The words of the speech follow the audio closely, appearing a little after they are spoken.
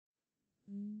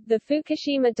The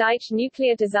Fukushima Daiichi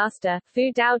nuclear disaster,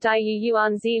 Fu Dao Daiyu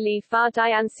Yuan Zi Li Fa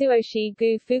Dian Suoshi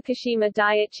Gu Fukushima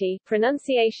Daiichi,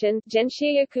 pronunciation,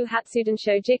 Genshiyoku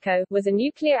Hatsudensho Jiko, was a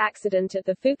nuclear accident at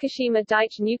the Fukushima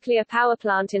Daiichi nuclear power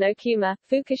plant in Okuma,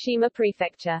 Fukushima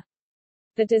Prefecture.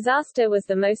 The disaster was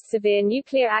the most severe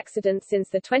nuclear accident since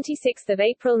the 26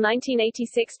 April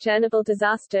 1986 Chernobyl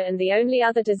disaster and the only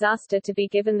other disaster to be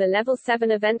given the Level 7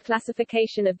 event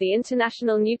classification of the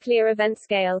International Nuclear Event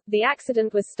Scale. The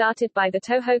accident was started by the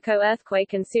Tōhoku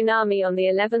earthquake and tsunami on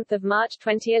the 11th of March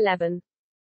 2011.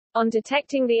 On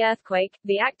detecting the earthquake,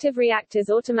 the active reactors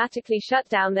automatically shut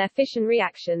down their fission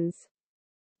reactions.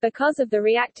 Because of the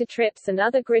reactor trips and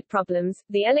other grid problems,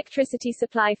 the electricity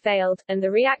supply failed, and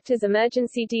the reactor's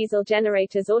emergency diesel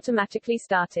generators automatically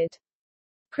started.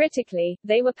 Critically,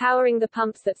 they were powering the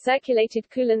pumps that circulated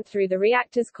coolant through the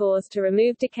reactor's cores to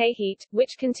remove decay heat,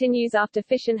 which continues after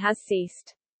fission has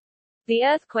ceased. The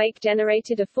earthquake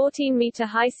generated a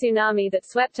 14-meter-high tsunami that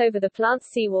swept over the plant's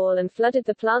seawall and flooded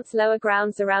the plant's lower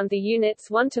grounds around the unit's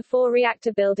 1 to 4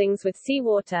 reactor buildings with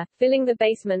seawater, filling the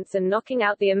basements and knocking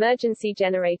out the emergency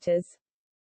generators.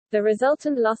 The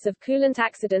resultant loss of coolant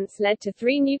accidents led to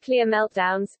 3 nuclear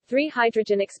meltdowns, 3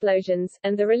 hydrogen explosions,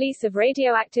 and the release of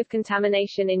radioactive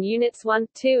contamination in Units 1,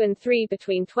 2 and 3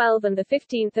 between 12 and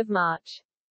 15 March.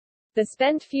 The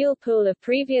spent fuel pool of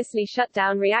previously shut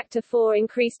down Reactor 4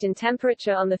 increased in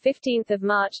temperature on 15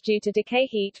 March due to decay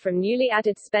heat from newly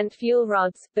added spent fuel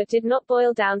rods, but did not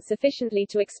boil down sufficiently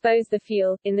to expose the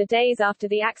fuel. In the days after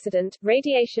the accident,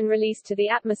 radiation released to the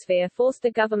atmosphere forced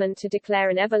the government to declare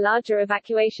an ever larger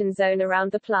evacuation zone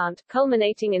around the plant,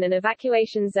 culminating in an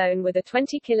evacuation zone with a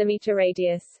 20-kilometer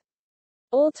radius.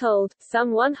 All told,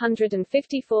 some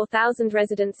 154,000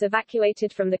 residents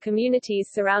evacuated from the communities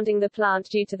surrounding the plant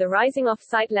due to the rising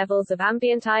off-site levels of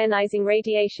ambient ionizing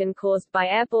radiation caused by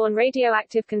airborne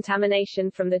radioactive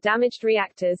contamination from the damaged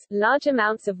reactors. Large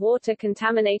amounts of water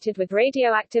contaminated with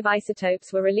radioactive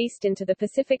isotopes were released into the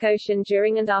Pacific Ocean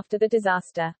during and after the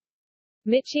disaster.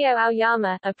 Michio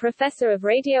Aoyama, a professor of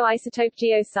radioisotope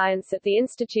geoscience at the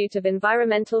Institute of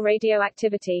Environmental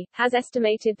Radioactivity, has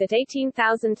estimated that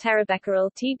 18,000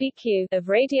 terabecquerel (TBq) of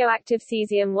radioactive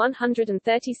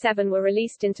cesium-137 were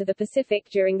released into the Pacific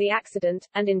during the accident,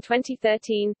 and in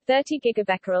 2013, 30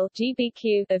 gigabecquerel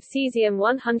 (GBq) of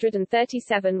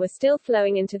cesium-137 were still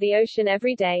flowing into the ocean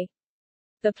every day.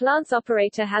 The plant's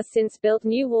operator has since built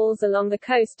new walls along the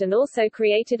coast and also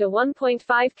created a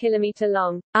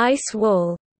 1.5-kilometer-long ice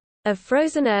wall of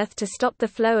frozen earth to stop the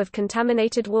flow of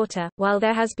contaminated water. While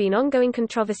there has been ongoing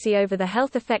controversy over the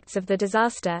health effects of the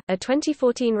disaster, a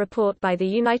 2014 report by the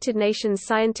United Nations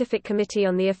Scientific Committee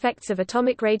on the Effects of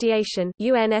Atomic Radiation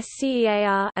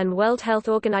 (UNSCEAR) and World Health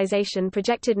Organization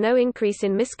projected no increase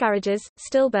in miscarriages,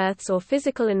 stillbirths or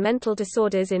physical and mental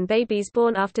disorders in babies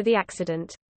born after the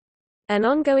accident. An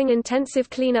ongoing intensive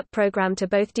cleanup program to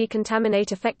both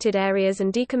decontaminate affected areas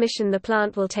and decommission the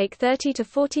plant will take 30 to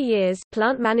 40 years.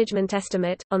 Plant management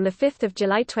estimate. On 5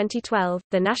 July 2012,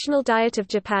 the National Diet of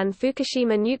Japan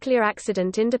Fukushima Nuclear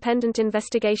Accident Independent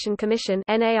Investigation Commission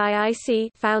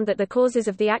 (NAIIC) found that the causes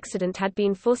of the accident had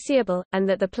been foreseeable, and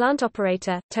that the plant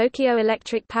operator, Tokyo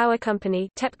Electric Power Company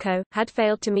 (TEPCO), had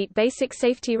failed to meet basic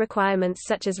safety requirements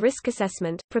such as risk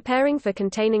assessment, preparing for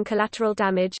containing collateral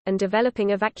damage, and developing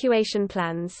evacuation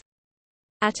plans.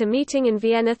 At a meeting in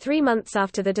Vienna 3 months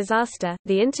after the disaster,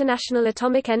 the International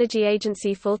Atomic Energy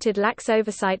Agency faulted lax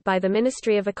oversight by the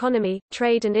Ministry of Economy,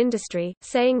 Trade and Industry,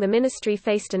 saying the ministry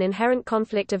faced an inherent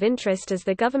conflict of interest as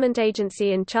the government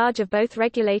agency in charge of both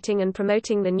regulating and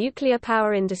promoting the nuclear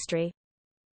power industry.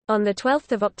 On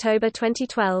 12 October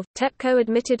 2012, TEPCO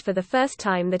admitted for the first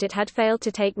time that it had failed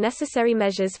to take necessary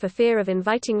measures for fear of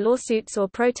inviting lawsuits or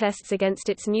protests against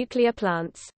its nuclear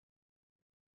plants.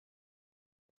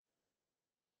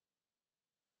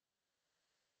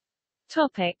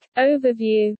 Topic.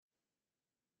 Overview.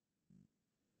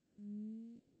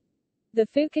 The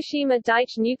Fukushima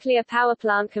Daiichi nuclear power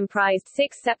plant comprised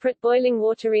 6 separate boiling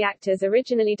water reactors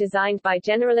originally designed by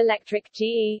General Electric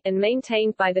 (GE) and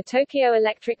maintained by the Tokyo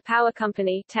Electric Power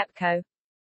Company (TEPCO).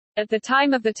 At the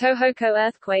time of the Tōhoku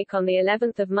earthquake on the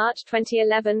 11th of March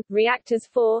 2011, reactors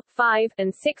 4, 5,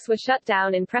 and 6 were shut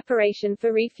down in preparation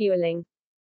for refueling.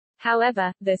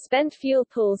 However, the spent fuel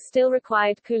pools still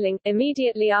required cooling.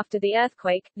 Immediately after the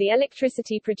earthquake, the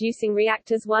electricity-producing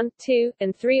reactors 1, 2,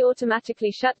 and 3 automatically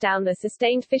shut down the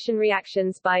sustained fission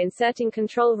reactions by inserting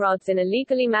control rods in a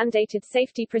legally mandated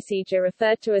safety procedure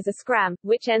referred to as a scram,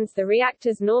 which ends the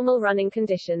reactor's normal running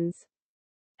conditions.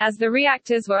 As the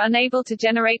reactors were unable to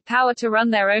generate power to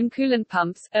run their own coolant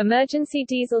pumps, emergency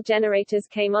diesel generators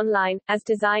came online, as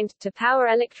designed, to power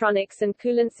electronics and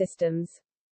coolant systems.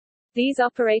 These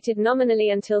operated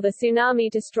nominally until the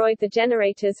tsunami destroyed the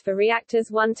generators for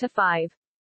reactors 1 to 5.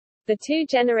 The two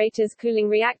generators cooling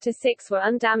Reactor 6 were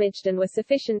undamaged and were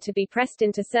sufficient to be pressed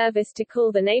into service to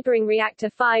cool the neighboring Reactor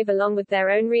 5 along with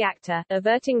their own reactor,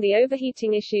 averting the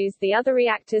overheating issues the other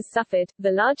reactors suffered.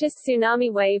 The largest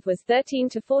tsunami wave was 13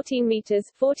 to 14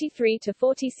 meters, 43 to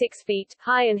 46 feet,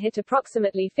 high and hit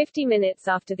approximately 50 minutes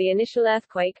after the initial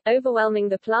earthquake, overwhelming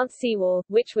the plant seawall,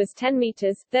 which was 10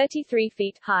 meters, 33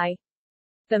 feet, high.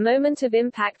 The moment of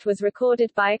impact was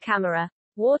recorded by a camera.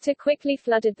 Water quickly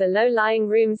flooded the low-lying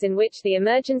rooms in which the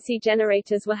emergency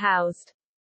generators were housed.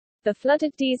 The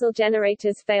flooded diesel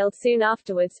generators failed soon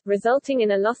afterwards, resulting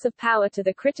in a loss of power to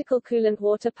the critical coolant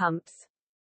water pumps.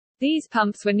 These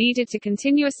pumps were needed to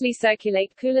continuously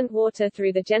circulate coolant water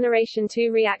through the Generation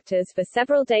 2 reactors for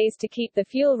several days to keep the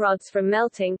fuel rods from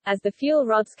melting, as the fuel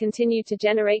rods continued to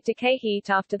generate decay heat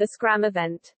after the scram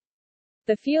event.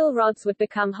 The fuel rods would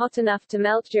become hot enough to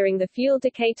melt during the fuel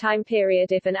decay time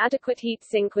period if an adequate heat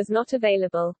sink was not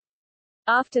available.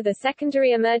 After the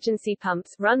secondary emergency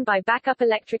pumps, run by backup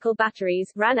electrical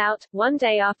batteries, ran out, one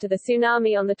day after the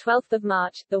tsunami on 12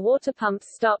 March, the water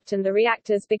pumps stopped and the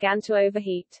reactors began to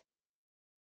overheat.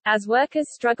 As workers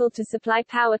struggled to supply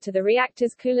power to the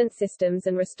reactors' coolant systems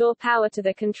and restore power to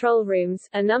their control rooms,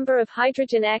 a number of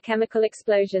hydrogen air chemical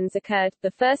explosions occurred,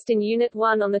 the first in Unit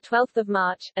 1 on 12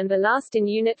 March, and the last in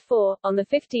Unit 4, on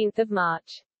 15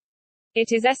 March.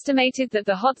 It is estimated that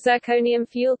the hot zirconium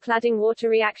fuel cladding water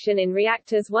reaction in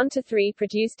reactors 1 to 3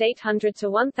 produced 800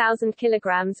 to 1,000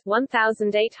 kilograms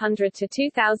 1,800 to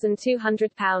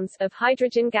 2,200 pounds of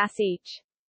hydrogen gas each.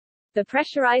 The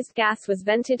pressurized gas was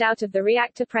vented out of the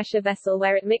reactor pressure vessel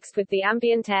where it mixed with the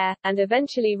ambient air, and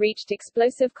eventually reached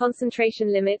explosive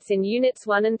concentration limits in Units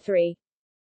 1 and 3.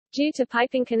 Due to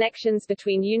piping connections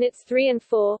between Units 3 and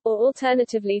 4, or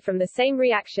alternatively from the same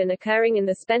reaction occurring in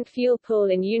the spent fuel pool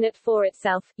in Unit 4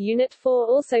 itself, Unit 4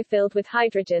 also filled with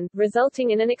hydrogen,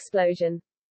 resulting in an explosion.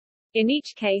 In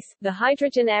each case, the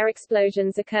hydrogen air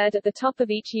explosions occurred at the top of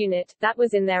each unit, that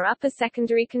was in their upper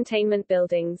secondary containment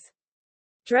buildings.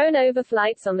 Drone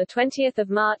overflights on 20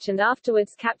 March and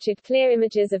afterwards captured clear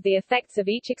images of the effects of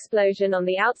each explosion on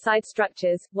the outside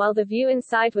structures, while the view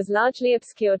inside was largely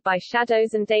obscured by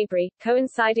shadows and debris,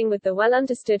 coinciding with the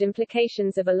well-understood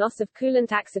implications of a loss of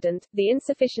coolant accident. The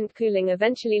insufficient cooling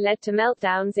eventually led to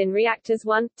meltdowns in reactors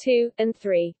 1, 2, and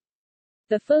 3.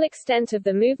 The full extent of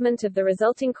the movement of the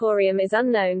resulting corium is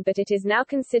unknown, but it is now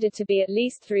considered to be at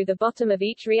least through the bottom of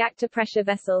each reactor pressure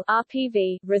vessel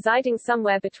 (RPV), residing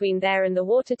somewhere between there and the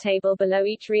water table below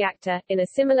each reactor, in a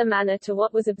similar manner to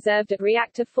what was observed at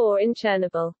Reactor 4 in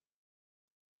Chernobyl.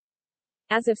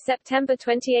 As of September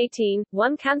 2018,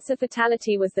 one cancer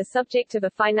fatality was the subject of a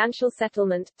financial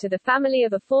settlement, to the family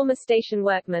of a former station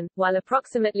workman, while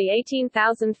approximately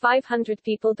 18,500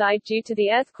 people died due to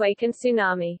the earthquake and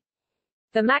tsunami.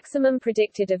 The maximum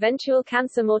predicted eventual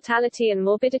cancer mortality and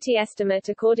morbidity estimate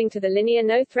according to the linear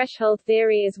no-threshold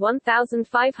theory is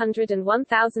 1,500 and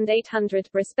 1,800,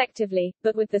 respectively,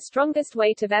 but with the strongest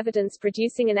weight of evidence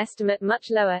producing an estimate much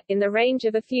lower, in the range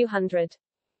of a few hundred.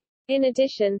 In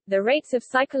addition, the rates of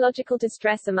psychological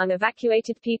distress among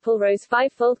evacuated people rose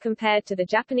fivefold compared to the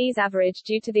Japanese average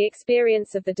due to the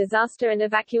experience of the disaster and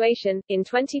evacuation. In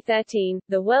 2013,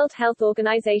 the World Health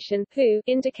Organization (WHO)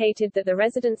 indicated that the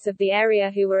residents of the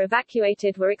area who were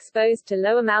evacuated were exposed to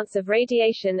low amounts of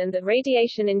radiation and that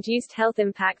radiation-induced health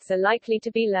impacts are likely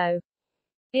to be low.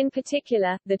 In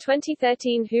particular, the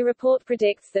 2013 WHO report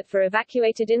predicts that for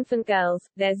evacuated infant girls,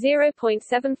 their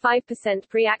 0.75%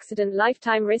 pre-accident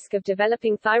lifetime risk of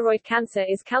developing thyroid cancer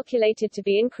is calculated to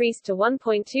be increased to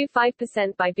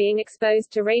 1.25% by being exposed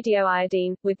to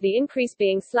radioiodine, with the increase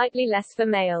being slightly less for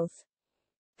males.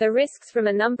 The risks from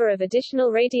a number of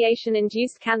additional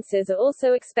radiation-induced cancers are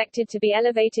also expected to be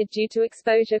elevated due to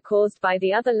exposure caused by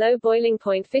the other low boiling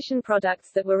point fission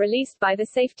products that were released by the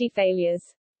safety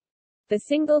failures. The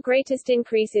single greatest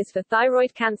increase is for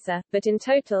thyroid cancer, but in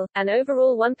total, an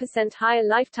overall 1% higher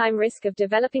lifetime risk of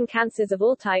developing cancers of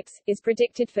all types, is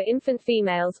predicted for infant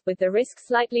females, with the risk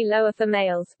slightly lower for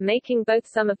males, making both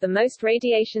some of the most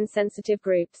radiation-sensitive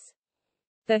groups.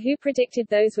 The WHO predicted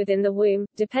those within the womb,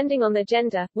 depending on the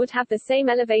gender, would have the same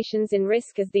elevations in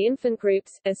risk as the infant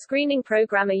groups. A screening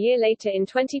program a year later in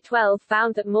 2012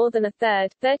 found that more than a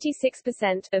third,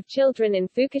 36%, of children in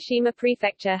Fukushima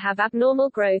Prefecture have abnormal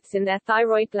growths in their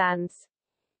thyroid glands.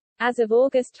 As of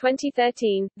August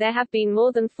 2013, there have been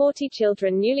more than 40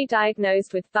 children newly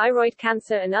diagnosed with thyroid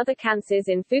cancer and other cancers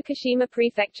in Fukushima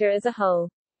Prefecture as a whole.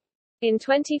 In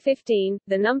 2015,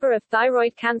 the number of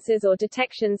thyroid cancers or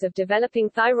detections of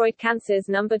developing thyroid cancers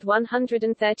numbered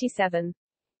 137.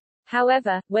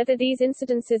 However, whether these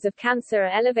incidences of cancer are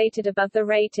elevated above the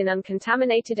rate in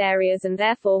uncontaminated areas and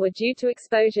therefore were due to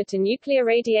exposure to nuclear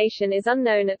radiation is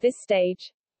unknown at this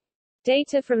stage.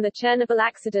 Data from the Chernobyl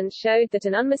accident showed that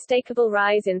an unmistakable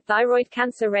rise in thyroid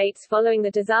cancer rates following the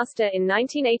disaster in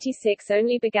 1986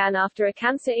 only began after a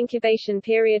cancer incubation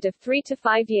period of 3 to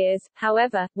 5 years.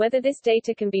 However, whether this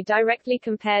data can be directly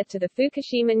compared to the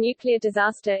Fukushima nuclear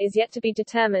disaster is yet to be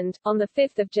determined. On 5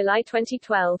 July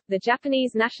 2012, the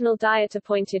Japanese National Diet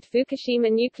appointed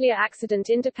Fukushima Nuclear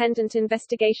Accident Independent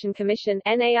Investigation Commission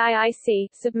 (NAIIC)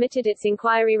 submitted its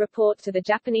inquiry report to the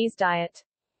Japanese Diet.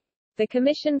 The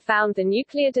commission found the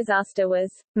nuclear disaster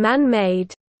was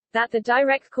man-made, that the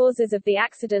direct causes of the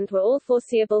accident were all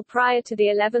foreseeable prior to the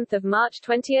 11th of March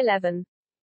 2011.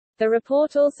 The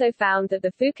report also found that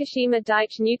the Fukushima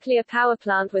Daiichi nuclear power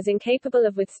plant was incapable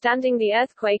of withstanding the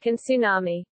earthquake and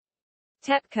tsunami.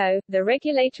 TEPCO, the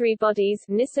regulatory bodies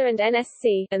NISA and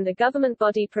NSC, and the government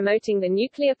body promoting the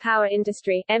nuclear power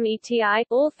industry METI,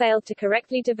 all failed to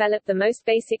correctly develop the most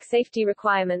basic safety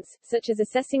requirements, such as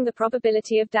assessing the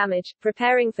probability of damage,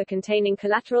 preparing for containing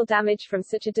collateral damage from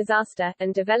such a disaster,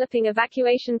 and developing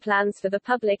evacuation plans for the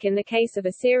public in the case of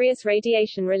a serious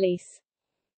radiation release.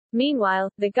 Meanwhile,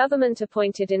 the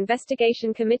government-appointed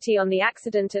investigation committee on the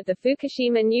accident at the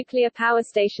Fukushima nuclear power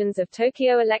stations of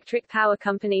Tokyo Electric Power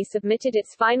Company submitted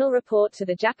its final report to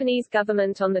the Japanese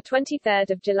government on 23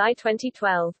 July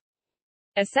 2012.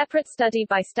 A separate study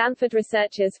by Stanford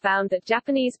researchers found that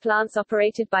Japanese plants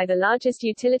operated by the largest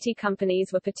utility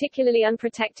companies were particularly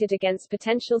unprotected against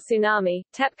potential tsunami.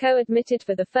 TEPCO admitted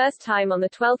for the first time on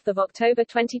 12 October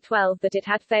 2012 that it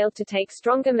had failed to take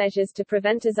stronger measures to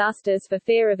prevent disasters for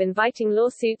fear of inviting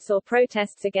lawsuits or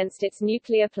protests against its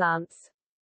nuclear plants.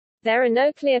 There are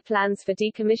no clear plans for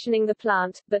decommissioning the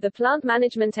plant, but the plant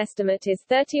management estimate is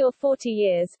 30 or 40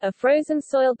 years. A frozen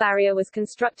soil barrier was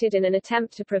constructed in an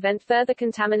attempt to prevent further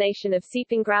contamination of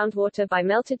seeping groundwater by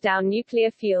melted down nuclear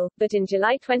fuel, but in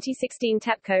July 2016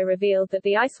 TEPCO revealed that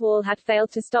the ice wall had failed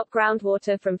to stop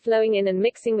groundwater from flowing in and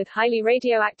mixing with highly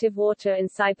radioactive water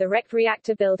inside the wrecked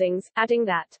reactor buildings, adding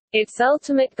that its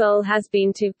ultimate goal has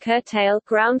been to curtail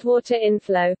groundwater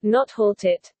inflow, not halt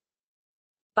it.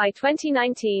 By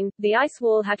 2019, the ice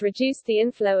wall had reduced the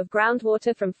inflow of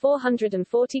groundwater from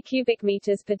 440 cubic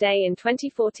meters per day in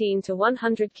 2014 to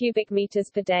 100 cubic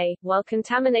meters per day, while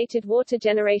contaminated water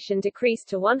generation decreased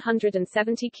to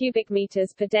 170 cubic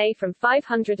meters per day from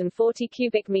 540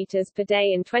 cubic meters per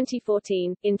day in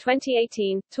 2014. In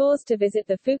 2018, tours to visit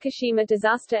the Fukushima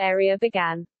disaster area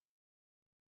began.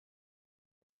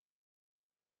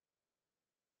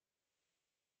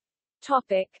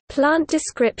 Topic: Plant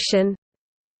description.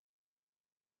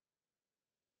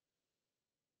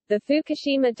 The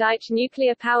Fukushima Daiichi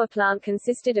nuclear power plant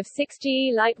consisted of 6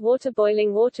 GE light water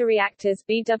boiling water reactors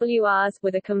BWRs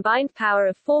with a combined power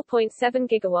of 4.7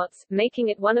 gigawatts, making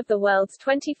it one of the world's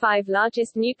 25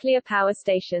 largest nuclear power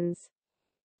stations.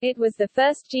 It was the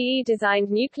first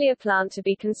GE-designed nuclear plant to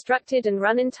be constructed and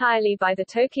run entirely by the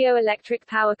Tokyo Electric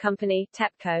Power Company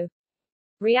 (TEPCO).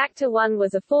 Reactor 1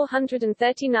 was a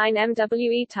 439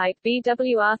 MWE type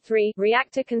BWR-3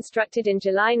 reactor constructed in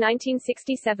July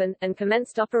 1967, and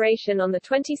commenced operation on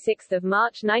 26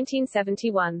 March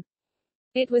 1971.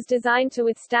 It was designed to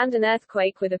withstand an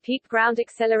earthquake with a peak ground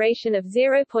acceleration of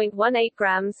 0.18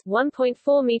 grams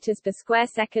 1.4 meters per square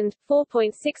second,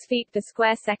 4.6 feet per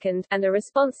square second, and a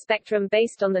response spectrum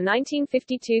based on the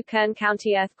 1952 Kern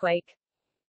County earthquake.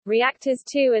 Reactors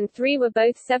 2 and 3 were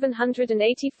both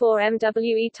 784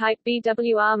 MWE type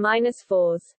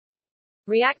BWR-4s.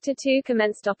 Reactor 2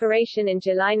 commenced operation in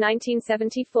July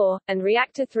 1974, and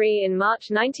Reactor 3 in March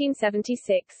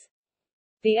 1976.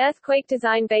 The earthquake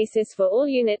design basis for all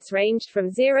units ranged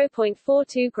from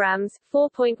 0.42 grams,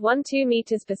 4.12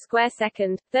 meters per square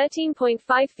second,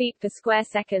 13.5 feet per square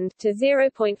second, to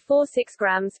 0.46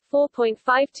 grams,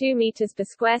 4.52 meters per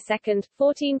square second,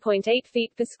 14.8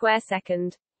 feet per square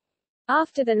second.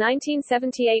 After the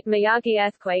 1978 Miyagi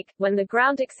earthquake, when the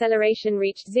ground acceleration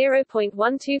reached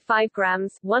 0.125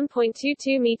 grams,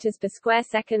 1.22 meters per square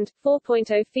second,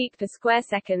 4.0 feet per square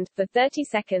second, for 30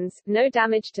 seconds, no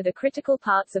damage to the critical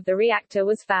parts of the reactor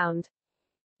was found.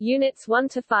 Units 1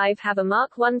 to 5 have a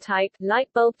Mark I type light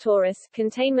bulb torus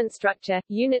containment structure.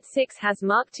 Unit 6 has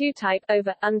Mark II type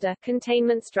over/under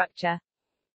containment structure.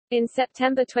 In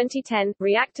September 2010,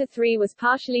 Reactor 3 was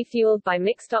partially fueled by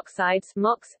mixed oxides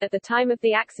 (MOX). At the time of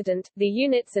the accident, the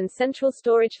units and central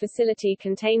storage facility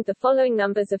contained the following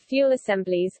numbers of fuel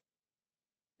assemblies.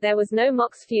 There was no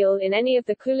MOX fuel in any of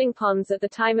the cooling ponds at the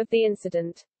time of the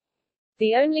incident.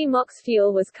 The only MOX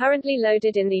fuel was currently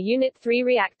loaded in the Unit 3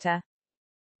 reactor.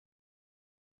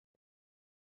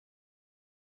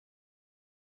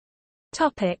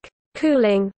 Topic: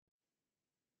 Cooling.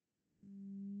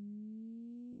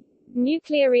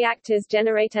 Nuclear reactors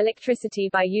generate electricity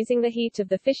by using the heat of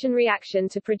the fission reaction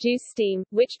to produce steam,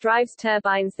 which drives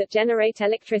turbines that generate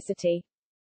electricity.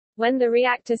 When the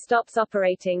reactor stops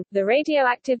operating, the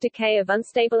radioactive decay of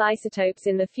unstable isotopes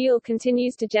in the fuel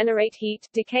continues to generate heat,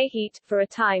 decay heat, for a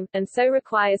time, and so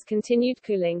requires continued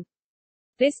cooling.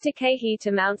 This decay heat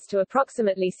amounts to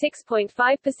approximately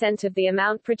 6.5% of the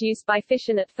amount produced by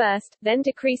fission at first, then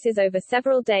decreases over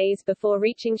several days before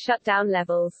reaching shutdown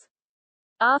levels.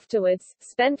 Afterwards,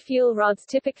 spent fuel rods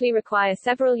typically require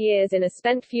several years in a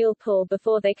spent fuel pool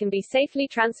before they can be safely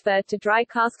transferred to dry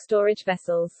cask storage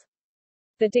vessels.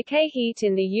 The decay heat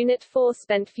in the Unit 4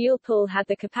 spent fuel pool had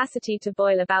the capacity to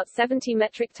boil about 70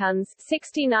 metric tons,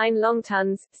 69 long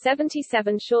tons,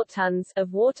 77 short tons,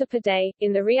 of water per day.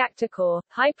 In the reactor core,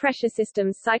 high-pressure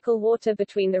systems cycle water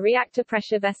between the reactor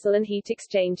pressure vessel and heat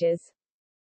exchangers.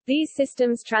 These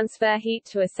systems transfer heat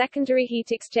to a secondary heat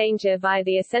exchanger via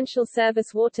the essential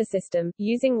service water system,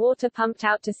 using water pumped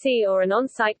out to sea or an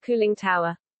on-site cooling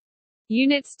tower.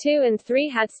 Units 2 and 3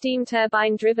 had steam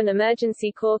turbine-driven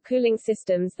emergency core cooling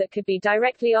systems that could be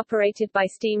directly operated by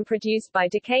steam produced by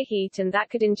decay heat and that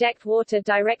could inject water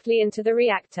directly into the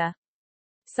reactor.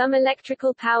 Some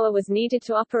electrical power was needed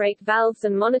to operate valves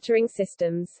and monitoring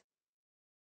systems.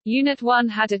 Unit 1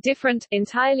 had a different,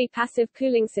 entirely passive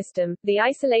cooling system, the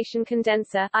isolation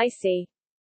condenser (IC).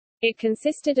 It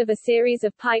consisted of a series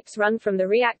of pipes run from the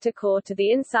reactor core to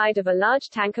the inside of a large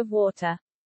tank of water.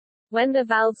 When the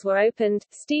valves were opened,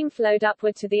 steam flowed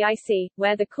upward to the IC,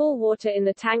 where the cool water in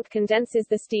the tank condenses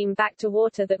the steam back to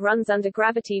water that runs under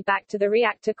gravity back to the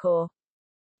reactor core.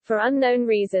 For unknown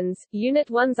reasons, Unit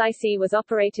 1's IC was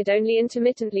operated only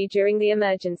intermittently during the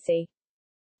emergency.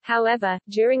 However,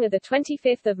 during a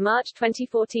 25 March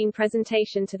 2014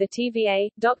 presentation to the TVA,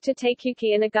 Dr.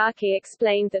 Takuki Inagaki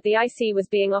explained that the IC was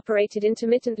being operated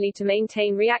intermittently to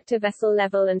maintain reactor vessel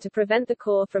level and to prevent the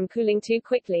core from cooling too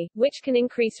quickly, which can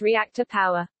increase reactor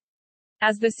power.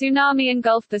 As the tsunami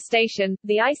engulfed the station,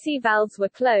 the IC valves were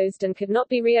closed and could not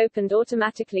be reopened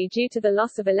automatically due to the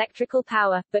loss of electrical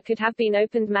power, but could have been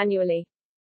opened manually.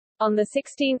 On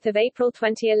 16 April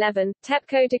 2011,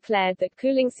 TEPCO declared that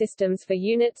cooling systems for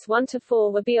Units 1 to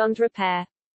 4 were beyond repair.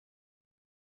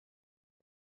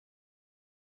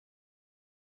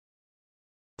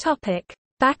 Topic: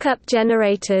 Backup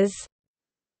generators.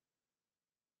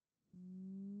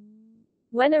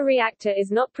 When a reactor is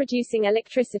not producing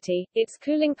electricity, its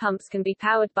cooling pumps can be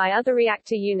powered by other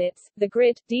reactor units, the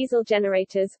grid, diesel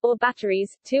generators, or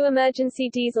batteries. 2 emergency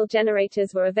diesel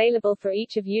generators were available for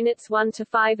each of Units 1 to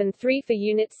 5 and 3 for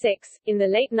Unit 6. In the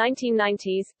late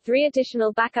 1990s, 3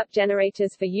 additional backup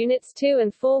generators for Units 2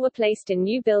 and 4 were placed in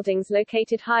new buildings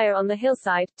located higher on the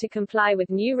hillside, to comply with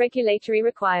new regulatory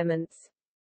requirements.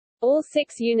 All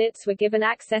 6 units were given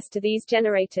access to these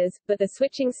generators, but the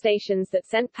switching stations that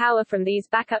sent power from these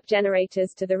backup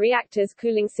generators to the reactor's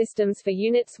cooling systems for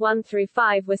Units 1 through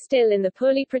 5 were still in the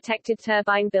poorly protected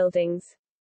turbine buildings.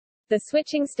 The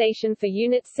switching station for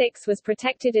Unit 6 was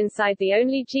protected inside the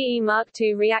only GE Mark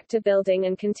II reactor building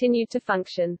and continued to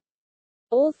function.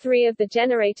 All 3 of the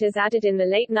generators added in the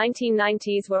late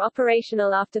 1990s were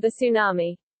operational after the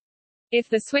tsunami. If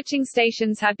the switching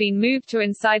stations had been moved to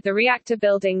inside the reactor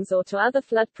buildings or to other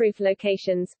flood-proof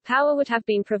locations, power would have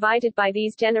been provided by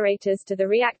these generators to the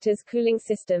reactor's cooling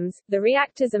systems. The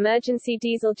reactor's emergency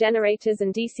diesel generators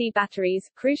and DC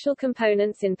batteries, crucial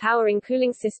components in powering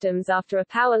cooling systems after a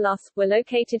power loss, were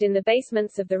located in the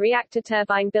basements of the reactor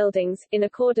turbine buildings, in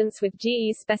accordance with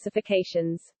GE's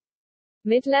specifications.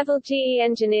 Mid-level GE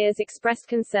engineers expressed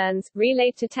concerns,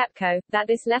 relayed to TEPCO, that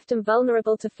this left them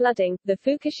vulnerable to flooding. The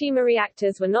Fukushima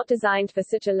reactors were not designed for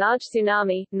such a large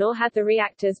tsunami, nor had the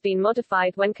reactors been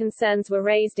modified when concerns were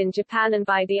raised in Japan and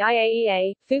by the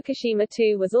IAEA. Fukushima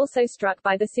 2 was also struck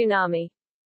by the tsunami.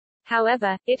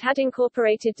 However, it had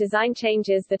incorporated design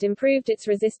changes that improved its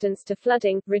resistance to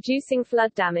flooding, reducing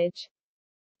flood damage.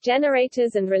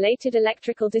 Generators and related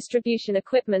electrical distribution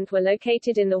equipment were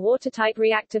located in the watertight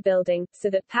reactor building, so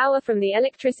that power from the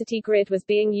electricity grid was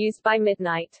being used by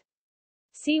midnight.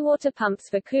 Seawater pumps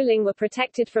for cooling were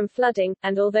protected from flooding,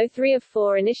 and although 3 of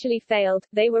 4 initially failed,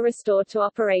 they were restored to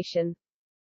operation.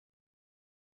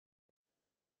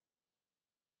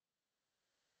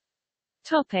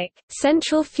 Topic: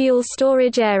 Central fuel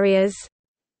storage areas.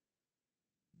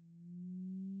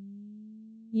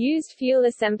 Used fuel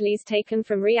assemblies taken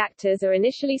from reactors are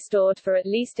initially stored for at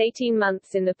least 18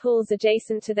 months in the pools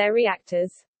adjacent to their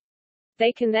reactors.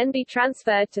 They can then be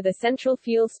transferred to the central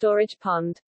fuel storage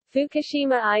pond.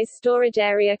 Fukushima I's storage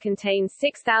area contains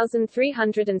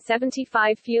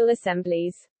 6,375 fuel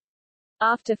assemblies.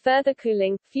 After further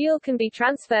cooling, fuel can be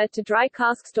transferred to dry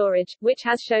cask storage, which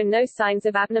has shown no signs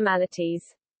of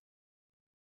abnormalities.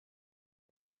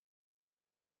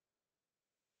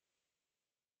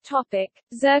 Topic: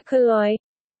 Zircaloy.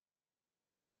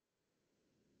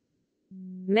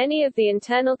 Many of the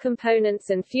internal components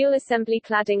and fuel assembly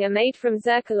cladding are made from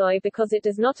zircaloy because it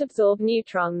does not absorb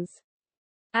neutrons.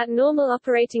 At normal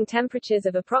operating temperatures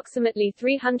of approximately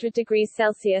 300 degrees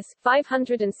Celsius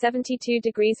 (572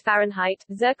 degrees Fahrenheit),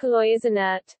 zircaloy is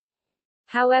inert.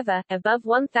 However, above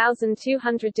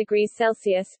 1,200 degrees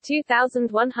Celsius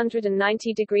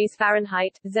 (2,190 degrees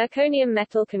Fahrenheit), zirconium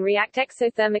metal can react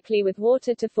exothermically with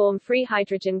water to form free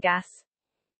hydrogen gas.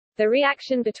 The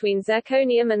reaction between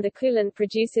zirconium and the coolant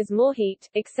produces more heat,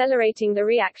 accelerating the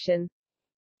reaction.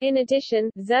 In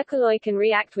addition, zircaloy can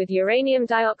react with uranium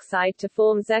dioxide to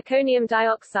form zirconium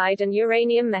dioxide and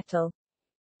uranium metal.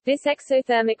 This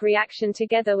exothermic reaction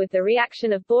together with the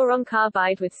reaction of boron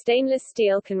carbide with stainless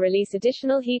steel can release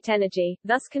additional heat energy,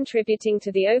 thus contributing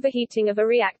to the overheating of a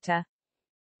reactor.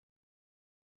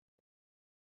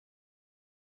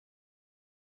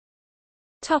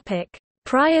 Topic: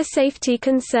 Prior safety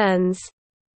concerns.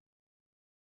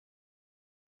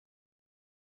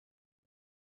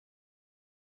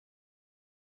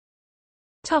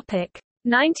 Topic: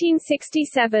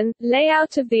 1967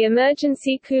 layout of the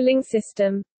emergency cooling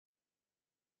system.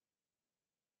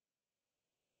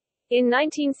 In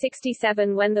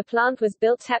 1967, when the plant was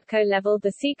built, TEPCO leveled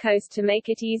the seacoast to make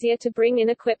it easier to bring in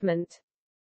equipment.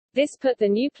 This put the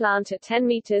new plant at 10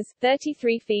 meters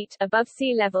 (33 feet) above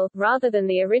sea level, rather than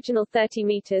the original 30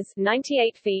 meters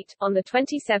 (98 feet). On the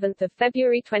 27th of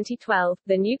February 2012,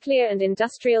 the Nuclear and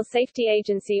Industrial Safety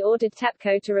Agency ordered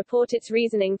TEPCO to report its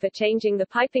reasoning for changing the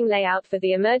piping layout for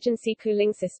the emergency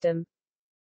cooling system.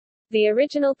 The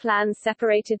original plans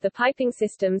separated the piping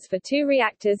systems for two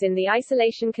reactors in the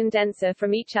isolation condenser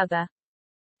from each other.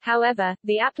 However,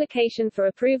 the application for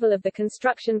approval of the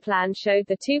construction plan showed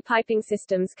the two piping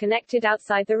systems connected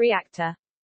outside the reactor.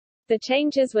 The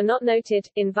changes were not noted,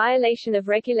 in violation of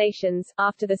regulations.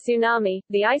 After the tsunami,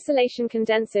 the isolation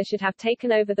condenser should have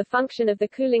taken over the function of the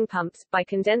cooling pumps, by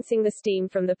condensing the steam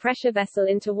from the pressure vessel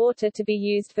into water to be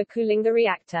used for cooling the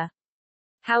reactor.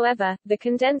 However, the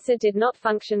condenser did not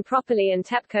function properly and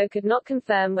TEPCO could not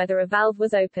confirm whether a valve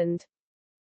was opened.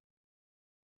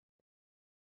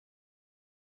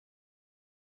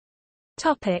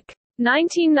 Topic: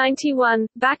 1991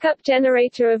 backup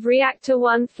generator of Reactor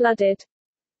 1 flooded.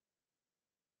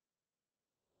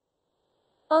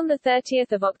 On 30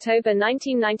 October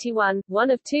 1991,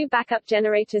 one of two backup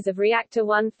generators of Reactor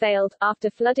 1 failed, after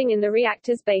flooding in the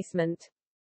reactor's basement.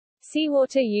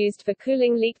 Seawater used for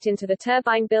cooling leaked into the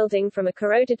turbine building from a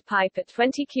corroded pipe at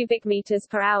 20 cubic meters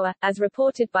per hour, as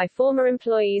reported by former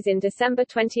employees in December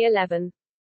 2011.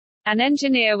 An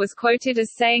engineer was quoted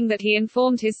as saying that he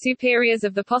informed his superiors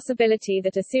of the possibility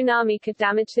that a tsunami could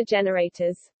damage the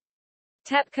generators.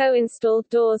 TEPCO installed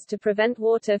doors to prevent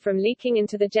water from leaking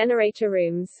into the generator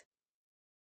rooms.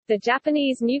 The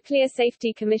Japanese Nuclear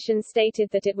Safety Commission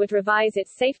stated that it would revise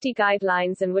its safety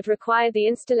guidelines and would require the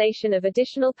installation of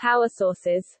additional power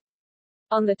sources.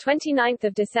 On 29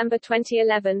 December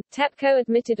 2011, TEPCO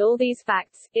admitted all these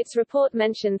facts. Its report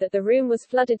mentioned that the room was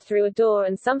flooded through a door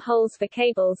and some holes for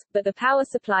cables, but the power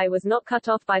supply was not cut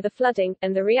off by the flooding,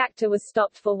 and the reactor was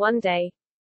stopped for 1 day.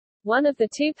 One of the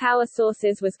two power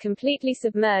sources was completely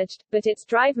submerged, but its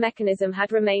drive mechanism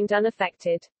had remained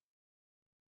unaffected.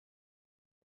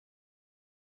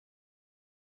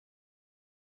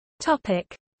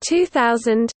 Topic: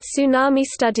 2000 tsunami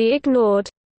study ignored.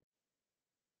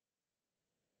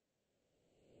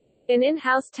 An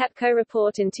in-house TEPCO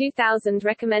report in 2000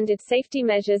 recommended safety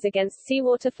measures against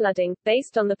seawater flooding,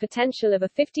 based on the potential of a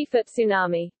 50-foot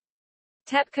tsunami.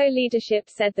 TEPCO leadership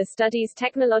said the study's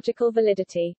technological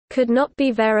validity could not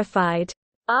be verified.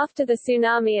 After the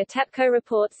tsunami, a TEPCO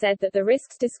report said that the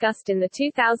risks discussed in the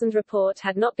 2000 report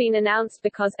had not been announced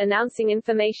because announcing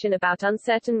information about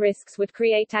uncertain risks would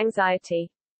create anxiety.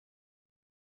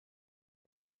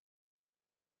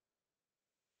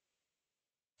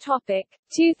 Topic: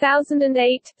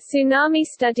 2008 tsunami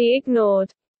study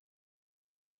ignored.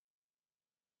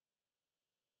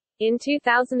 In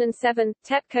 2007,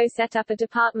 TEPCO set up a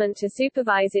department to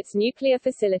supervise its nuclear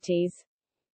facilities.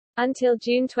 Until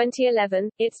June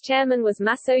 2011, its chairman was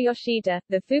Masao Yoshida,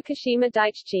 the Fukushima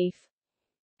Daiichi chief.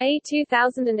 A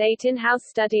 2008 in-house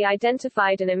study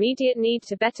identified an immediate need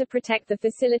to better protect the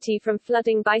facility from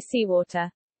flooding by seawater.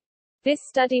 This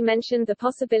study mentioned the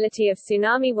possibility of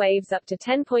tsunami waves up to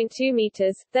 10.2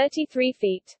 meters, 33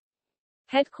 feet.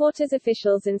 Headquarters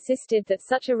officials insisted that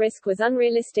such a risk was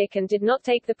unrealistic and did not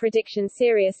take the prediction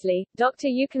seriously. Dr.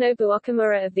 Yukinobu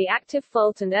Okamura of the Active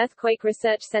Fault and Earthquake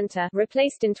Research Center,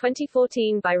 replaced in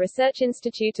 2014 by Research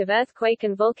Institute of Earthquake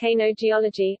and Volcano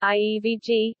Geology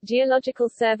 (IEVG), Geological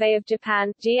Survey of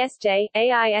Japan (GSJ),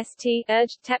 AIST,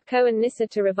 urged TEPCO and NISA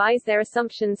to revise their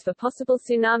assumptions for possible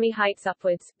tsunami heights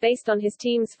upwards, based on his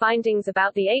team's findings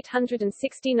about the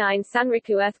 869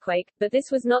 Sanriku earthquake, but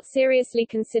this was not seriously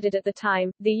considered at the time.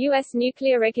 The U.S.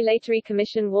 Nuclear Regulatory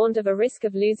Commission warned of a risk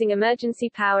of losing emergency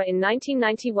power in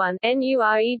 1991,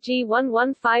 NUREG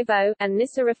 1150, and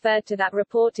NISA referred to that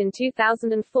report in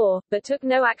 2004, but took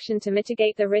no action to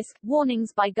mitigate the risk.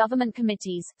 Warnings by government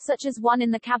committees, such as one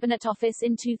in the Cabinet Office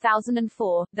in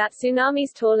 2004, that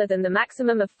tsunamis taller than the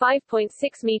maximum of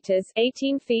 5.6 meters,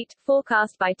 18 feet,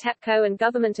 forecast by TEPCO and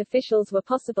government officials were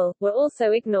possible, were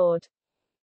also ignored.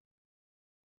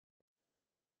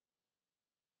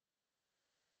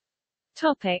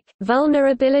 Topic: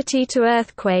 Vulnerability to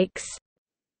earthquakes.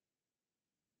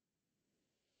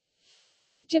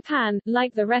 Japan,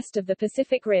 like the rest of the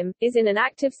Pacific Rim, is in an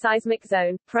active seismic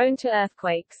zone, prone to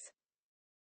earthquakes.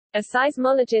 A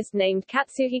seismologist named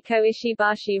Katsuhiko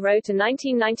Ishibashi wrote a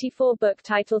 1994 book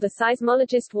titled A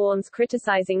Seismologist Warns,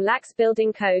 criticizing lax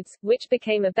building codes, which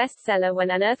became a bestseller when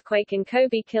an earthquake in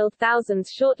Kobe killed thousands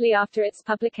shortly after its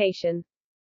publication.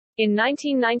 In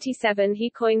 1997 he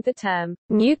coined the term,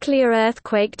 nuclear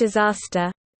earthquake disaster,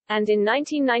 and in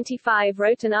 1995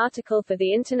 wrote an article for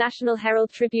the International Herald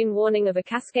Tribune warning of a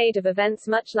cascade of events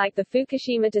much like the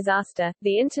Fukushima disaster.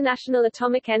 The International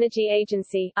Atomic Energy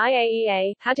Agency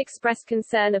 (IAEA) had expressed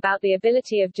concern about the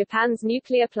ability of Japan's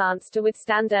nuclear plants to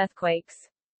withstand earthquakes.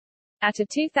 At a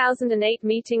 2008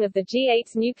 meeting of the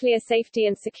G8's Nuclear Safety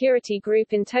and Security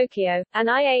Group in Tokyo, an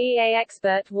IAEA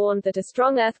expert warned that a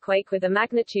strong earthquake with a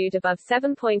magnitude above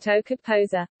 7.0 could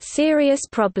pose a serious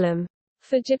problem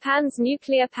for Japan's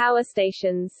nuclear power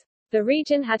stations. The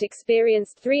region had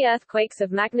experienced 3 earthquakes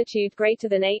of magnitude greater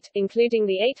than 8, including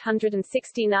the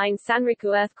 869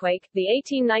 Sanriku earthquake, the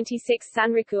 1896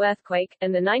 Sanriku earthquake,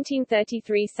 and the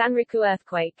 1933 Sanriku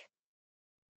earthquake.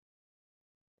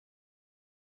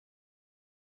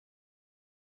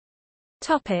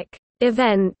 Topic: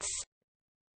 Events.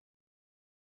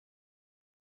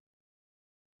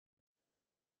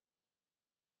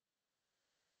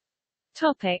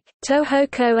 Topic: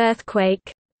 Tōhoku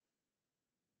earthquake.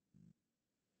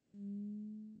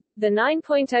 The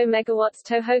 9.0 megawatts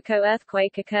Tōhoku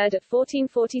earthquake occurred at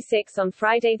 1446 on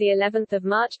Friday, the 11th of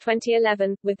March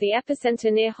 2011, with the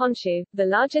epicenter near Honshu, the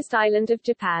largest island of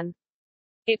Japan.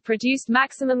 It produced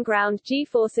maximum ground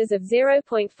G-forces of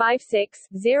 0.56,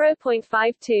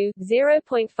 0.52,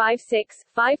 0.56,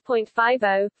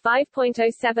 5.50,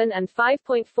 5.07 and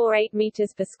 5.48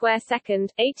 meters per square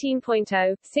second,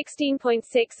 18.0,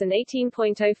 16.6 and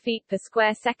 18.0 feet per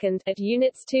square second, at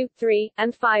units 2, 3,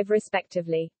 and 5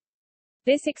 respectively.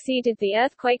 This exceeded the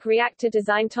earthquake reactor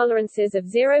design tolerances of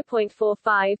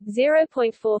 0.45,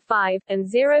 0.45, and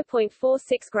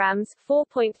 0.46 grams,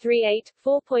 4.38,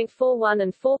 4.41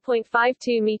 and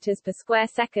 4.52 meters per square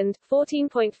second,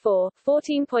 14.4,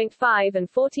 14.5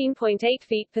 and 14.8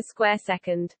 feet per square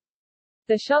second.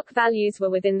 The shock values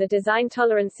were within the design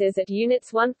tolerances at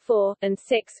units 1, 4, and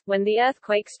 6. When the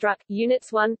earthquake struck,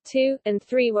 units 1, 2, and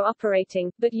 3 were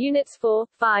operating, but units 4,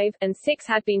 5, and 6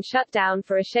 had been shut down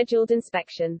for a scheduled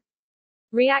inspection.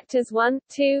 Reactors 1,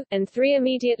 2, and 3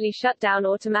 immediately shut down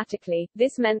automatically.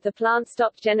 This meant the plant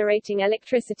stopped generating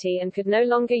electricity and could no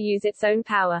longer use its own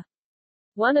power.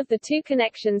 One of the 2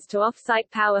 connections to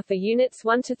off-site power for units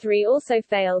 1 to 3 also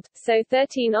failed, so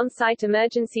 13 on-site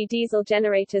emergency diesel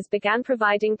generators began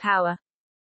providing power.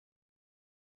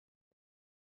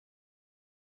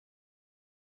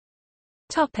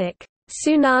 Topic: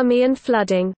 Tsunami and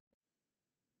flooding.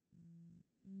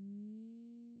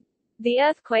 The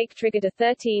earthquake triggered a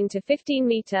 13 to 15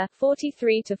 meter,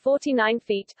 43 to 49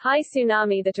 feet, high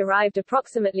tsunami that arrived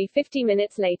approximately 50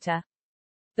 minutes later.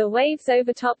 The waves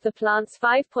overtopped the plant's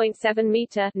 5.7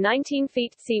 meter, 19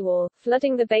 feet seawall,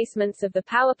 flooding the basements of the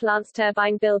power plant's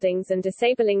turbine buildings and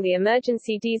disabling the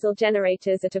emergency diesel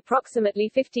generators at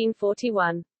approximately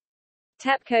 15:41.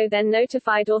 TEPCO then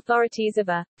notified authorities of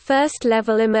a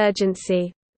first-level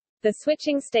emergency. The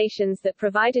switching stations that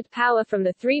provided power from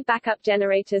the 3 backup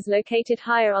generators located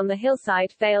higher on the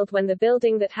hillside failed when the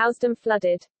building that housed them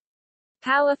flooded.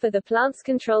 Power for the plant's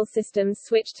control systems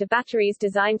switched to batteries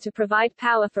designed to provide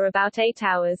power for about 8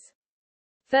 hours.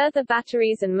 Further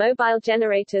batteries and mobile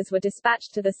generators were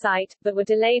dispatched to the site, but were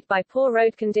delayed by poor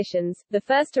road conditions. The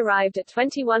first arrived at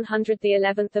 2100 the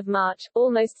 11th of March,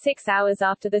 almost 6 hours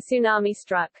after the tsunami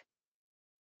struck.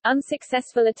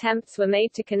 Unsuccessful attempts were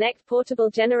made to connect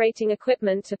portable generating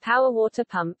equipment to power water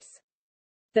pumps.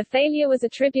 The failure was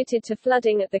attributed to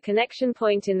flooding at the connection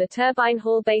point in the turbine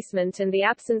hall basement and the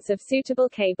absence of suitable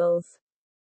cables.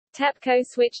 TEPCO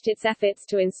switched its efforts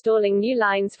to installing new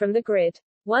lines from the grid.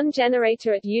 One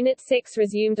generator at Unit 6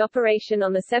 resumed operation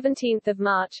on 17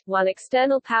 March, while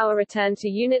external power returned to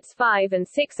Units 5 and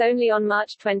 6 only on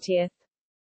March 20.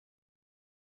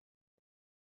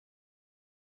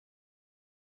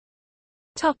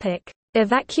 Topic: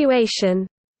 Evacuation.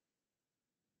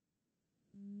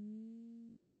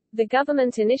 The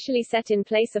government initially set in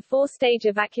place a four-stage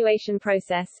evacuation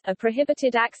process, a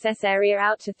prohibited access area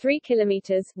out to 3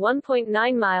 km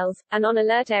 (1.9 miles), an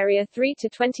on-alert area 3 to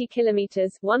 20 km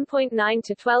 (1.9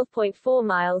 to 12.4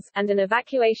 miles), and an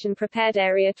evacuation prepared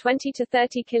area 20 to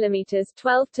 30 km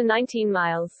 (12 to 19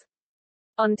 miles).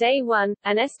 On day 1,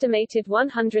 an estimated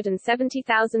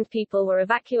 170,000 people were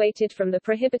evacuated from the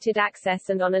prohibited access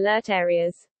and on-alert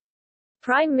areas.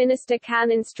 Prime Minister Kan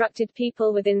instructed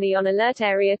people within the on-alert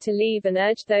area to leave and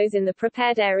urged those in the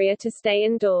prepared area to stay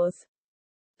indoors.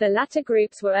 The latter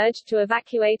groups were urged to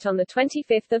evacuate on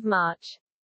 25 March.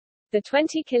 The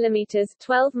 20 kilometers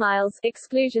 12 miles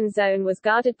exclusion zone was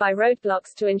guarded by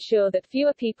roadblocks to ensure that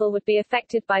fewer people would be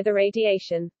affected by the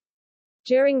radiation.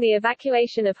 During the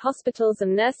evacuation of hospitals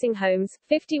and nursing homes,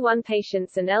 51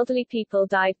 patients and elderly people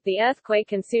died. The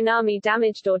earthquake and tsunami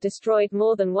damaged or destroyed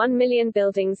more than 1 million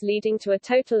buildings, leading to a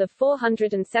total of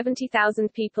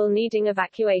 470,000 people needing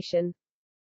evacuation.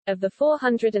 Of the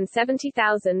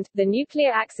 470,000, the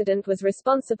nuclear accident was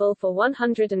responsible for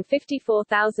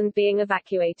 154,000 being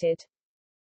evacuated.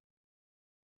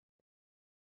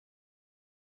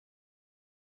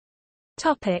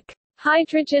 Topic: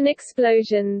 Hydrogen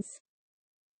explosions.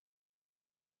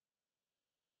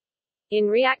 In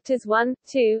reactors 1,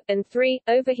 2, and 3,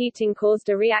 overheating caused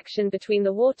a reaction between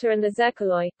the water and the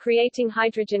Zircaloy, creating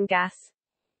hydrogen gas.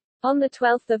 On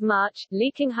 12 March,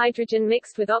 leaking hydrogen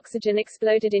mixed with oxygen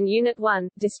exploded in Unit 1,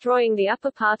 destroying the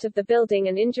upper part of the building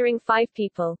and injuring 5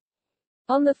 people.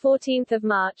 On 14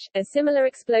 March, a similar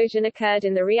explosion occurred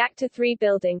in the Reactor 3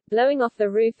 building, blowing off the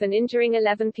roof and injuring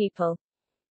 11 people.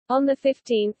 On the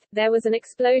 15th, there was an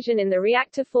explosion in the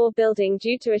Reactor 4 building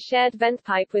due to a shared vent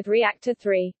pipe with Reactor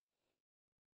 3.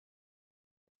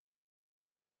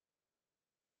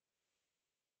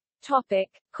 Topic: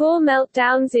 Core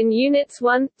meltdowns in Units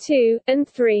 1, 2, and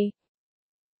 3.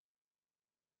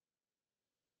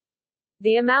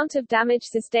 The amount of damage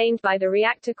sustained by the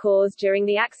reactor cores during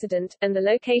the accident, and the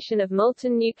location of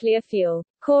molten nuclear fuel,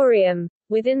 corium,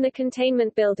 within the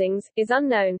containment buildings, is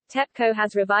unknown. TEPCO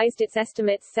has revised its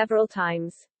estimates several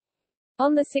times.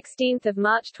 On 16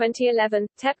 March 2011,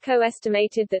 TEPCO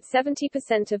estimated that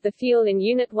 70% of the fuel in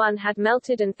Unit 1 had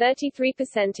melted and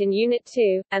 33% in Unit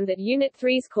 2, and that Unit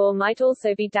 3's core might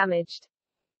also be damaged.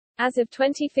 As of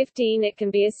 2015, it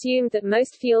can be assumed that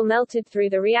most fuel melted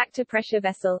through the reactor pressure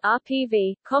vessel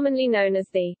 (RPV), commonly known as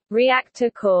the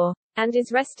reactor core, and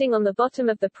is resting on the bottom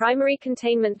of the primary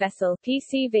containment vessel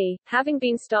 (PCV), having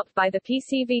been stopped by the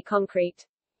PCV concrete.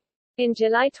 In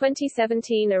July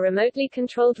 2017, a remotely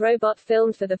controlled robot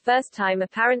filmed for the first time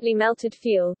apparently melted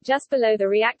fuel, just below the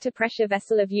reactor pressure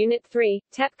vessel of Unit 3.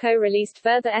 TEPCO released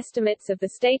further estimates of the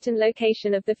state and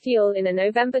location of the fuel in a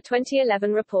November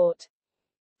 2011 report.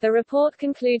 The report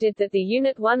concluded that the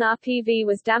Unit 1 RPV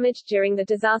was damaged during the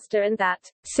disaster and that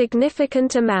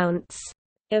significant amounts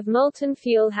of molten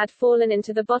fuel had fallen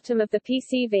into the bottom of the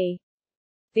PCV.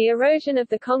 The erosion of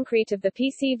the concrete of the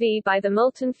PCV by the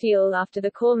molten fuel after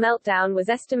the core meltdown was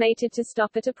estimated to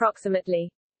stop at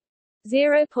approximately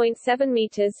 0.7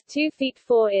 meters, 2 feet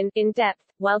 4 in depth,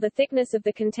 while the thickness of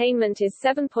the containment is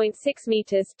 7.6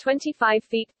 meters, 25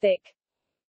 feet thick.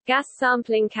 Gas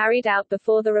sampling carried out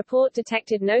before the report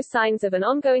detected no signs of an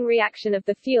ongoing reaction of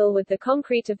the fuel with the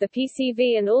concrete of the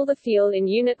PCV, and all the fuel in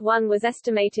Unit 1 was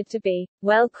estimated to be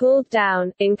well cooled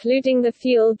down, including the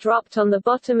fuel dropped on the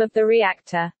bottom of the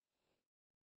reactor.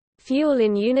 Fuel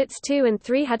in Units 2 and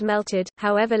 3 had melted,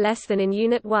 however less than in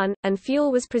Unit 1, and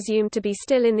fuel was presumed to be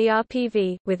still in the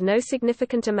RPV, with no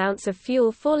significant amounts of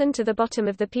fuel fallen to the bottom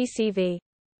of the PCV.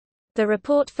 The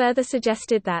report further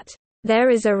suggested that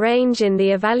there is a range in the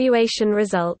evaluation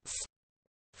results.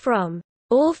 From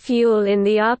all fuel in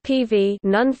the RPV,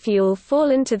 none fuel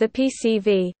fallen to the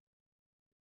PCV.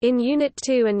 In Unit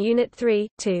 2 and Unit 3,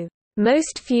 to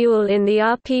most fuel in the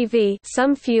RPV,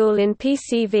 some fuel in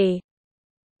PCV.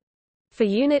 For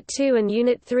Unit 2 and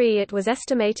Unit 3, it was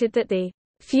estimated that the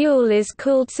fuel is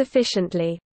cooled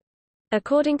sufficiently.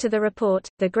 According to the report,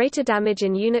 the greater damage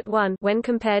in Unit 1 when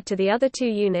compared to the other two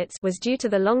units was due to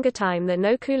the longer time that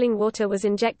no cooling water was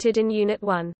injected in Unit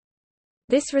 1.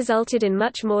 This resulted in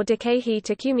much more decay heat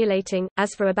accumulating,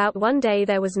 as for about 1 day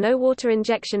there was no water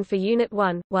injection for Unit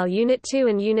 1, while Unit 2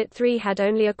 and Unit 3 had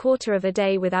only a quarter of a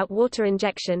day without water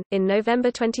injection. In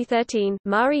November 2013,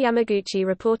 Mari Yamaguchi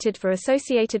reported for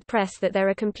Associated Press that there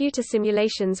are computer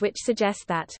simulations which suggest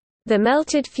that the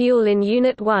melted fuel in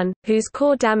Unit 1, whose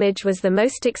core damage was the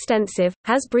most extensive,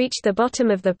 has breached the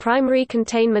bottom of the primary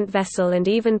containment vessel and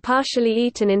even partially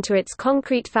eaten into its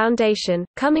concrete foundation,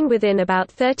 coming within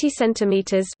about 30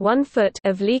 centimeters (1 foot)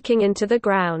 of leaking into the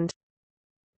ground.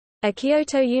 A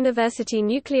Kyoto University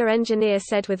nuclear engineer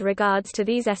said with regards to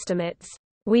these estimates,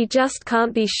 "We just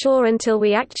can't be sure until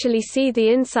we actually see the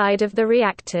inside of the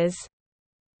reactors."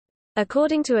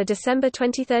 According to a December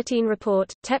 2013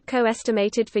 report, TEPCO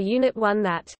estimated for Unit 1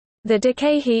 that the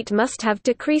decay heat must have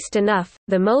decreased enough,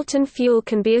 the molten fuel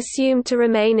can be assumed to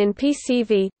remain in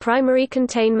PCV, primary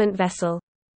containment vessel.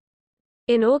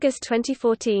 In August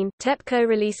 2014, TEPCO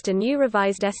released a new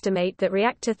revised estimate that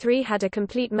Reactor 3 had a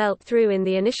complete melt-through in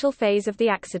the initial phase of the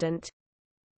accident.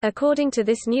 According to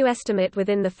this new estimate,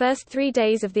 within the first 3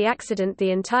 days of the accident the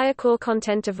entire core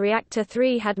content of Reactor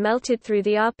 3 had melted through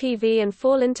the RPV and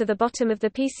fallen to the bottom of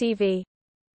the PCV.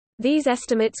 These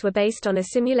estimates were based on a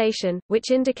simulation, which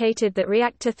indicated that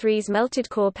Reactor 3's melted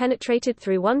core penetrated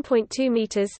through 1.2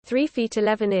 meters (3 feet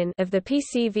 11 in) of the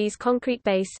PCV's concrete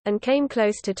base, and came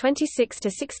close to 26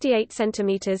 to 68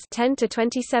 centimeters (10 to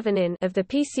 27 in) of the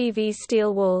PCV's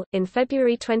steel wall. In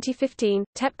February 2015,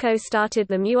 TEPCO started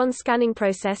the muon scanning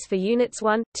process for Units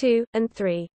 1, 2, and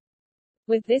 3.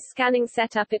 With this scanning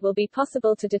setup it will be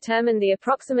possible to determine the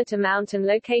approximate amount and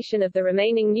location of the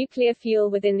remaining nuclear fuel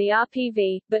within the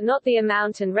RPV, but not the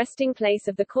amount and resting place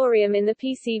of the corium in the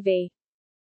PCV.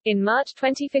 In March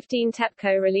 2015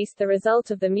 TEPCO released the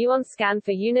result of the muon scan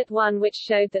for Unit 1 which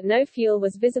showed that no fuel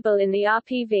was visible in the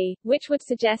RPV, which would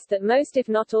suggest that most if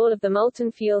not all of the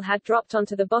molten fuel had dropped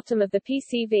onto the bottom of the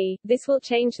PCV. This will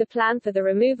change the plan for the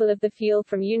removal of the fuel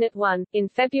from Unit 1. In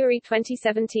February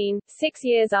 2017, 6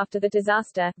 years after the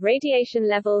disaster, radiation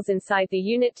levels inside the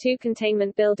Unit 2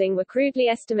 containment building were crudely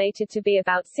estimated to be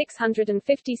about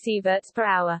 650 sieverts per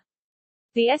hour.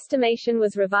 The estimation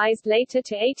was revised later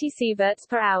to 80 sieverts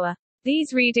per hour.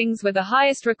 These readings were the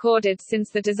highest recorded since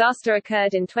the disaster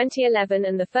occurred in 2011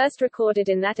 and the first recorded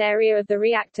in that area of the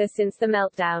reactor since the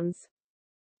meltdowns.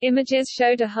 Images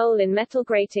showed a hole in metal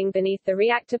grating beneath the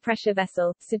reactor pressure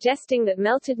vessel, suggesting that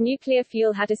melted nuclear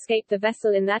fuel had escaped the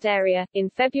vessel in that area. In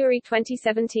February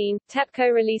 2017,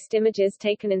 TEPCO released images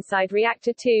taken inside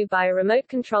Reactor 2 by a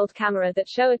remote-controlled camera that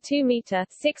show a 2-meter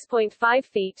 (6.5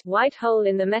 feet) wide hole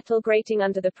in the metal grating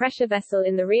under the pressure vessel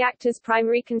in the reactor's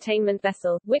primary containment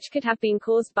vessel, which could have been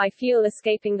caused by fuel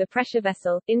escaping the pressure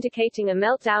vessel, indicating a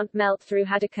meltdown melt-through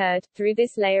had occurred through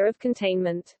this layer of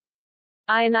containment.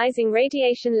 Ionizing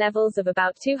radiation levels of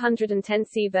about 210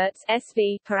 sieverts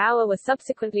 (SV) per hour were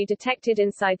subsequently detected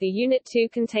inside the Unit 2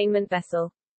 containment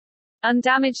vessel.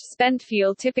 Undamaged spent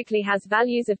fuel typically has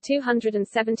values of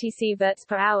 270 sieverts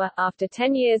per hour. After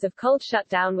 10 years of cold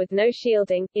shutdown with no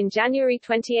shielding, in January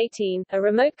 2018, a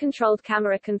remote-controlled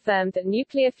camera confirmed that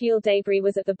nuclear fuel debris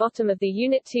was at the bottom of the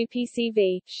Unit 2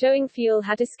 PCV, showing fuel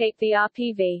had escaped the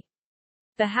RPV.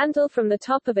 The handle from the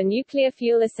top of a nuclear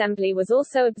fuel assembly was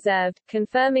also observed,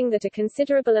 confirming that a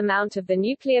considerable amount of the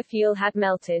nuclear fuel had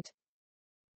melted.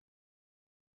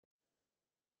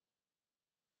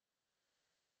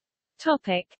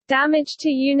 Topic: Damage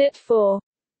to Unit 4.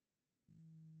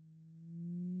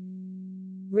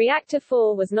 Reactor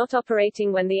 4 was not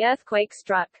operating when the earthquake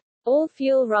struck. All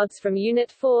fuel rods from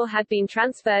Unit 4 had been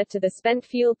transferred to the spent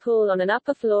fuel pool on an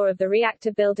upper floor of the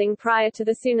reactor building prior to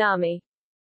the tsunami.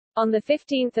 On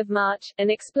 15 March, an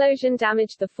explosion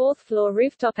damaged the fourth-floor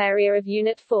rooftop area of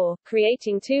Unit 4,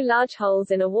 creating 2 large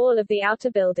holes in a wall of the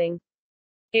outer building.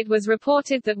 It was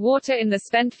reported that water in the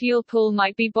spent fuel pool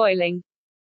might be boiling.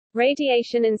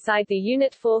 Radiation inside the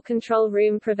Unit 4 control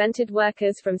room prevented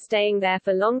workers from staying there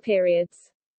for long periods.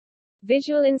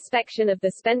 Visual inspection of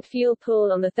the spent fuel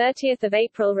pool on 30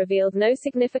 April revealed no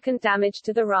significant damage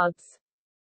to the rods.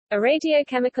 A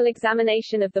radiochemical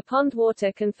examination of the pond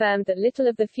water confirmed that little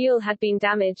of the fuel had been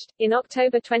damaged. In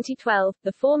October 2012,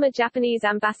 the former Japanese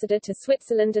ambassador to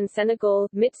Switzerland and Senegal,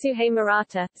 Mitsuhei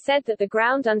Murata, said that the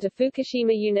ground under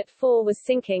Fukushima Unit 4 was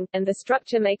sinking, and the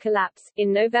structure may collapse.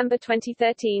 In November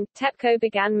 2013, TEPCO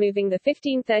began moving the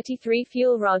 1533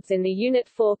 fuel rods in the Unit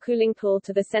 4 cooling pool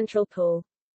to the central pool.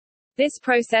 This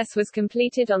process was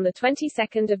completed on the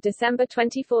 22nd of December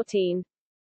 2014.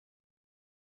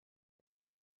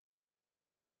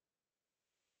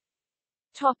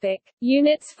 Topic: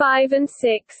 Units 5 and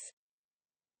 6.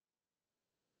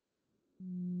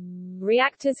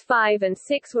 Reactors 5 and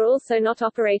 6 were also not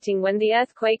operating when the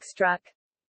earthquake struck.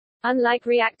 Unlike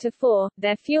Reactor 4,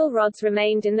 their fuel rods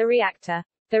remained in the reactor.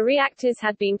 The reactors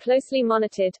had been closely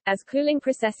monitored, as cooling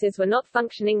processes were not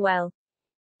functioning well.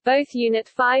 Both Unit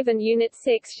 5 and Unit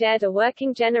 6 shared a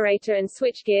working generator and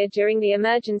switchgear during the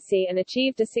emergency and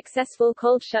achieved a successful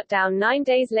cold shutdown 9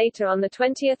 days later on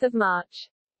 20 March.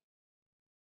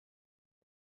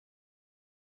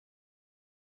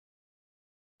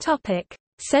 Topic: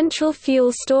 Central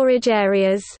fuel storage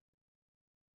areas.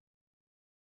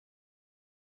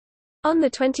 On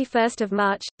 21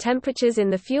 March, temperatures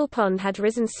in the fuel pond had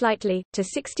risen slightly, to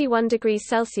 61 degrees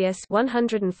Celsius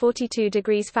 (142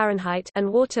 degrees Fahrenheit),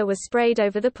 and water was sprayed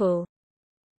over the pool.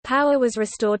 Power was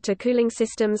restored to cooling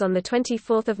systems on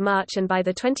 24 March, and by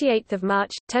 28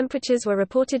 March, temperatures were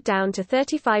reported down to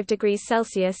 35 degrees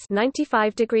Celsius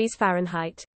 (95 degrees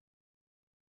Fahrenheit).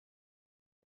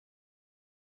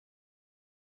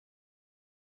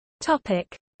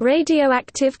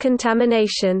 Radioactive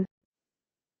contamination.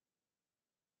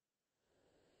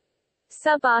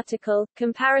 Sub-article,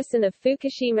 comparison of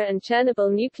Fukushima and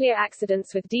Chernobyl nuclear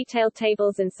accidents with detailed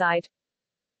tables inside.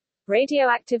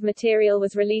 Radioactive material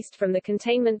was released from the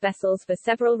containment vessels for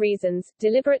several reasons: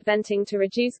 deliberate venting to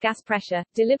reduce gas pressure,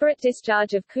 deliberate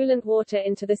discharge of coolant water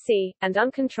into the sea, and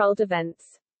uncontrolled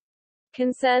events.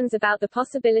 Concerns about the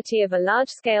possibility of a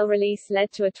large-scale release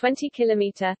led to a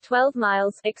 20-kilometer (12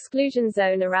 miles) exclusion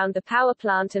zone around the power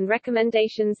plant and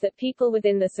recommendations that people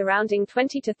within the surrounding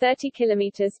 20 to 30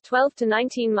 kilometers (12 to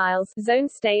 19 miles) zone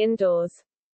stay indoors.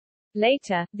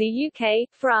 Later, the UK,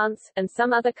 France, and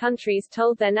some other countries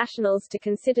told their nationals to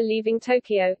consider leaving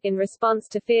Tokyo, in response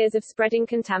to fears of spreading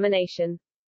contamination.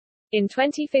 In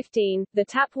 2015, the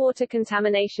tap water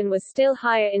contamination was still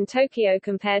higher in Tokyo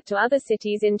compared to other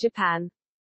cities in Japan.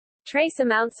 Trace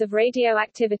amounts of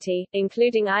radioactivity,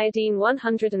 including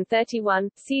iodine-131,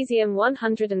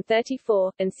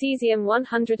 cesium-134, and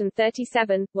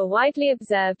cesium-137, were widely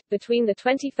observed. Between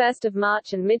 21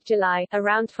 March and mid-July,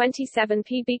 around 27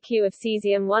 pbq of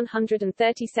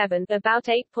cesium-137, about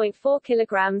 8.4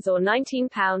 kilograms or 19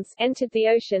 pounds, entered the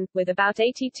ocean, with about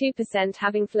 82%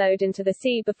 having flowed into the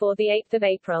sea before 8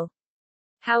 April.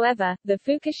 However, the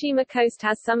Fukushima coast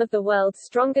has some of the world's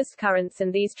strongest currents,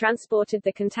 and these transported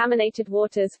the contaminated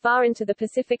waters far into the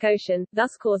Pacific Ocean,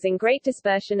 thus causing great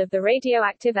dispersion of the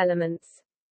radioactive elements.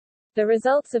 The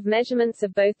results of measurements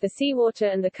of both the seawater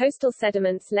and the coastal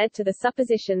sediments led to the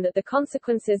supposition that the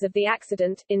consequences of the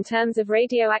accident, in terms of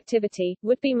radioactivity,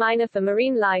 would be minor for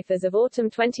marine life as of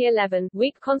autumn 2011,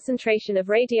 weak concentration of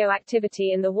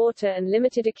radioactivity in the water and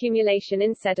limited accumulation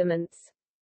in sediments.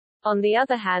 On the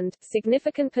other hand,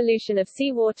 significant pollution of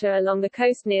seawater along the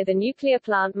coast near the nuclear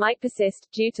plant might persist,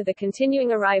 due to the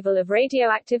continuing arrival of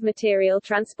radioactive material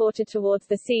transported towards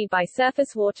the sea by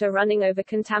surface water running over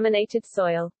contaminated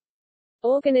soil.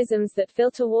 Organisms that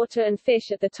filter water and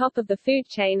fish at the top of the food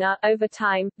chain are, over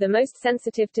time, the most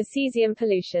sensitive to cesium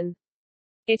pollution.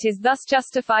 It is thus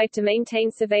justified to maintain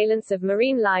surveillance of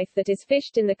marine life that is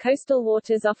fished in the coastal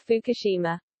waters off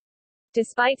Fukushima.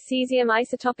 Despite cesium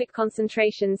isotopic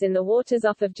concentrations in the waters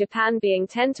off of Japan being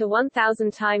 10 to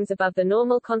 1,000 times above the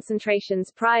normal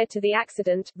concentrations prior to the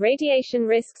accident, radiation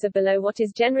risks are below what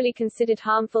is generally considered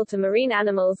harmful to marine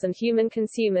animals and human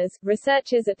consumers.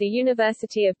 Researchers at the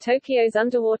University of Tokyo's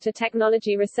Underwater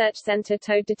Technology Research Center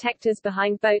towed detectors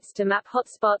behind boats to map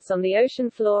hotspots on the ocean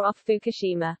floor off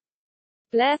Fukushima.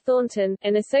 Blair Thornton,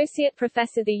 an associate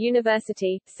professor at the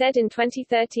university, said in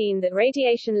 2013 that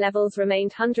radiation levels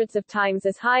remained hundreds of times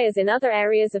as high as in other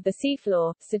areas of the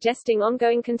seafloor, suggesting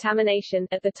ongoing contamination.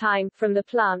 At the time, from the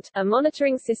plant, a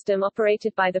monitoring system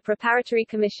operated by the Preparatory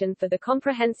Commission for the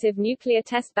Comprehensive Nuclear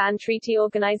Test Ban Treaty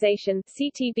Organization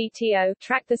 (CTBTO)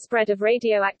 tracked the spread of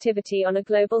radioactivity on a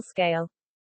global scale.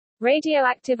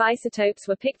 Radioactive isotopes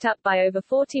were picked up by over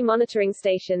 40 monitoring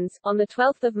stations. On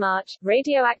 12 March,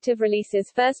 radioactive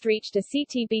releases first reached a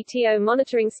CTBTO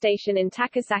monitoring station in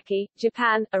Takasaki,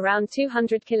 Japan, around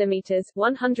 200 kilometers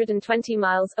 (120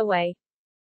 miles) away.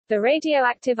 The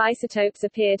radioactive isotopes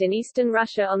appeared in eastern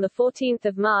Russia on 14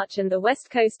 March and the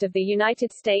west coast of the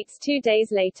United States 2 days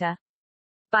later.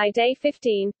 By day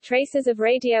 15, traces of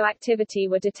radioactivity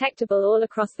were detectable all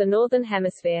across the northern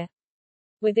hemisphere.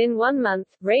 Within 1 month,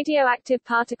 radioactive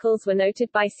particles were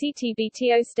noted by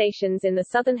CTBTO stations in the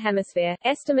southern hemisphere.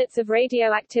 Estimates of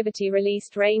radioactivity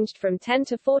released ranged from 10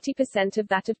 to 40% of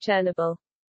that of Chernobyl.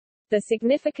 The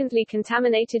significantly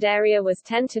contaminated area was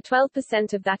 10 to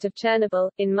 12% of that of Chernobyl.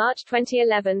 In March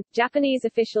 2011, Japanese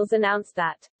officials announced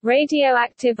that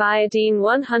radioactive iodine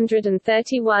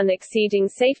 131 exceeding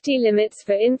safety limits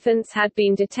for infants had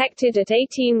been detected at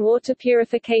 18 water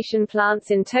purification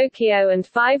plants in Tokyo and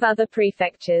 5 other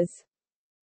prefectures.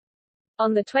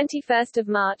 On 21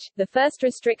 March, the first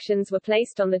restrictions were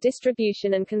placed on the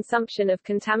distribution and consumption of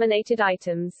contaminated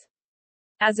items.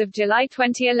 As of July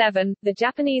 2011, the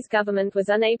Japanese government was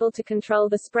unable to control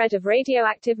the spread of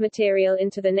radioactive material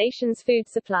into the nation's food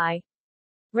supply.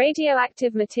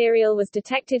 Radioactive material was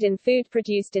detected in food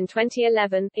produced in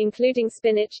 2011, including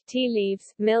spinach, tea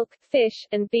leaves, milk, fish,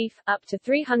 and beef, up to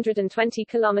 320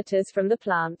 kilometers from the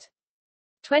plant.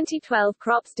 2012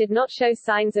 crops did not show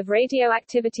signs of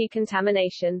radioactivity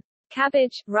contamination.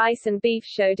 Cabbage, rice and beef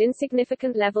showed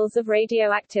insignificant levels of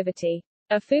radioactivity.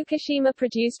 A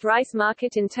Fukushima-produced rice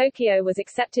market in Tokyo was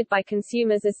accepted by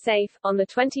consumers as safe. On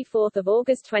 24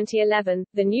 August 2011,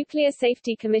 the Nuclear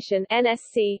Safety Commission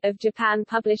 (NSC) of Japan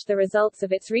published the results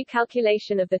of its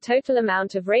recalculation of the total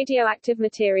amount of radioactive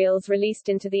materials released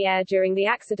into the air during the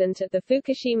accident at the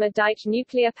Fukushima Daiichi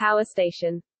nuclear power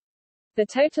station. The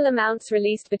total amounts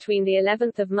released between the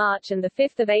 11th of March and the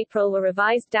 5th of April were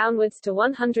revised downwards to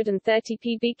 130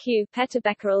 pbq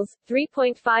petabecquerels,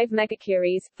 3.5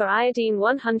 megacuries for iodine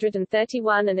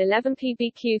 131 and 11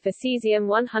 pbq for cesium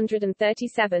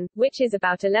 137, which is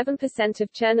about 11% of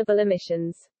Chernobyl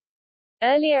emissions.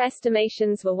 Earlier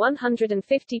estimations were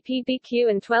 150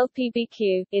 pbq and 12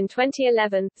 pbq. In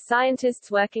 2011, scientists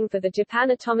working for the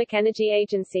Japan Atomic Energy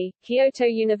Agency, Kyoto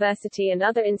University and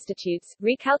other institutes,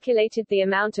 recalculated the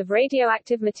amount of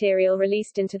radioactive material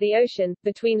released into the ocean.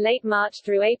 Between late March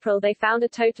through April they found a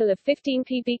total of 15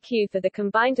 pbq for the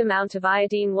combined amount of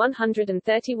iodine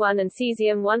 131 and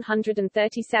cesium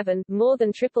 137, more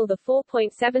than triple the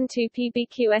 4.72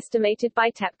 pbq estimated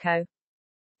by TEPCO.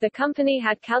 The company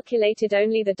had calculated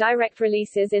only the direct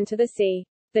releases into the sea.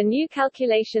 The new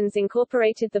calculations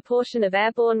incorporated the portion of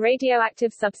airborne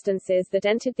radioactive substances that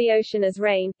entered the ocean as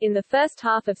rain. In the first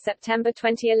half of September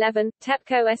 2011,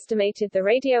 TEPCO estimated the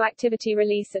radioactivity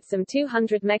release at some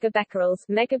 200 megabecquerels,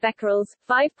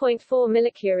 5.4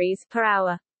 millicuries per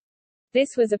hour.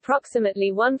 This was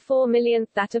approximately 1/4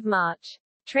 millionth that of March.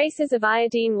 Traces of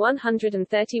iodine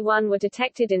 131 were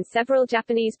detected in several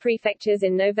Japanese prefectures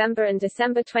in November and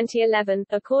December 2011,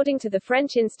 according to the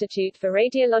French Institute for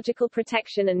Radiological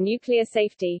Protection and Nuclear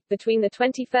Safety. Between the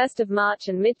 21st of March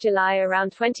and mid-July,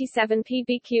 around 27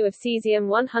 pbq of cesium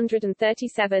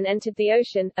 137 entered the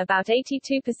ocean, about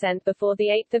 82% before the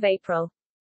 8th of April.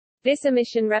 This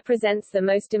emission represents the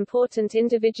most important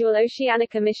individual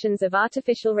oceanic emissions of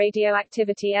artificial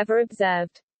radioactivity ever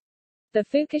observed. The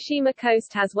Fukushima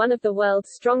coast has one of the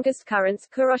world's strongest currents,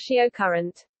 Kuroshio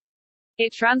Current.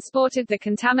 It transported the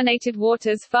contaminated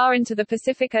waters far into the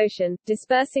Pacific Ocean,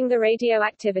 dispersing the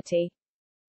radioactivity.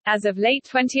 As of late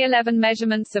 2011,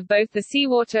 measurements of both the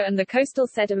seawater and the coastal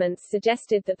sediments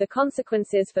suggested that the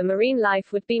consequences for marine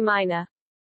life would be minor.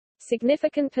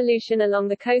 Significant pollution along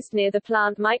the coast near the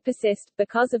plant might persist,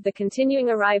 because of the continuing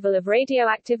arrival of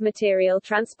radioactive material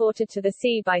transported to the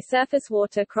sea by surface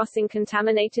water crossing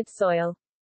contaminated soil.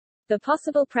 The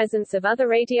possible presence of other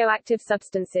radioactive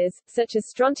substances, such as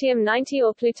strontium-90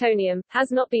 or plutonium,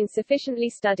 has not been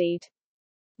sufficiently studied.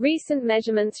 Recent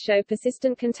measurements show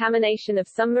persistent contamination of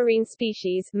some marine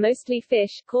species, mostly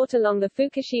fish, caught along the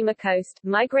Fukushima coast.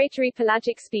 Migratory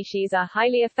pelagic species are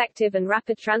highly effective and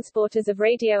rapid transporters of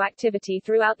radioactivity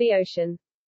throughout the ocean.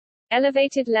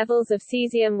 Elevated levels of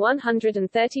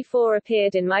cesium-134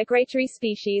 appeared in migratory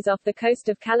species off the coast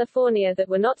of California that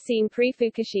were not seen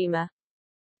pre-Fukushima.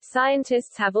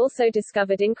 Scientists have also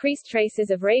discovered increased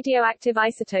traces of radioactive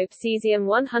isotope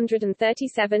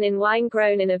cesium-137 in wine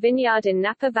grown in a vineyard in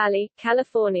Napa Valley,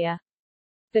 California.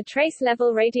 The trace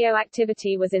level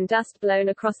radioactivity was in dust blown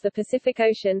across the Pacific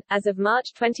Ocean. As of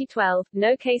March 2012,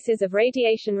 no cases of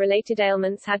radiation-related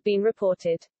ailments had been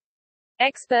reported.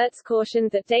 Experts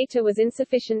cautioned that data was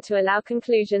insufficient to allow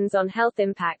conclusions on health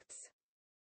impacts.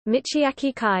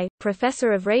 Michiaki Kai,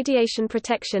 professor of radiation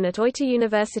protection at Oita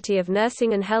University of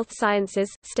Nursing and Health Sciences,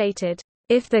 stated,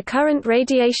 "If the current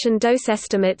radiation dose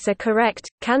estimates are correct,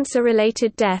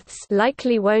 cancer-related deaths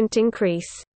likely won't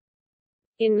increase."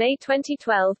 In May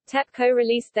 2012, TEPCO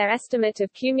released their estimate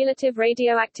of cumulative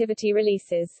radioactivity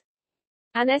releases.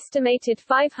 An estimated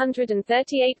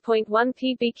 538.1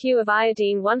 pbq of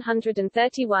iodine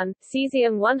 131,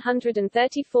 cesium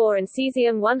 134 and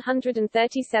cesium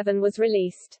 137 was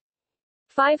released.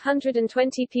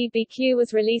 520 pbq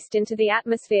was released into the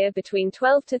atmosphere between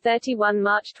 12 to 31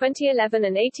 March 2011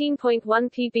 and 18.1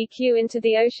 pbq into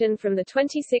the ocean from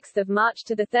 26 March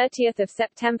to 30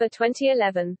 September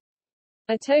 2011.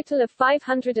 A total of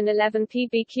 511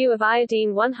 pbq of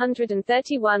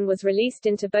iodine-131 was released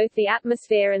into both the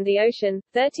atmosphere and the ocean,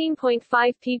 13.5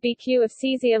 pbq of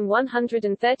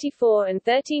cesium-134 and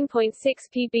 13.6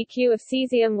 pbq of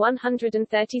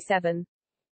cesium-137.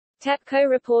 TEPCO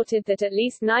reported that at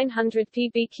least 900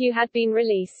 pbq had been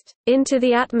released into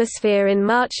the atmosphere in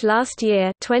March last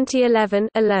year, 2011,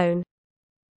 alone.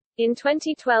 In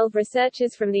 2012,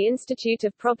 researchers from the Institute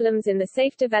of Problems in the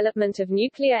Safe Development of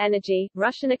Nuclear Energy,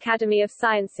 Russian Academy of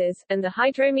Sciences, and the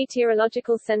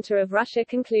Hydrometeorological Center of Russia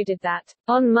concluded that,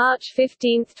 on March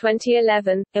 15,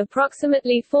 2011,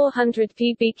 approximately 400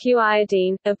 pbq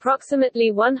iodine,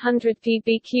 approximately 100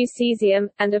 pbq cesium,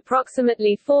 and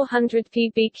approximately 400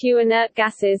 pbq inert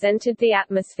gases entered the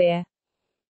atmosphere.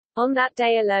 On that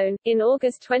day alone, in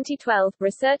August 2012,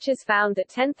 researchers found that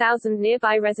 10,000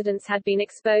 nearby residents had been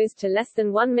exposed to less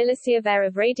than 1 millisievert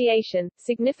of radiation,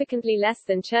 significantly less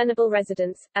than Chernobyl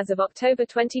residents. As of October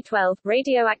 2012,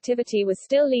 radioactivity was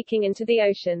still leaking into the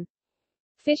ocean.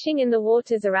 Fishing in the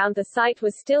waters around the site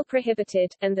was still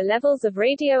prohibited, and the levels of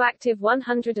radioactive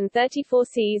 134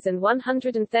 Cs and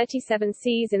 137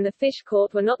 Cs in the fish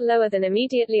caught were not lower than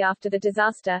immediately after the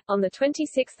disaster. On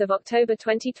 26 October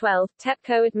 2012,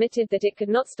 TEPCO admitted that it could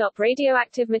not stop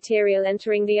radioactive material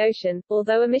entering the ocean,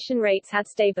 although emission rates had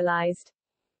stabilized.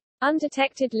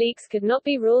 Undetected leaks could not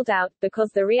be ruled out, because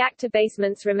the reactor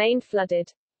basements remained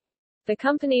flooded. The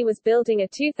company was building a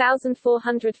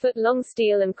 2,400-foot-long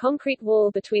steel and concrete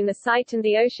wall between the site and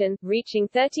the ocean, reaching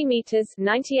 30 meters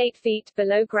 98 feet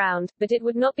below ground, but it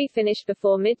would not be finished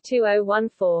before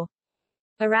mid-2014.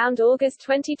 Around August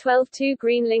 2012, 2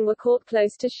 Greenling were caught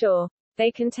close to shore. They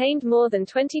contained more than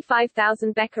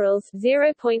 25,000 becquerels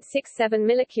 (0.67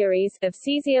 millicuries) of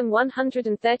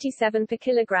cesium-137 per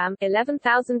kilogram,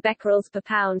 11,000 becquerels per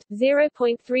pound,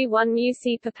 0.31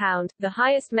 μc per pound, the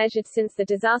highest measured since the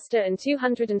disaster and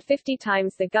 250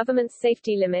 times the government's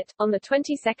safety limit. On the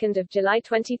 22nd of July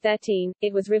 2013,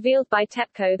 it was revealed by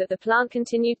TEPCO that the plant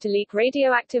continued to leak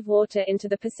radioactive water into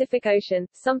the Pacific Ocean,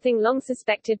 something long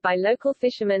suspected by local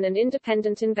fishermen and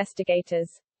independent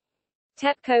investigators.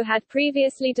 TEPCO had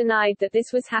previously denied that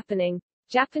this was happening.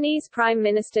 Japanese Prime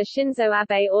Minister Shinzo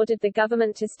Abe ordered the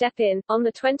government to step in. On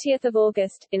 20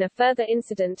 August, in a further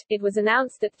incident, it was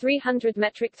announced that 300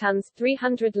 metric tons,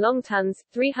 300 long tons,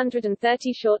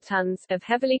 330 short tons, of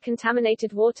heavily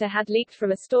contaminated water had leaked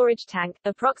from a storage tank,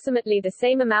 approximately the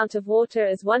same amount of water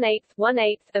as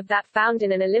one-eighth of that found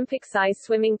in an Olympic-size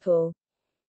swimming pool.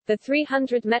 The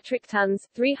 300 metric tons,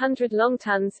 300 long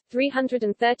tons,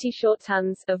 330 short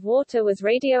tons of water was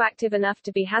radioactive enough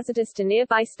to be hazardous to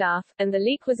nearby staff, and the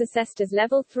leak was assessed as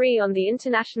level 3 on the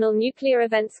International Nuclear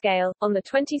Event Scale. On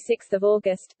 26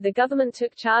 August, the government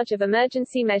took charge of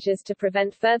emergency measures to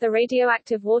prevent further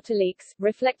radioactive water leaks,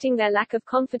 reflecting their lack of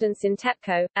confidence in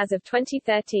TEPCO. As of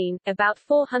 2013, about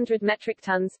 400 metric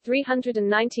tons,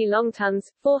 390 long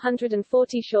tons,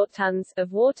 440 short tons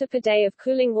of water per day of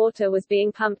cooling water was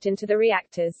being pumped into the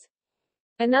reactors.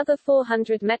 Another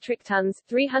 400 metric tons,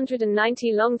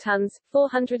 390 long tons,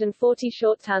 440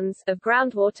 short tons of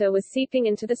groundwater was seeping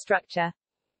into the structure.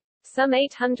 Some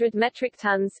 800 metric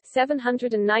tons,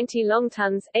 790 long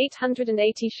tons,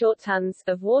 880 short tons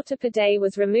of water per day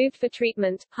was removed for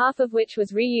treatment, half of which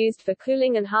was reused for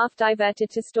cooling and half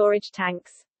diverted to storage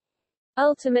tanks.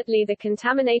 Ultimately, the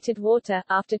contaminated water,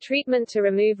 after treatment to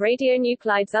remove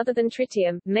radionuclides other than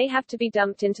tritium, may have to be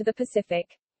dumped into the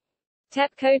Pacific.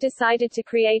 TEPCO decided to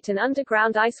create an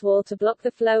underground ice wall to block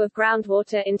the flow of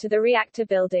groundwater into the reactor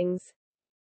buildings.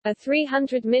 A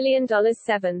 $300 million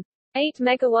 7.8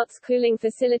 megawatts cooling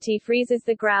facility freezes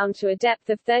the ground to a depth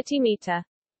of 30 meters.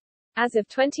 As of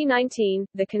 2019,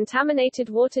 the contaminated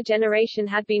water generation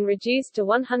had been reduced to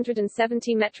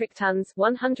 170 metric tons,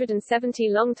 170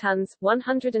 long tons,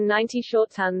 190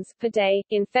 short tons per day.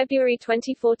 In February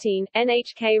 2014,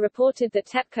 NHK reported that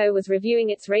TEPCO was reviewing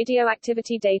its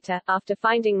radioactivity data, after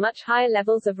finding much higher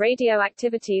levels of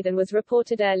radioactivity than was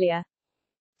reported earlier.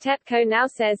 TEPCO now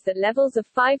says that levels of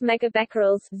 5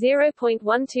 megabecquerels (0.12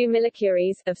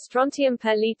 millicuries) of strontium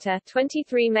per liter,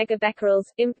 23 megabecquerels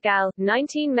imp gal,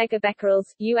 19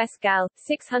 megabecquerels US gal,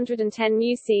 610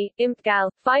 μc imp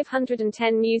gal,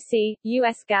 510 μc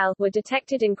US gal were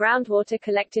detected in groundwater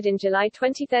collected in July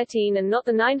 2013, and not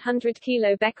the 900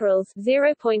 kilobecquerels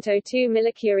 (0.02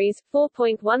 millicuries,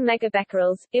 4.1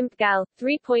 megabecquerels imp gal,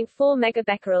 3.4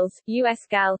 megabecquerels US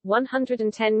gal,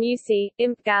 110 μc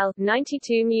imp gal,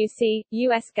 92 MUC,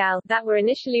 US GAL, that were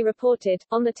initially reported.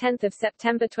 On 10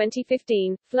 September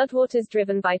 2015, floodwaters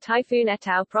driven by Typhoon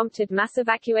Etau prompted mass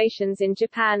evacuations in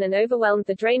Japan and overwhelmed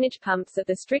the drainage pumps at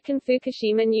the stricken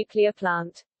Fukushima nuclear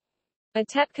plant. A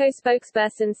TEPCO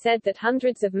spokesperson said that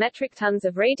hundreds of metric tons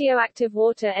of radioactive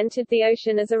water entered the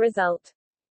ocean as a result.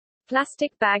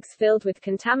 Plastic bags filled with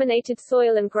contaminated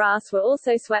soil and grass were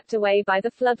also swept away by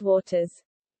the floodwaters.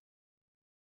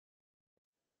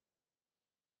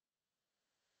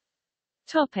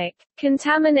 Topic: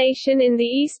 Contamination in the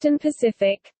Eastern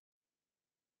Pacific.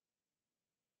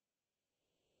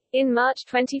 In March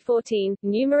 2014,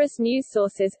 numerous news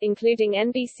sources, including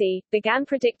NBC, began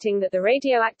predicting that the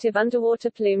radioactive underwater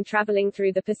plume traveling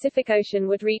through the Pacific Ocean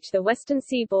would reach the western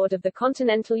seaboard of the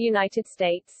continental United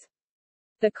States.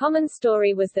 The common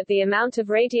story was that the amount of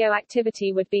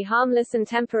radioactivity would be harmless and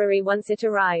temporary once it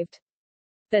arrived.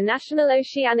 The National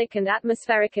Oceanic and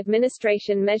Atmospheric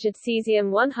Administration measured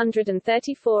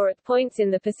cesium-134 at points in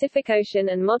the Pacific Ocean,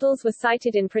 and models were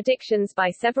cited in predictions by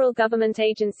several government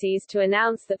agencies to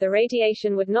announce that the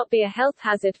radiation would not be a health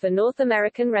hazard for North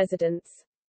American residents.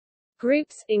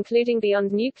 Groups, including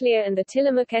Beyond Nuclear and the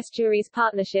Tillamook Estuaries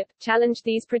Partnership, challenged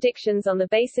these predictions on the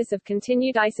basis of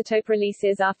continued isotope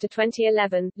releases after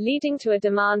 2011, leading to a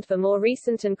demand for more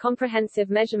recent and comprehensive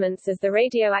measurements as the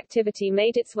radioactivity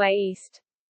made its way east.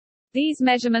 These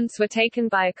measurements were taken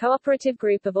by a cooperative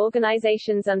group of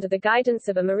organizations under the guidance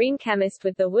of a marine chemist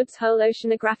with the Woods Hole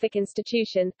Oceanographic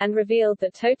Institution, and revealed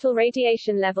that total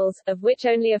radiation levels, of which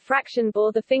only a fraction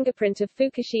bore the fingerprint of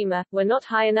Fukushima, were not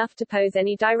high enough to pose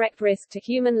any direct risk to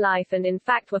human life and in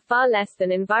fact were far less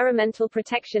than Environmental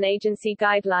Protection Agency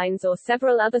guidelines or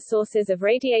several other sources of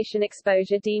radiation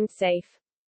exposure deemed safe.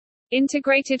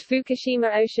 Integrated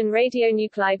Fukushima Ocean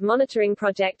Radionuclide Monitoring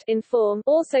Project (INFORM)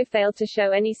 also failed to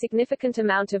show any significant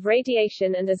amount of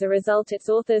radiation, and as a result its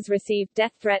authors received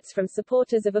death threats from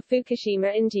supporters of a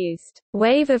Fukushima-induced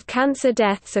wave of cancer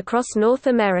deaths across North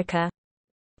America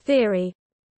theory.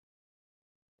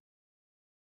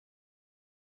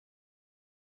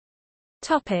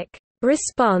 Topic: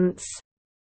 Response.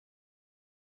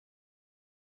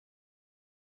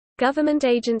 Government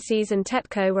agencies and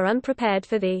TEPCO were unprepared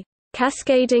for the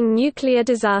cascading nuclear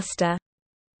disaster.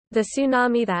 The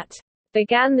tsunami that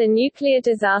began the nuclear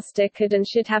disaster could and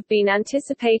should have been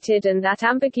anticipated, and that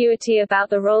ambiguity about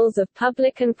the roles of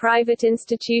public and private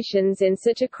institutions in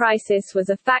such a crisis was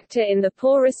a factor in the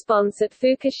poor response at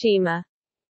Fukushima.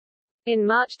 In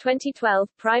March 2012,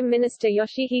 Prime Minister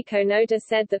Yoshihiko Noda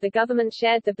said that the government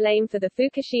shared the blame for the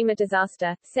Fukushima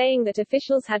disaster, saying that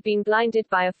officials had been blinded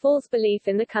by a false belief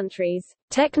in the country's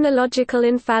technological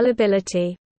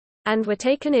infallibility and were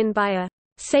taken in by a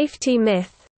safety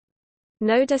myth.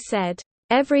 Noda said,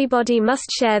 "Everybody must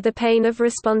share the pain of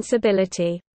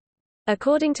responsibility."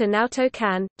 According to Naoto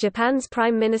Kan, Japan's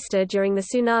prime minister during the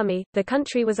tsunami, the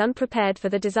country was unprepared for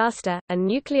the disaster, and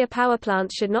nuclear power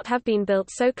plants should not have been built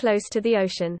so close to the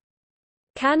ocean.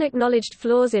 Kan acknowledged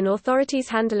flaws in authorities'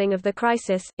 handling of the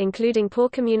crisis, including poor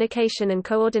communication and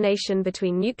coordination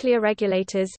between nuclear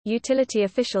regulators, utility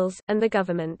officials, and the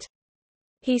government.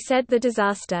 He said the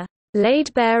disaster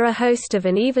laid bare a host of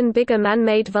an even bigger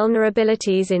man-made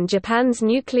vulnerabilities in Japan's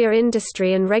nuclear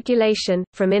industry and regulation,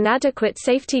 from inadequate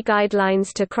safety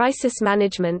guidelines to crisis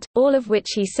management, all of which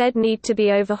he said need to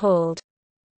be overhauled.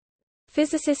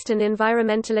 Physicist and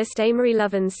environmentalist Amory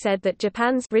Lovins said that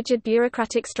Japan's rigid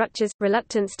bureaucratic structures,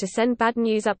 reluctance to send bad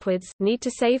news upwards, need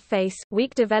to save face,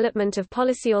 weak development of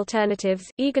policy alternatives,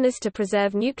 eagerness to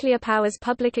preserve nuclear power's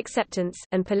public acceptance,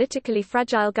 and politically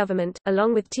fragile government,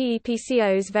 along with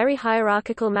TEPCO's very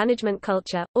hierarchical management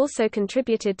culture, also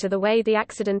contributed to the way the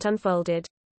accident unfolded.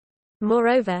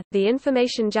 Moreover, the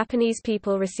information Japanese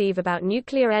people receive about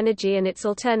nuclear energy and its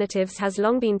alternatives has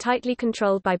long been tightly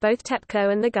controlled by both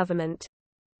TEPCO and the government.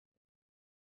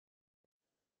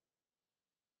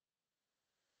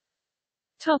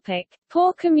 Topic: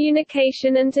 Poor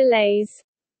communication and delays.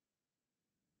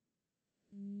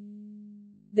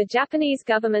 The Japanese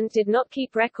government did not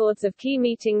keep records of key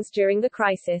meetings during the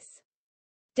crisis.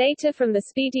 Data from the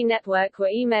Speedy network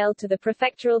were emailed to the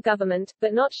prefectural government,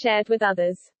 but not shared with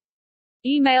others.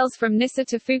 Emails from Nissa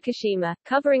to Fukushima,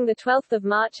 covering the 12th of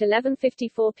March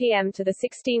 11:54 p.m. to the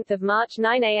 16th of March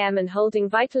 9 a.m. and holding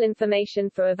vital information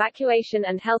for evacuation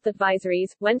and health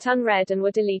advisories, went unread and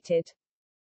were deleted.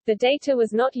 The data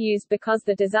was not used because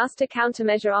the Disaster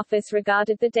Countermeasure Office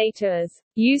regarded the data as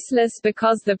useless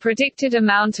because the predicted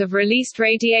amount of released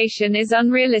radiation is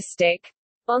unrealistic.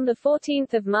 On 14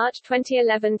 March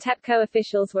 2011, TEPCO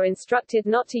officials were instructed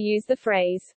not to use the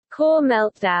phrase, core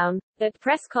meltdown, at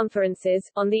press conferences.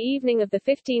 On the evening of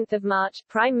 15 March,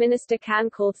 Prime Minister Kan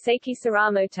called Seiki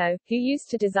Suramoto, who used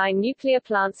to design nuclear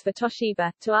plants for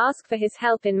Toshiba, to ask for his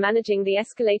help in managing the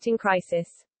escalating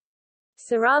crisis.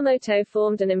 Suramoto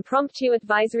formed an impromptu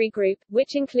advisory group,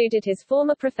 which included his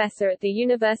former professor at the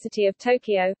University of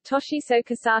Tokyo, Toshiso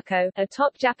Kosako, a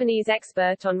top Japanese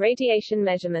expert on radiation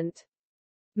measurement.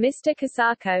 Mr.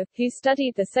 Kosako, who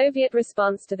studied the Soviet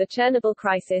response to the Chernobyl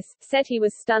crisis, said he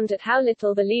was stunned at how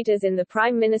little the leaders in the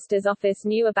Prime Minister's office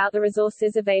knew about the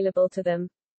resources available to them.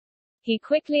 He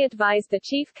quickly advised the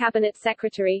Chief Cabinet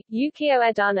Secretary, Yukio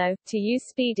Edano, to use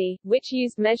SPEEDY, which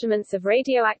used measurements of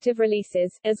radioactive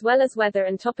releases, as well as weather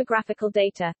and topographical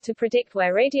data, to predict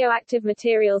where radioactive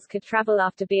materials could travel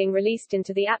after being released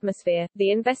into the atmosphere.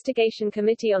 The Investigation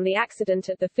Committee on the Accident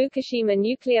at the Fukushima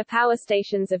nuclear power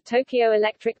stations of Tokyo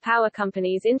Electric Power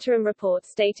Company's interim report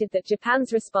stated that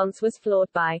Japan's response was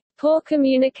flawed by poor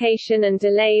communication and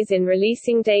delays in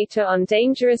releasing data on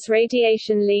dangerous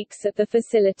radiation leaks at the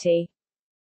facility.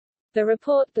 The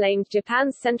report blamed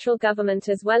Japan's central government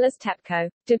as well as TEPCO,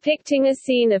 depicting a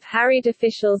scene of harried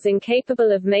officials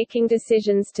incapable of making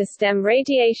decisions to stem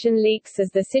radiation leaks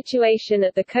as the situation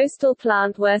at the coastal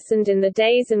plant worsened in the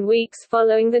days and weeks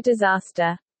following the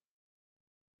disaster.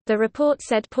 The report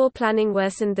said poor planning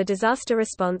worsened the disaster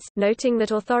response, noting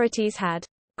that authorities had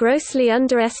grossly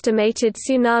underestimated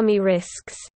tsunami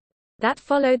risks that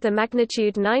followed the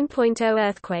magnitude 9.0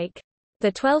 earthquake.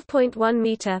 The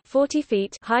 12.1-meter (40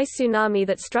 feet) high tsunami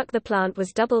that struck the plant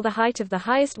was double the height of the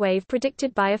highest wave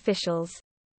predicted by officials.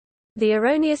 The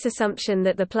erroneous assumption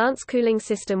that the plant's cooling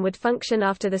system would function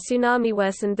after the tsunami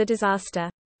worsened the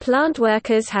disaster. Plant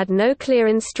workers had no clear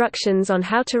instructions on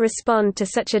how to respond to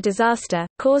such a disaster,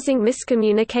 causing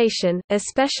miscommunication,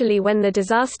 especially when the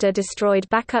disaster destroyed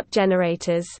backup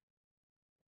generators.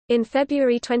 In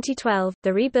February 2012,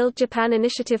 the Rebuild Japan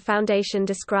Initiative Foundation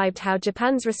described how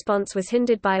Japan's response was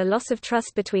hindered by a loss of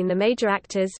trust between the major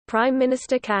actors, Prime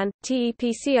Minister Kan,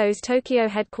 TEPCO's Tokyo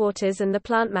headquarters and the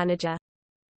plant manager.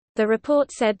 The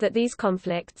report said that these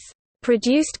conflicts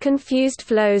produced confused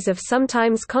flows of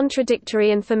sometimes contradictory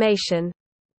information.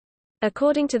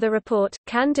 According to the report,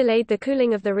 Kan delayed the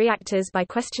cooling of the reactors by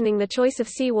questioning the choice of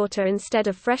seawater instead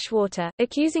of fresh water,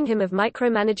 accusing him of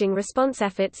micromanaging response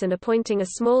efforts and appointing a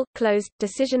small, closed,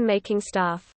 decision-making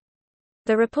staff.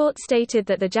 The report stated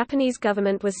that the Japanese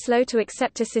government was slow to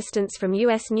accept assistance from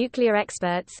U.S. nuclear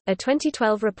experts. A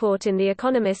 2012 report in The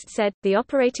Economist said, the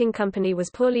operating company was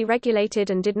poorly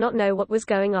regulated and did not know what was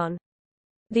going on.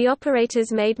 The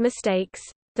operators made mistakes.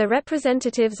 The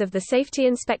representatives of the Safety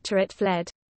Inspectorate fled.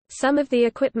 Some of the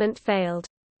equipment failed.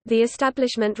 The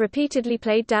establishment repeatedly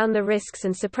played down the risks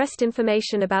and suppressed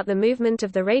information about the movement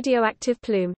of the radioactive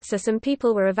plume, so some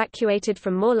people were evacuated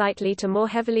from more lightly to more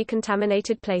heavily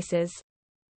contaminated places.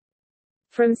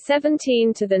 From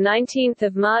 17 to 19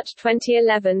 March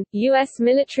 2011, U.S.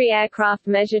 military aircraft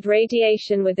measured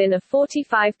radiation within a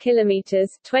 45 kilometers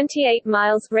 (28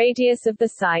 miles) radius of the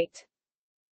site.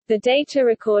 The data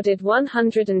recorded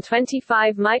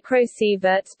 125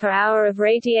 microsieverts per hour of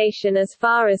radiation as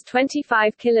far as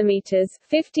 25 kilometers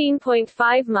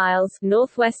 (15.5 miles)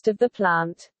 northwest of the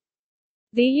plant.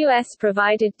 The U.S.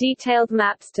 provided detailed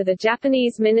maps to the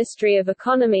Japanese Ministry of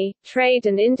Economy, Trade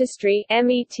and Industry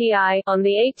 (METI) on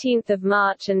 18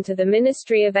 March and to the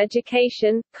Ministry of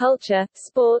Education, Culture,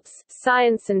 Sports,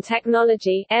 Science and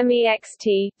Technology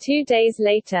 (MEXT) 2 days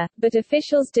later, but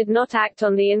officials did not act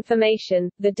on the information.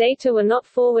 The data were not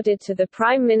forwarded to the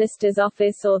Prime Minister's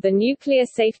office or the Nuclear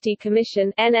Safety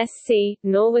Commission (NSC),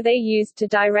 nor were they used to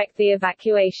direct the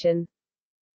evacuation.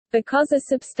 Because a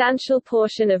substantial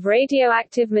portion of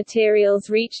radioactive materials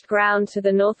reached ground to the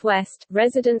northwest,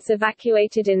 residents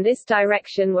evacuated in this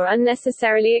direction were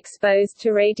unnecessarily exposed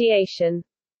to radiation.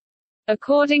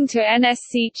 According to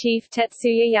NSC Chief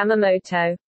Tetsuya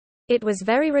Yamamoto, "It was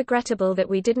very regrettable that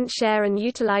we didn't share and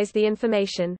utilize the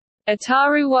information."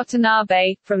 Ataru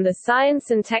Watanabe, from the Science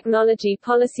and Technology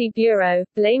Policy Bureau,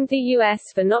 blamed the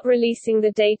U.S. for not releasing the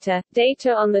data.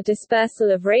 Data on the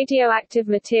dispersal of radioactive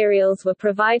materials were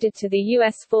provided to the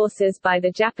U.S. forces by the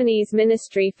Japanese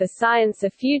Ministry for Science a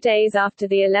few days after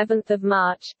the 11th of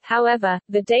March. However,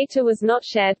 the data was not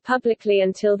shared publicly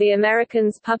until the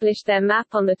Americans published their map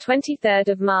on the 23rd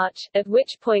of March, at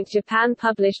which point Japan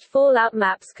published fallout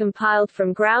maps compiled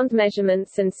from ground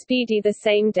measurements and SPEEDY the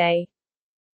same day.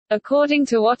 According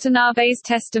to Watanabe's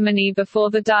testimony before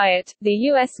the Diet, the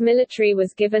U.S. military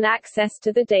was given access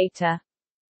to the data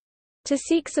to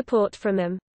seek support from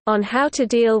them on how to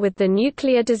deal with the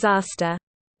nuclear disaster.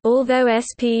 although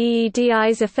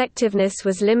SPEEDI's effectiveness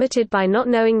was limited by not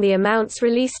knowing the amounts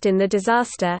released in the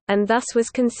disaster, and thus was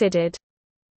considered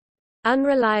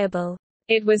unreliable.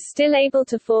 It was still able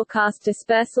to forecast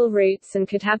dispersal routes and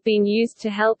could have been used to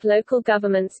help local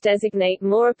governments designate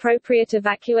more appropriate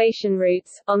evacuation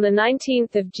routes. On 19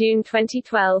 June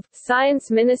 2012,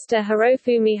 Science Minister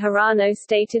Hirofumi Hirano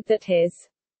stated that his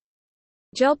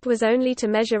job was only to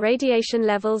measure radiation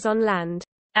levels on land,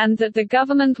 and that the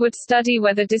government would study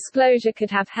whether disclosure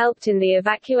could have helped in the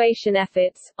evacuation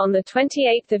efforts. On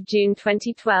 28 June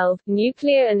 2012,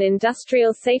 Nuclear and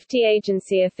Industrial Safety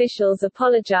Agency officials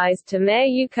apologized to Mayor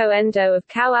Yuko Endo of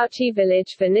Kawauchi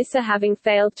Village for NISA having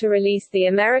failed to release the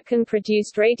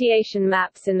American-produced radiation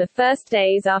maps in the first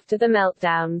days after the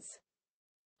meltdowns.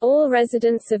 All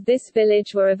residents of this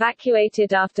village were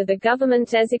evacuated after the government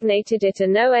designated it a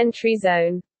no-entry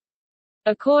zone.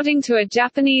 According to a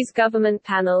Japanese government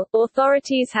panel,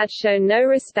 authorities had shown no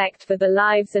respect for the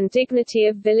lives and dignity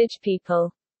of village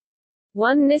people.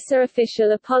 One NISA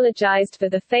official apologized for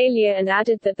the failure and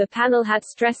added that the panel had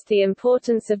stressed the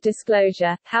importance of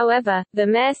disclosure. However, the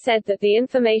mayor said that the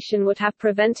information would have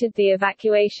prevented the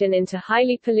evacuation into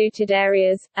highly polluted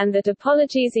areas, and that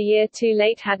apologies a year too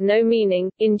late had no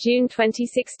meaning. In June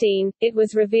 2016, it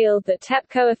was revealed that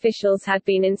TEPCO officials had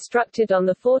been instructed on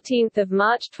 14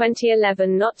 March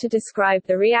 2011 not to describe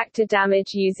the reactor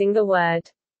damage using the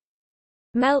word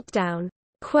meltdown.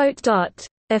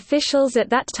 Officials at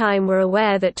that time were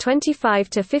aware that 25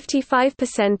 to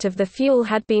 55% of the fuel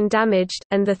had been damaged,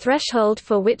 and the threshold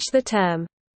for which the term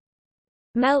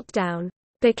meltdown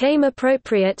became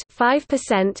appropriate,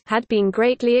 5%, had been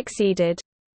greatly exceeded.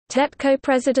 TEPCO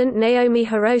President Naomi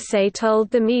Hirose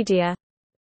told the media,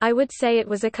 "I would say it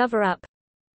was a cover-up.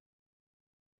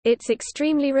 It's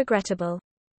extremely regrettable."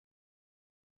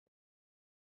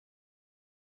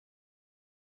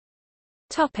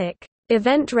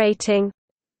 Event rating.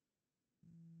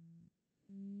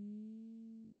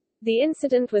 The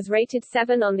incident was rated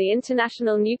 7 on the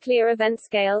International Nuclear Event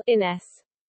Scale (INES).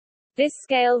 This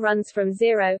scale runs from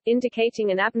 0,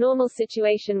 indicating an abnormal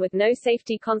situation with no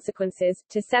safety consequences,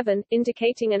 to 7,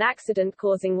 indicating an accident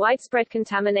causing widespread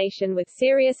contamination with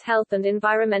serious health and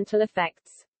environmental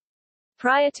effects.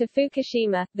 Prior to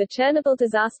Fukushima, the Chernobyl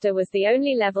disaster was the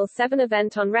only Level 7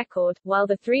 event on record, while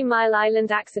the 3 Mile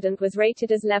Island accident was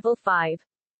rated as Level 5.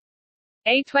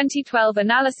 A 2012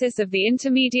 analysis of the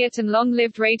intermediate and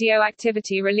long-lived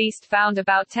radioactivity released found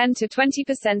about 10 to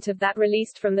 20% of that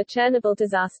released from the Chernobyl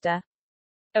disaster.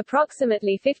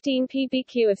 Approximately 15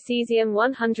 pbq of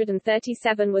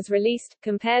cesium-137 was released,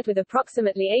 compared with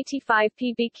approximately 85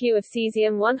 pbq of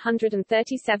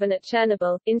cesium-137 at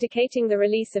Chernobyl, indicating the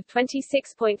release of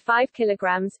 26.5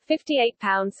 kilograms, 58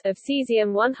 pounds, of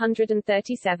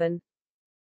cesium-137.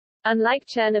 Unlike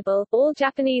Chernobyl, all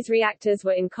Japanese reactors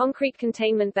were in concrete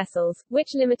containment vessels,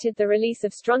 which limited the release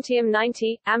of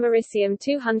strontium-90,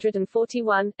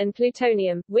 americium-241, and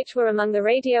plutonium, which were among the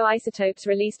radioisotopes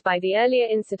released by the earlier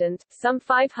incident. Some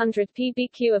 500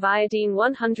 pbq of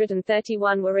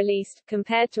iodine-131 were released,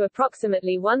 compared to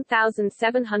approximately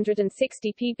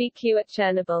 1,760 pbq at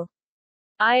Chernobyl.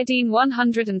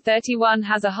 Iodine-131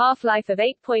 has a half-life of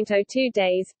 8.02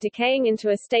 days, decaying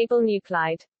into a stable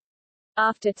nuclide.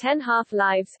 After 10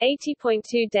 half-lives,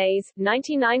 80.2 days,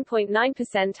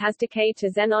 99.9% has decayed to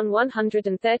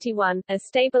xenon-131, a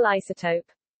stable isotope.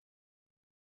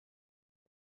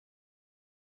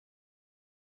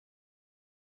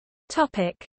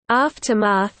 Topic: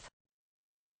 Aftermath.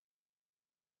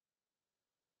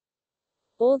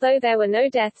 Although there were no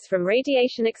deaths from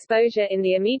radiation exposure in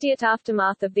the immediate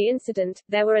aftermath of the incident,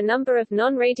 there were a number of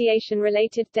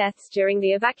non-radiation-related deaths during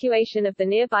the evacuation of the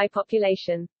nearby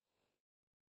population.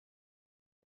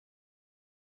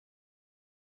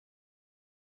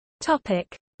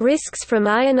 Topic: Risks from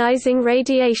ionizing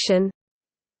radiation.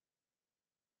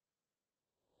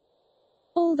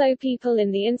 Although people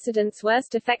in the incident's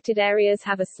worst affected areas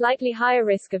have a slightly higher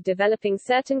risk of developing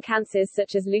certain cancers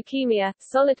such as leukemia,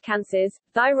 solid cancers,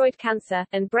 thyroid cancer,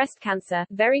 and breast cancer,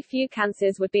 very few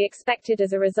cancers would be expected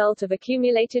as a result of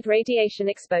accumulated radiation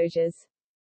exposures.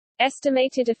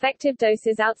 Estimated effective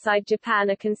doses outside Japan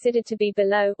are considered to be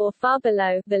below, or far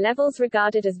below, the levels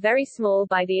regarded as very small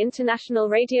by the international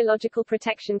radiological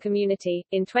protection community.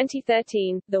 In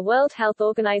 2013, the World Health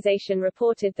Organization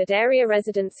reported that area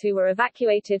residents who were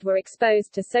evacuated were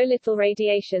exposed to so little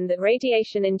radiation that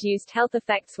radiation-induced health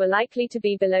effects were likely to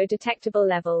be below detectable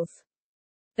levels.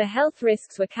 The health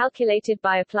risks were calculated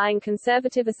by applying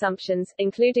conservative assumptions,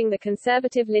 including the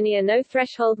conservative linear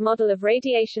no-threshold model of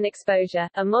radiation exposure,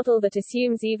 a model that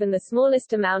assumes even the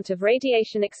smallest amount of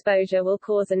radiation exposure will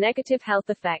cause a negative health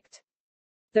effect.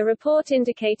 The report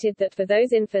indicated that for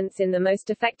those infants in the most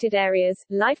affected areas,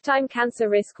 lifetime cancer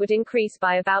risk would increase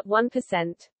by about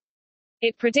 1%.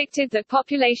 It predicted that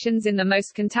populations in the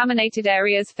most contaminated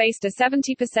areas faced a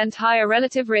 70% higher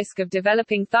relative risk of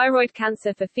developing thyroid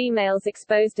cancer for females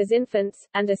exposed as infants,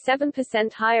 and a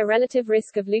 7% higher relative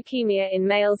risk of leukemia in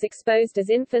males exposed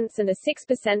as infants and a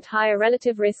 6% higher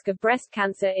relative risk of breast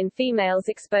cancer in females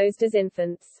exposed as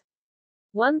infants.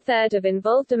 One-third of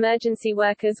involved emergency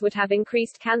workers would have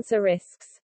increased cancer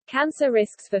risks. Cancer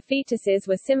risks for fetuses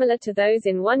were similar to those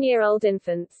in one-year-old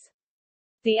infants.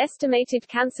 The estimated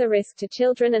cancer risk to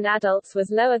children and adults was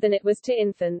lower than it was to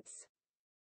infants.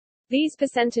 These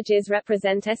percentages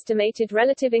represent estimated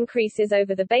relative increases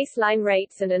over the baseline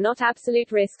rates and are not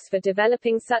absolute risks for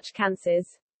developing such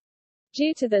cancers.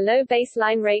 Due to the low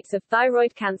baseline rates of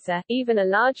thyroid cancer, even a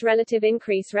large relative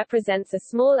increase represents a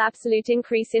small absolute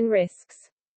increase in risks.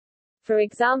 For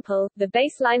example, the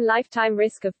baseline lifetime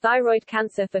risk of thyroid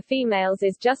cancer for females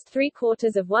is just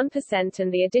 0.75%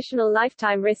 and the additional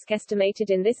lifetime risk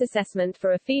estimated in this assessment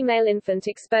for a female infant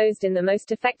exposed in the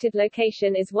most affected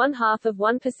location is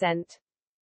 0.5%.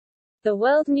 The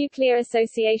World Nuclear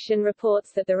Association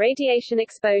reports that the radiation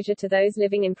exposure to those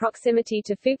living in proximity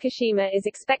to Fukushima is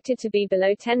expected to be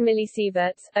below 10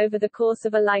 millisieverts over the course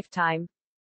of a lifetime.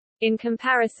 In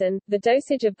comparison, the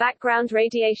dosage of background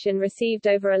radiation received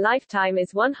over a lifetime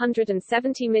is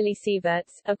 170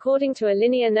 millisieverts. According to a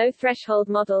linear no-threshold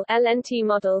model (LNT)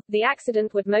 model, the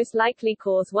accident would most likely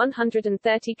cause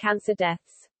 130 cancer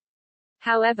deaths.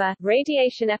 However,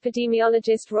 radiation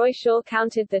epidemiologist Roy Shaw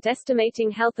countered that estimating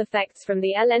health effects from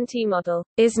the LNT model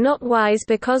is not wise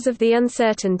because of the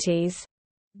uncertainties.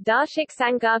 Darshik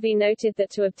Sanghavi noted that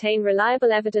to obtain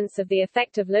reliable evidence of the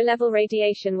effect of low-level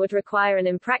radiation would require an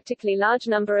impractically large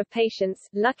number of patients.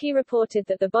 Lucky reported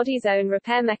that the body's own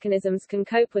repair mechanisms can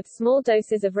cope with small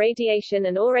doses of radiation,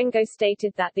 and Orengo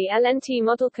stated that the LNT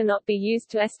model cannot be used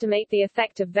to estimate the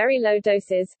effect of very low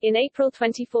doses. In April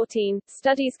 2014,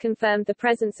 studies confirmed the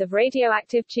presence of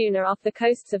radioactive tuna off the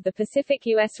coasts of the Pacific.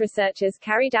 U.S. researchers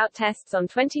carried out tests on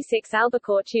 26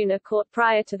 albacore tuna caught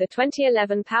prior to the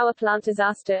 2011 power plant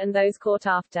disaster and those caught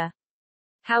after.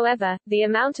 However, the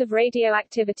amount of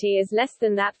radioactivity is less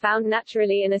than that found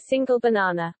naturally in a single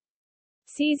banana.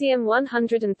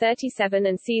 Cesium-137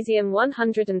 and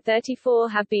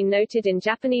cesium-134 have been noted in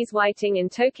Japanese whiting in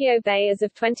Tokyo Bay as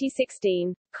of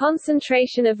 2016.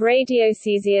 Concentration of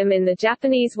radiocesium in the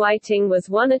Japanese whiting was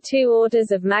 1 or 2 orders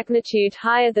of magnitude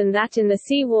higher than that in the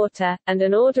seawater, and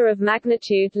an order of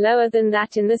magnitude lower than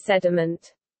that in the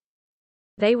sediment.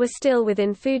 They were still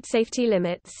within food safety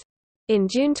limits. In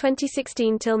June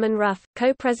 2016, Tilman Ruff,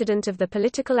 co-president of the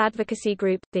political advocacy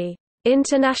group, the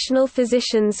International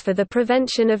Physicians for the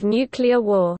Prevention of Nuclear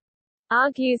War,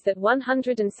 argues that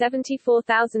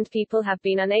 174,000 people have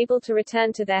been unable to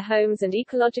return to their homes and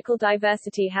ecological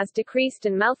diversity has decreased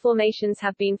and malformations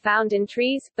have been found in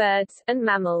trees, birds, and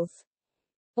mammals.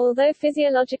 Although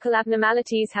physiological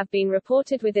abnormalities have been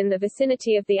reported within the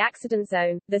vicinity of the accident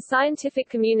zone, the scientific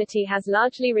community has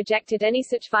largely rejected any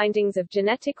such findings of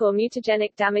genetic or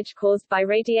mutagenic damage caused by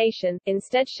radiation,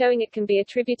 instead showing it can be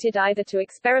attributed either to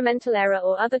experimental error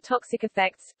or other toxic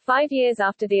effects. 5 years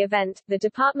after the event, the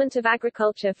Department of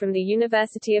Agriculture from the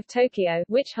University of Tokyo,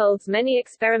 which holds many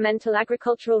experimental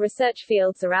agricultural research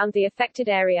fields around the affected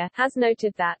area, has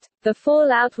noted that the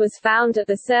fallout was found at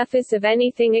the surface of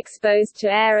anything exposed to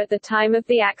air at the time of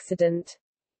the accident.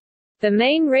 The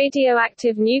main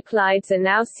radioactive nuclides are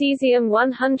now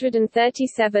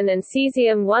cesium-137 and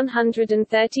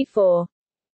cesium-134.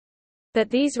 But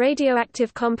these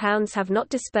radioactive compounds have not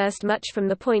dispersed much from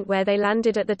the point where they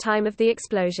landed at the time of the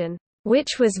explosion,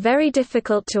 which was very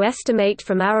difficult to estimate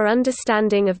from our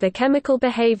understanding of the chemical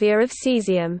behavior of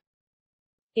cesium.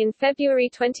 In February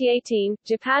 2018,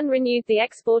 Japan renewed the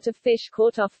export of fish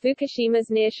caught off Fukushima's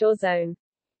nearshore zone.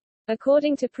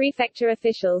 According to prefecture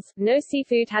officials, no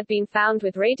seafood had been found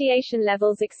with radiation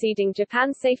levels exceeding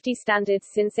Japan's safety standards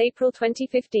since April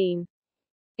 2015.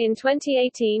 In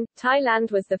 2018,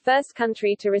 Thailand was the first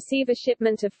country to receive a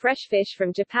shipment of fresh fish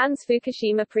from Japan's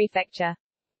Fukushima prefecture.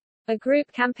 A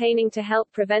group campaigning to help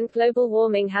prevent global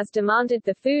warming has demanded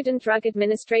the Food and Drug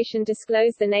Administration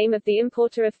disclose the name of the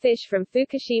importer of fish from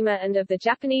Fukushima and of the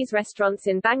Japanese restaurants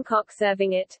in Bangkok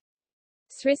serving it.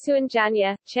 Srisuan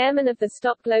Janya, chairman of the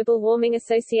Stop Global Warming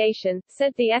Association,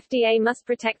 said the FDA must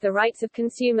protect the rights of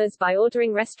consumers by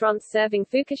ordering restaurants serving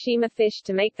Fukushima fish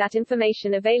to make that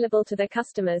information available to their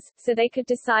customers, so they could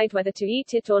decide whether to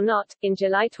eat it or not. In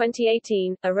July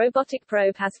 2018, a robotic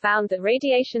probe has found that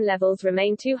radiation levels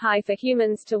remain too high for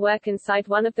humans to work inside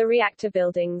one of the reactor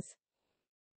buildings.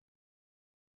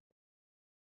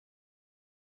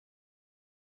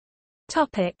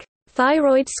 Topic: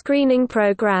 Thyroid screening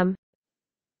program.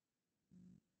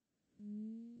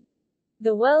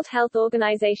 The World Health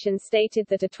Organization stated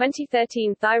that a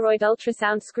 2013 thyroid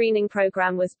ultrasound screening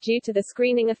program was, due to the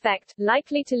screening effect,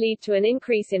 likely to lead to an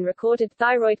increase in recorded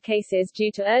thyroid cases due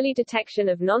to early detection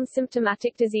of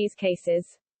non-symptomatic disease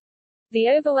cases. The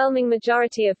overwhelming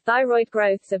majority of thyroid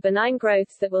growths are benign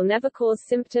growths that will never cause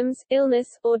symptoms,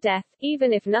 illness, or death,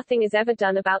 even if nothing is ever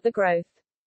done about the growth.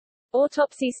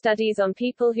 Autopsy studies on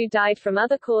people who died from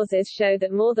other causes show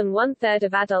that more than one-third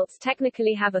of adults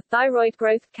technically have a thyroid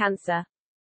growth cancer.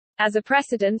 As a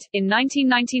precedent, in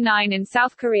 1999 in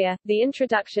South Korea, the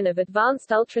introduction of advanced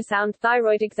ultrasound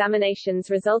thyroid examinations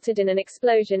resulted in an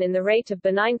explosion in the rate of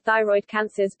benign thyroid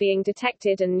cancers being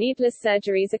detected and needless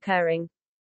surgeries occurring.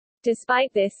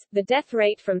 Despite this, the death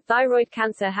rate from thyroid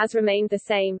cancer has remained the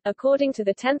same. According to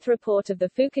the 10th report of the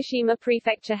Fukushima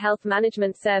Prefecture Health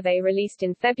Management Survey released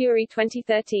in February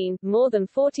 2013, more than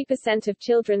 40% of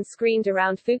children screened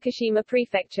around Fukushima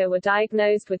Prefecture were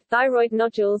diagnosed with thyroid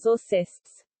nodules or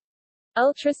cysts.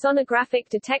 Ultrasonographic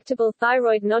detectable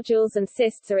thyroid nodules and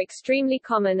cysts are extremely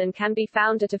common and can be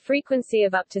found at a frequency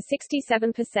of up to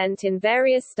 67% in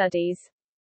various studies.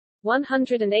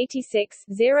 186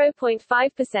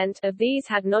 (0.5%) of these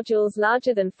had nodules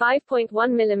larger than 5.1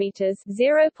 mm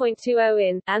 (0.20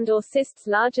 in) and/or cysts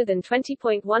larger than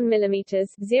 20.1 mm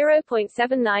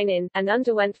 (0.79 in), and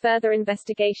underwent further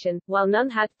investigation, while none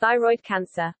had thyroid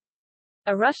cancer.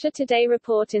 A Russia Today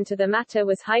report into the matter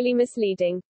was highly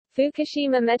misleading.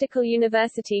 Fukushima Medical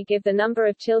University give the number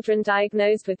of children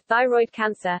diagnosed with thyroid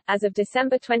cancer, as of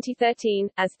December 2013,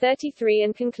 as 33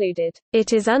 and concluded,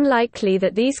 "It is unlikely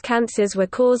that these cancers were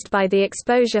caused by the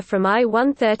exposure from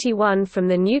I-131 from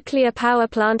the nuclear power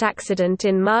plant accident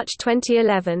in March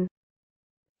 2011.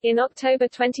 In October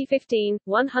 2015,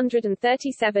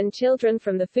 137 children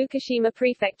from the Fukushima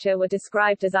prefecture were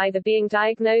described as either being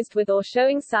diagnosed with or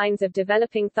showing signs of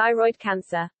developing thyroid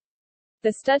cancer.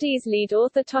 The study's lead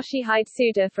author Toshihide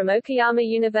Suda from Okayama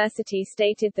University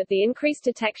stated that the increased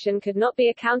detection could not be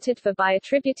accounted for by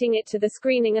attributing it to the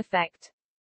screening effect.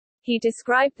 He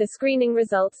described the screening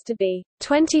results to be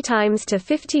 20 times to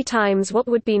 50 times what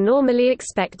would be normally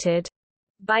expected.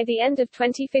 By the end of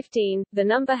 2015, the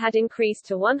number had increased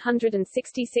to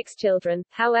 166 children.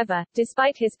 However,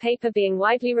 despite his paper being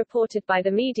widely reported by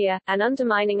the media, an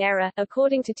undermining error,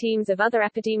 according to teams of other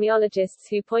epidemiologists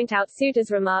who point out Suda's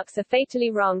remarks are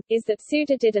fatally wrong, is that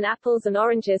Suda did an apples and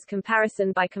oranges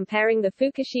comparison by comparing the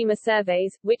Fukushima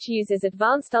surveys, which uses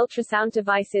advanced ultrasound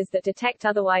devices that detect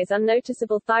otherwise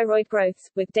unnoticeable thyroid growths,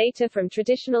 with data from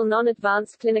traditional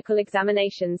non-advanced clinical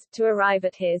examinations, to arrive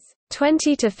at his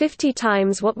 20 to 50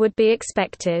 times what would be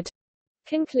expected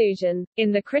conclusion.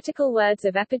 In the critical words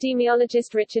of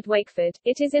epidemiologist Richard Wakeford,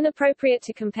 it is inappropriate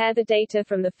to compare the data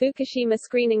from the Fukushima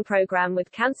screening program with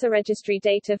cancer registry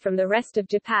data from the rest of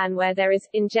Japan where there is,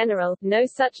 in general, no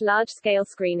such large-scale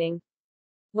screening.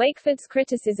 Wakeford's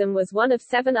criticism was one of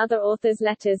 7 other authors'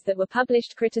 letters that were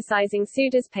published criticizing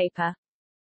Suda's paper.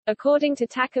 According to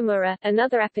Takamura,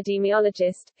 another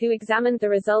epidemiologist, who examined the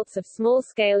results of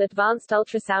small-scale advanced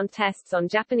ultrasound tests on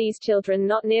Japanese children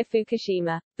not near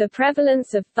Fukushima, the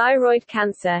prevalence of thyroid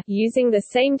cancer, using the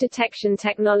same detection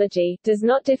technology, does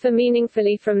not differ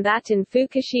meaningfully from that in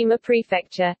Fukushima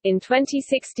Prefecture. In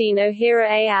 2016, Ohira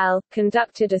et al.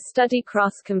 Conducted a study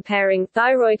cross-comparing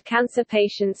thyroid cancer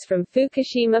patients from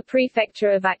Fukushima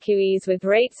Prefecture evacuees with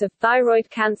rates of thyroid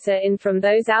cancer in from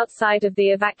those outside of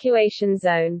the evacuation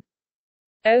zone.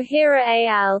 Ohira et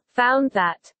al. Found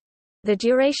that the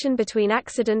duration between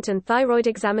accident and thyroid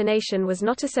examination was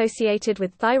not associated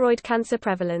with thyroid cancer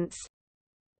prevalence.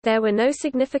 There were no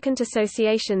significant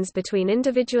associations between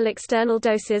individual external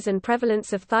doses and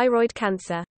prevalence of thyroid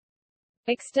cancer.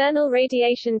 External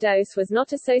radiation dose was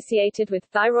not associated with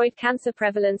thyroid cancer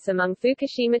prevalence among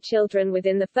Fukushima children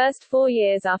within the first 4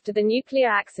 years after the nuclear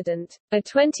accident. A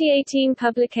 2018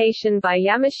 publication by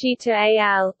Yamashita et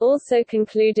al. Also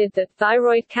concluded that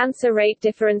thyroid cancer rate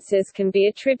differences can be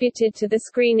attributed to the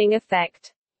screening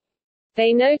effect.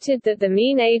 They noted that the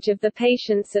mean age of the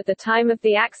patients at the time of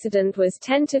the accident was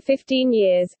 10 to 15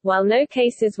 years, while no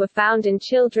cases were found in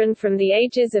children from the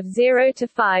ages of 0 to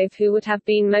 5 who would have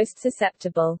been most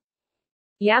susceptible.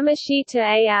 Yamashita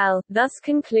et al. Thus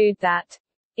conclude that,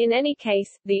 in any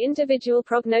case, the individual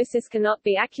prognosis cannot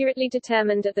be accurately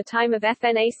determined at the time of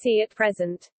FNAC at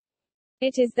present.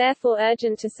 It is therefore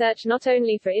urgent to search not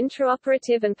only for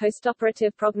intraoperative and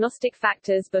postoperative prognostic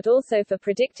factors but also for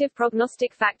predictive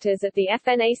prognostic factors at the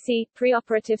FNAC,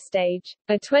 preoperative stage.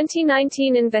 A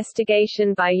 2019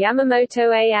 investigation by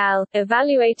Yamamoto et al.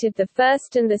 Evaluated the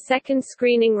first and the second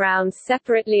screening rounds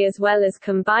separately as well as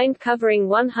combined, covering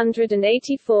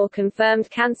 184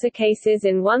 confirmed cancer cases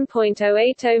in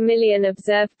 1.080 million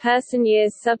observed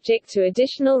person-years subject to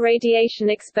additional radiation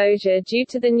exposure due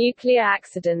to the nuclear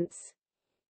accidents.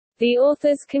 The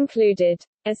authors concluded,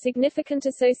 a significant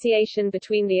association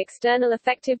between the external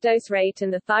effective dose rate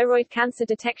and the thyroid cancer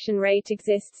detection rate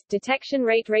exists. Detection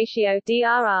rate ratio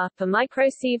 (DRR) per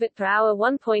microsievert per hour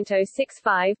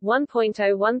 1.065,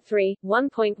 1.013,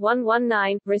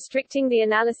 1.119, restricting the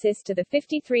analysis to the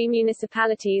 53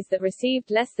 municipalities that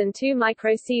received less than 2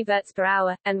 microsieverts per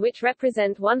hour, and which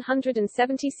represent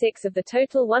 176 of the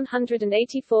total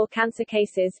 184 cancer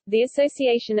cases. The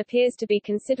association appears to be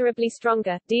considerably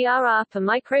stronger. DRR per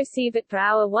microsievert per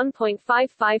hour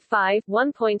 1.555,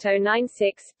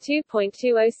 1.096,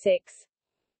 2.206.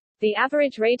 The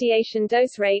average radiation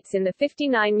dose rates in the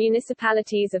 59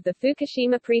 municipalities of the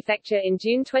Fukushima prefecture in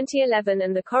June 2011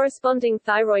 and the corresponding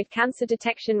thyroid cancer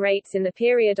detection rates in the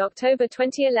period October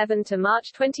 2011 to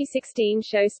March 2016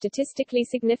 show statistically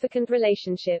significant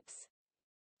relationships.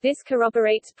 This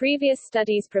corroborates previous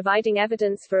studies providing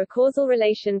evidence for a causal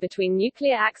relation between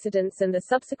nuclear accidents and the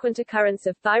subsequent occurrence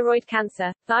of thyroid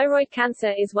cancer. Thyroid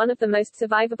cancer is one of the most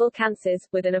survivable cancers,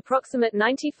 with an approximate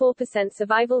 94%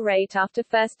 survival rate after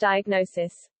first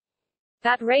diagnosis.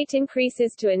 That rate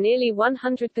increases to a nearly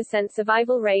 100%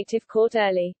 survival rate if caught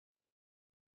early.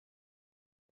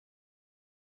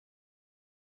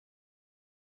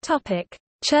 Topic: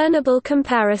 Chernobyl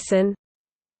comparison.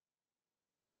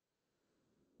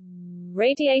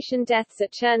 Radiation deaths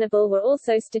at Chernobyl were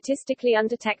also statistically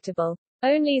undetectable.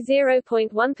 Only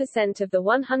 0.1% of the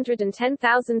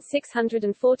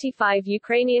 110,645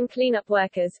 Ukrainian cleanup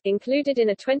workers, included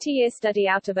in a 20-year study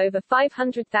out of over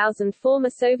 500,000 former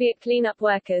Soviet cleanup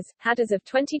workers, had as of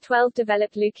 2012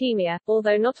 developed leukemia.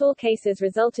 Although not all cases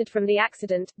resulted from the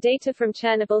accident, data from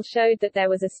Chernobyl showed that there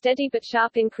was a steady but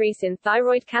sharp increase in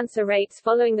thyroid cancer rates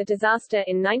following the disaster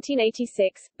in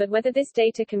 1986, but whether this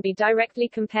data can be directly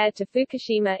compared to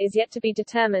Fukushima is yet to be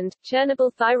determined.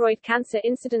 Chernobyl thyroid cancer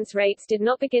incidence rates did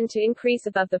not begin to increase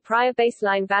above the prior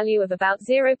baseline value of about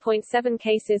 0.7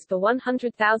 cases per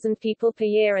 100,000 people per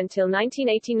year until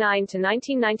 1989 to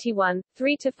 1991,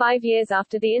 3 to 5 years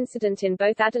after the incident in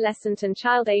both adolescent and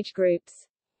child age groups.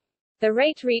 The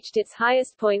rate reached its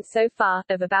highest point so far,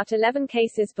 of about 11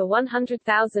 cases per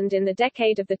 100,000 in the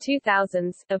decade of the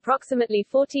 2000s, approximately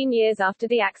 14 years after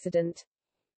the accident.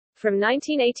 From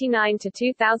 1989 to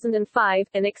 2005,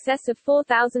 an excess of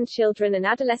 4,000 children and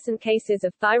adolescent cases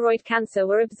of thyroid cancer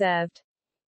were observed.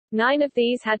 9 of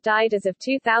these had died as of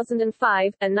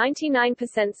 2005, a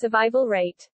 99% survival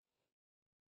rate.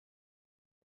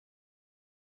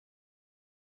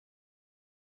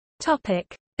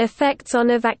 Topic: Effects on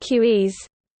evacuees.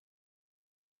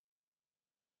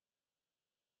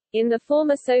 In the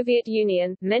former Soviet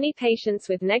Union, many patients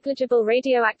with negligible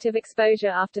radioactive exposure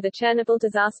after the Chernobyl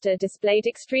disaster displayed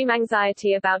extreme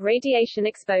anxiety about radiation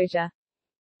exposure.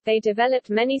 They developed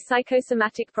many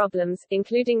psychosomatic problems,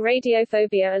 including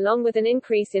radiophobia along with an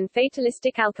increase in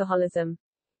fatalistic alcoholism.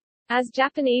 As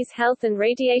Japanese health and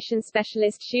radiation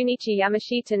specialist Shunichi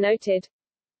Yamashita noted,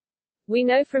 "We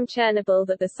know from Chernobyl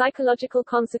that the psychological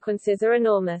consequences are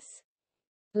enormous.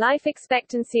 Life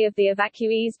expectancy of the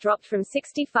evacuees dropped from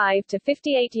 65 to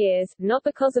 58 years, not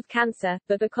because of cancer,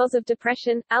 but because of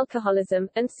depression, alcoholism,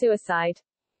 and suicide.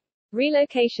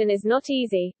 Relocation is not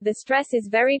easy, the stress is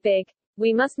very big.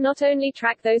 We must not only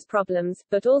track those problems,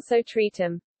 but also treat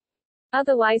them.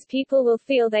 Otherwise people will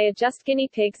feel they are just guinea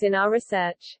pigs in our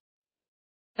research."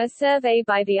 A survey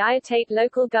by the Iitate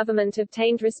local government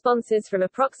obtained responses from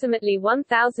approximately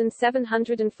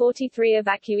 1,743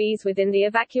 evacuees within the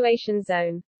evacuation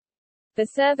zone. The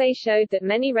survey showed that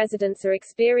many residents are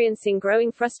experiencing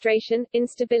growing frustration,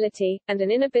 instability, and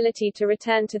an inability to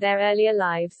return to their earlier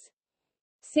lives.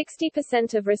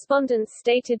 60% of respondents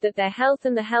stated that their health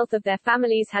and the health of their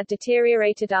families had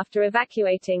deteriorated after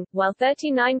evacuating, while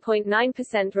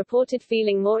 39.9% reported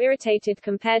feeling more irritated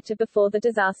compared to before the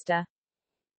disaster.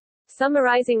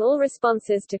 Summarizing all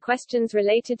responses to questions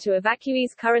related to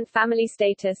evacuees' current family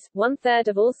status, 1/3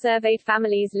 of all surveyed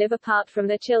families live apart from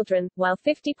their children, while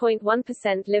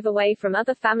 50.1% live away from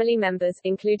other family members,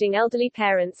 including elderly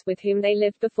parents, with whom they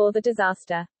lived before the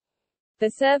disaster.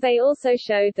 The survey also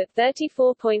showed that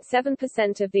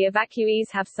 34.7% of the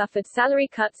evacuees have suffered salary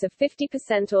cuts of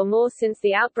 50% or more since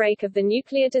the outbreak of the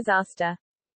nuclear disaster.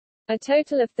 A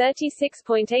total of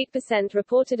 36.8%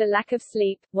 reported a lack of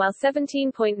sleep, while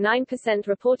 17.9%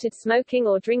 reported smoking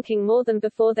or drinking more than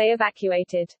before they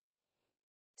evacuated.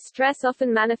 Stress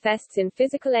often manifests in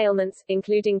physical ailments,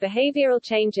 including behavioral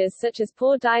changes such as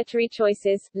poor dietary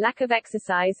choices, lack of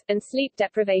exercise, and sleep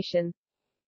deprivation.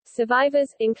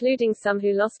 Survivors, including some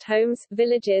who lost homes,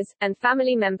 villages, and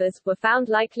family members, were found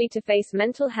likely to face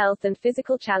mental health and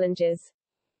physical challenges.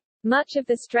 Much of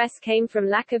the stress came from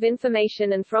lack of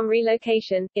information and from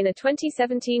relocation. In a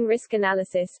 2017 risk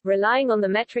analysis, relying on the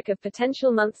metric of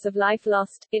potential months of life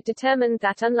lost, it determined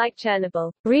that unlike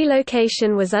Chernobyl,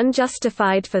 relocation was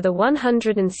unjustified for the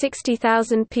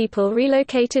 160,000 people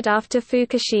relocated after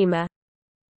Fukushima.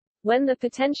 When the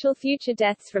potential future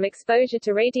deaths from exposure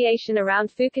to radiation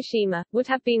around Fukushima would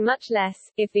have been much less,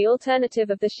 if the alternative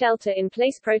of the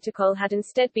shelter-in-place protocol had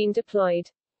instead been deployed.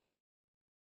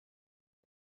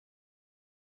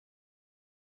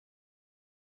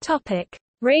 Topic: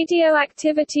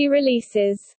 Radioactivity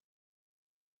releases.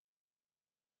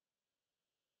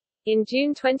 In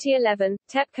June 2011,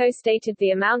 TEPCO stated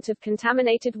the amount of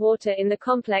contaminated water in the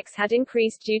complex had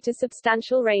increased due to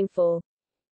substantial rainfall.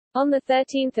 On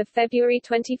 13 February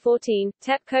 2014,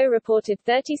 TEPCO reported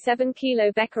 37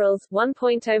 kilobecquerels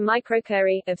 1.0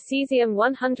 microcurie of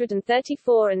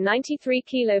cesium-134 and 93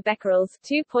 kilobecquerels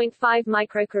 2.5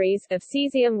 microcuries of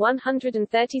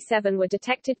cesium-137 were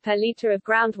detected per liter of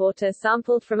groundwater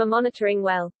sampled from a monitoring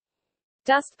well.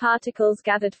 Dust particles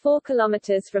gathered 4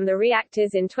 kilometers from the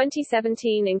reactors in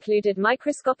 2017 included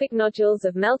microscopic nodules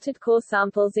of melted core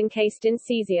samples encased in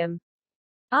cesium.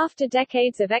 After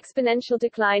decades of exponential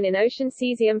decline in ocean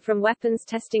cesium from weapons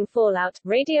testing fallout,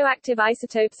 radioactive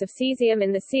isotopes of cesium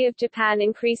in the Sea of Japan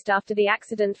increased after the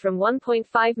accident from 1.5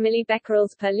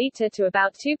 millibecquerels per liter to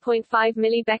about 2.5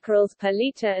 millibecquerels per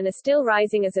liter and are still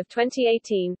rising as of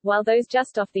 2018, while those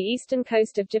just off the eastern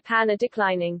coast of Japan are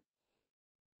declining.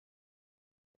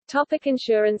 Topic: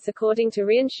 insurance. According to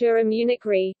reinsurer Munich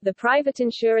Re, the private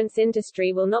insurance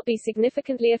industry will not be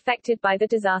significantly affected by the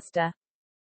disaster.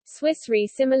 Swiss Re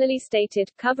similarly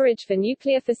stated, coverage for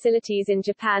nuclear facilities in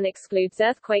Japan excludes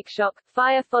earthquake shock,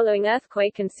 fire following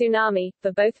earthquake and tsunami,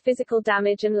 for both physical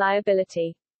damage and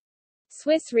liability.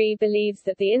 Swiss Re believes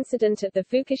that the incident at the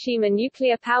Fukushima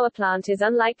nuclear power plant is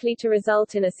unlikely to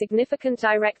result in a significant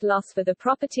direct loss for the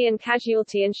property and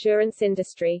casualty insurance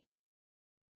industry.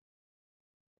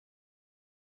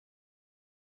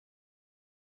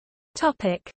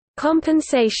 Topic: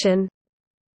 compensation.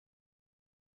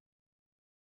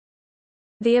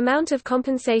 The amount of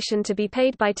compensation to be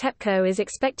paid by TEPCO is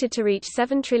expected to reach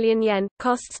 7 trillion yen.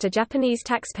 Costs to Japanese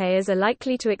taxpayers are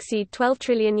likely to exceed 12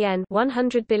 trillion yen,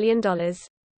 $100 billion.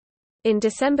 In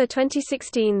December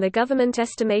 2016, the government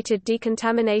estimated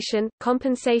decontamination,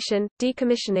 compensation,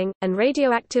 decommissioning, and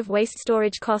radioactive waste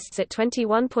storage costs at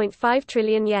 21.5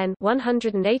 trillion yen,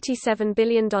 $187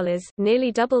 billion,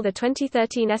 nearly double the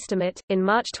 2013 estimate. In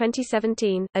March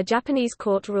 2017, a Japanese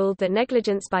court ruled that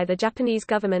negligence by the Japanese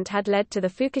government had led to the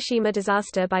Fukushima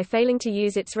disaster by failing to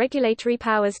use its regulatory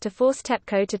powers to force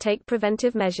TEPCO to take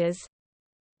preventive measures.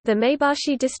 The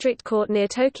Maebashi District Court near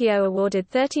Tokyo awarded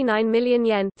 39 million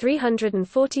yen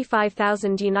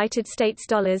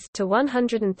 $345,000 to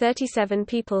 137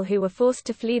 people who were forced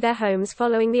to flee their homes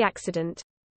following the accident.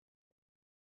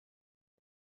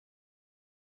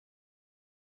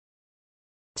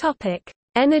 Topic: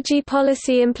 Energy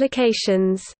policy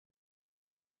implications.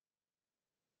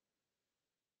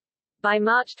 By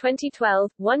March 2012,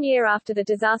 1 year after the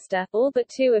disaster, all but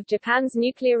 2 of Japan's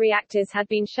nuclear reactors had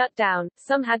been shut down,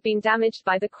 some had been damaged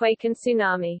by the quake and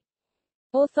tsunami.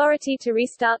 Authority to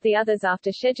restart the others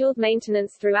after scheduled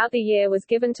maintenance throughout the year was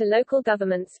given to local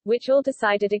governments, which all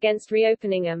decided against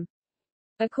reopening them.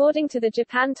 According to the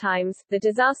Japan Times, the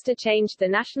disaster changed the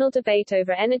national debate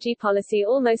over energy policy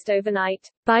almost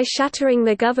overnight. By shattering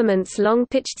the government's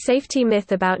long-pitched safety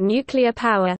myth about nuclear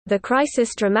power, the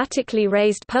crisis dramatically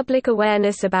raised public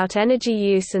awareness about energy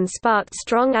use and sparked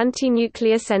strong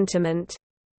anti-nuclear sentiment.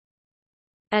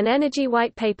 An energy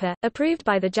white paper, approved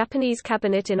by the Japanese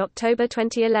cabinet in October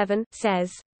 2011,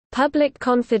 says, "Public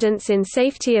confidence in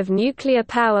safety of nuclear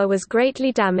power was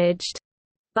greatly damaged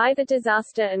by the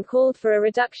disaster and called for a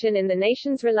reduction in the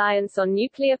nation's reliance on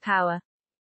nuclear power."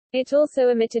 It also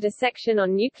omitted a section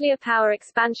on nuclear power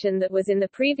expansion that was in the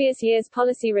previous year's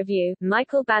policy review.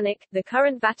 Michael Bannock, the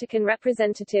current Vatican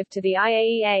representative to the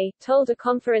IAEA, told a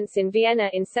conference in Vienna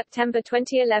in September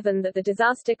 2011 that the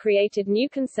disaster created new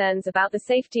concerns about the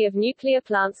safety of nuclear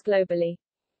plants globally.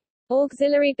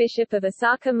 Auxiliary Bishop of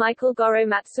Osaka Michael Goro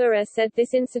Matsura said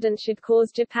this incident should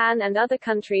cause Japan and other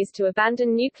countries to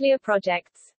abandon nuclear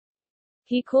projects.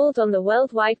 He called on the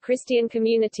worldwide Christian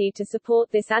community to support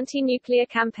this anti-nuclear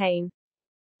campaign.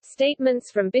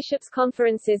 Statements from bishops'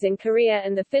 conferences in Korea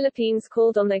and the Philippines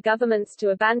called on their governments to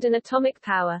abandon atomic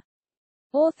power.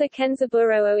 Author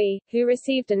Kenzaburo Oe, who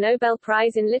received a Nobel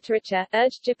Prize in Literature,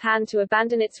 urged Japan to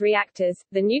abandon its reactors.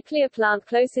 The nuclear plant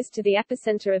closest to the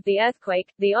epicenter of the earthquake,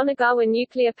 the Onagawa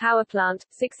nuclear power plant,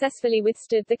 successfully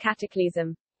withstood the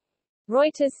cataclysm.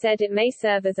 Reuters said it may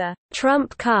serve as a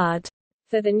trump card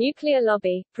for the nuclear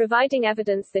lobby, providing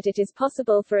evidence that it is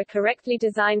possible for a correctly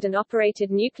designed and operated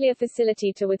nuclear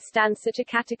facility to withstand such a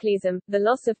cataclysm. The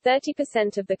loss of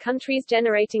 30% of the country's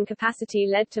generating capacity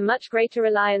led to much greater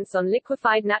reliance on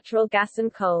liquefied natural gas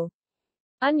and coal.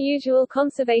 Unusual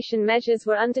conservation measures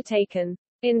were undertaken.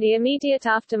 In the immediate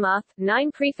aftermath,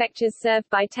 9 prefectures served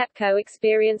by TEPCO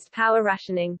experienced power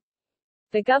rationing.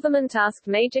 The government asked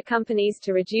major companies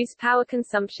to reduce power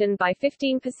consumption by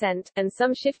 15%, and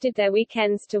some shifted their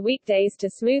weekends to weekdays to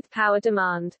smooth power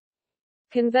demand.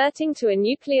 Converting to a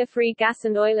nuclear-free gas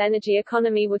and oil energy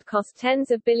economy would cost tens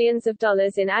of billions of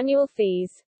dollars in annual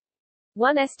fees.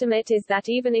 One estimate is that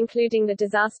even including the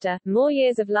disaster, more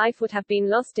years of life would have been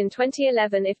lost in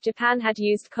 2011 if Japan had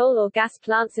used coal or gas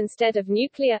plants instead of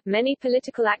nuclear. Many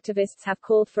political activists have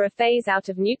called for a phase out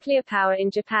of nuclear power in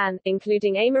Japan,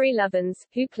 including Amory Lovins,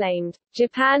 who claimed,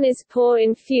 "Japan is poor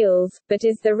in fuels, but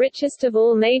is the richest of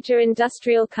all major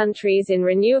industrial countries in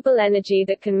renewable energy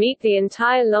that can meet the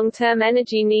entire long-term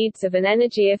energy needs of an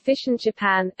energy-efficient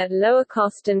Japan, at lower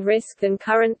cost and risk than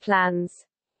current plans.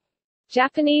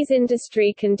 Japanese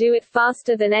industry can do it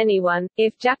faster than anyone,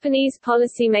 if Japanese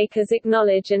policymakers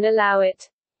acknowledge and allow it."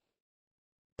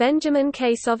 Benjamin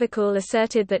K. Sovacool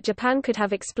asserted that Japan could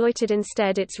have exploited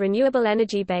instead its renewable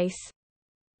energy base.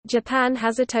 Japan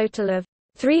has a total of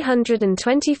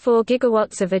 324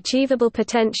 gigawatts of achievable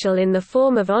potential in the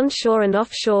form of onshore and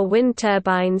offshore wind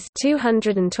turbines,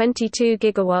 222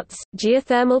 gigawatts,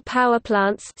 geothermal power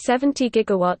plants, 70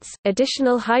 gigawatts,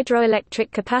 additional hydroelectric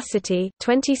capacity,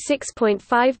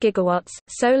 26.5 gigawatts,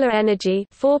 solar energy,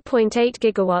 4.8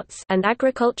 gigawatts, and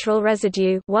agricultural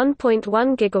residue,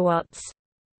 1.1 gigawatts.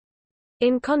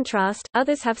 In contrast,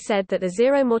 others have said that the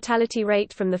zero mortality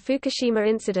rate from the Fukushima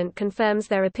incident confirms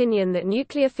their opinion that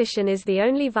nuclear fission is the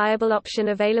only viable option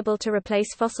available to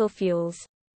replace fossil fuels.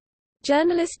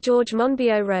 Journalist George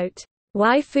Monbiot wrote,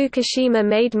 "Why Fukushima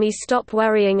made me stop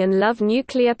worrying and love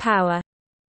nuclear power."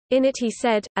 In it he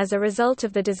said, "As a result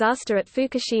of the disaster at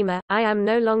Fukushima, I am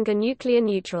no longer nuclear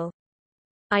neutral.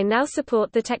 I now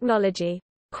support the technology."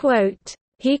 Quote,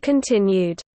 he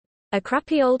continued, "A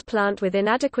crappy old plant with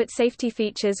inadequate safety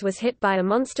features was hit by a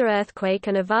monster earthquake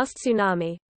and a vast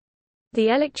tsunami. The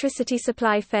electricity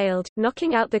supply failed,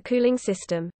 knocking out the cooling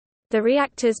system. The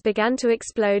reactors began to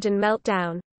explode and melt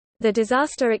down. The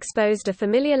disaster exposed a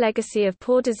familiar legacy of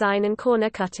poor design and corner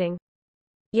cutting.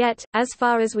 Yet, as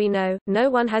far as we know, no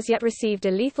one has yet received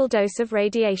a lethal dose of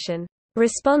radiation."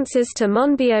 Responses to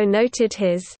Monbiot noted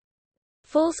his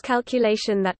false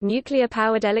calculation that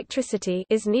nuclear-powered electricity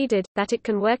is needed, that it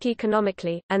can work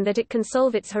economically, and that it can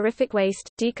solve its horrific waste,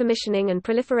 decommissioning and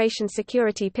proliferation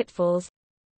security pitfalls,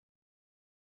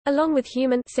 along with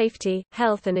human safety,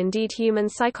 health and indeed human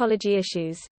psychology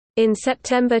issues. In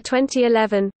September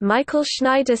 2011, Michael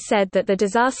Schneider said that the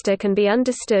disaster can be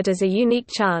understood as a unique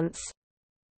chance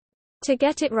to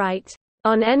get it right.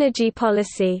 On energy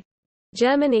policy,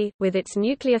 Germany, with its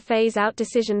nuclear phase-out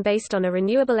decision based on a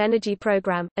renewable energy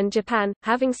program, and Japan,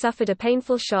 having suffered a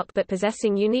painful shock but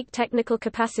possessing unique technical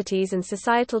capacities and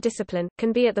societal discipline,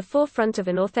 can be at the forefront of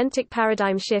an authentic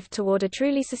paradigm shift toward a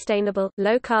truly sustainable,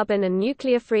 low-carbon and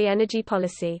nuclear-free energy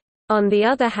policy. On the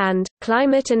other hand,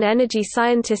 climate and energy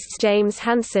scientists James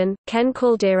Hansen, Ken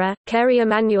Caldeira, Kerry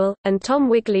Emanuel, and Tom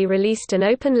Wigley released an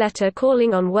open letter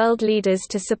calling on world leaders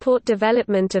to support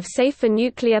development of safer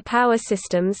nuclear power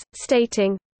systems,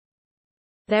 stating,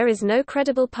 "There is no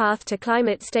credible path to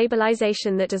climate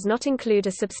stabilization that does not include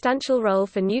a substantial role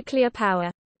for nuclear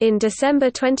power." In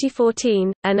December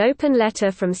 2014, an open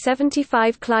letter from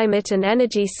 75 climate and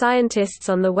energy scientists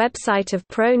on the website of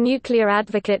pro-nuclear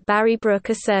advocate Barry Brook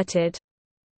asserted,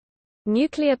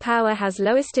 "Nuclear power has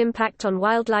lowest impact on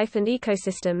wildlife and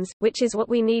ecosystems, which is what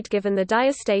we need given the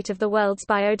dire state of the world's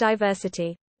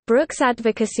biodiversity." Brook's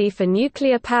advocacy for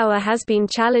nuclear power has been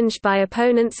challenged by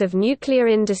opponents of nuclear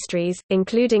industries,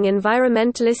 including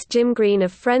environmentalist Jim Green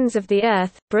of Friends of the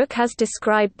Earth. Brook has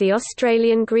described the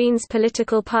Australian Greens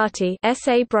political party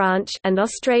SA branch and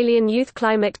Australian Youth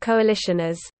Climate Coalition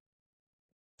as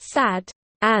sad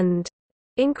and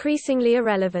increasingly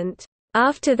irrelevant.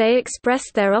 After they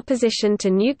expressed their opposition to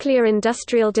nuclear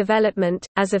industrial development,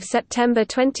 as of September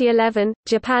 2011,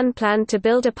 Japan planned to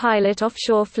build a pilot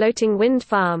offshore floating wind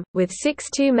farm, with 6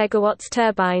 2 MW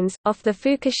turbines, off the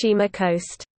Fukushima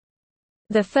coast.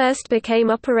 The first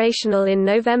became operational in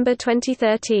November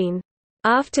 2013.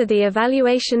 After the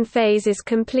evaluation phase is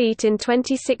complete in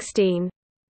 2016.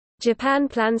 Japan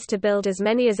plans to build as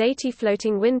many as 80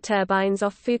 floating wind turbines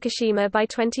off Fukushima by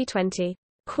 2020.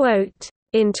 Quote,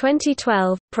 "In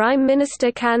 2012, Prime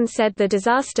Minister Kan said the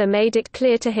disaster made it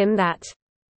clear to him that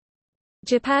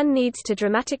Japan needs to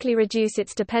dramatically reduce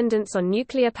its dependence on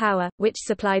nuclear power, which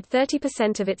supplied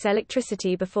 30% of its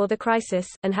electricity before the crisis,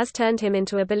 and has turned him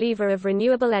into a believer of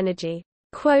renewable energy."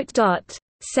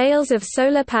 Sales of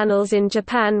solar panels in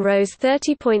Japan rose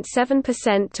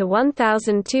 30.7% to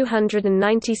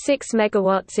 1,296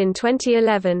 megawatts in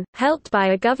 2011, helped by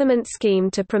a government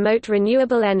scheme to promote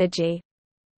renewable energy.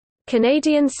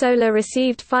 Canadian Solar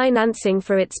received financing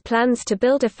for its plans to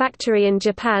build a factory in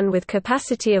Japan with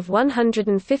capacity of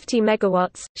 150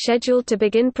 megawatts, scheduled to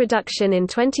begin production in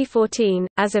 2014.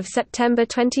 As of September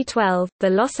 2012, the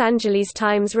Los Angeles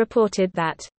Times reported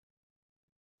that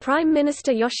Prime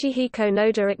Minister Yoshihiko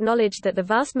Noda acknowledged that the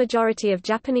vast majority of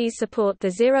Japanese support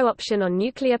the zero option on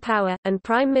nuclear power, and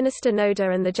Prime Minister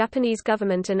Noda and the Japanese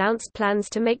government announced plans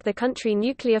to make the country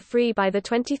nuclear-free by the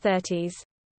 2030s.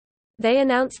 They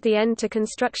announced the end to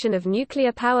construction of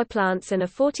nuclear power plants and a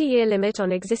 40-year limit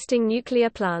on existing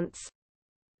nuclear plants.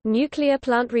 Nuclear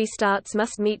plant restarts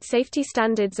must meet safety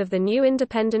standards of the new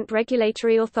independent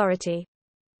regulatory authority.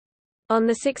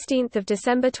 On 16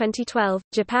 December 2012,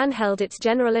 Japan held its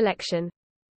general election.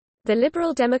 The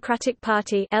Liberal Democratic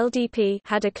Party (LDP)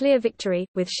 had a clear victory,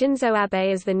 with Shinzo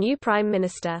Abe as the new prime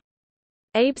minister.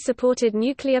 Abe supported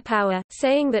nuclear power,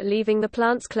 saying that leaving the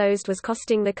plants closed was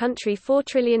costing the country 4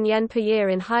 trillion yen per year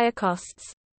in higher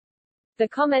costs. The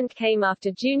comment came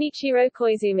after Junichiro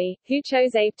Koizumi, who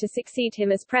chose Abe to succeed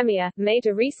him as premier, made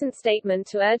a recent statement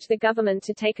to urge the government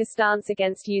to take a stance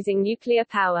against using nuclear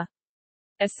power.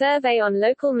 A survey on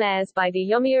local mayors by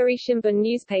the Yomiuri Shimbun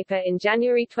newspaper in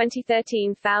January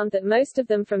 2013 found that most of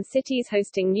them from cities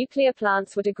hosting nuclear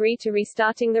plants would agree to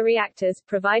restarting the reactors,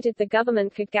 provided the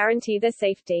government could guarantee their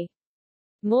safety.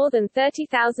 More than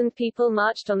 30,000 people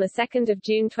marched on 2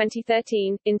 June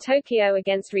 2013, in Tokyo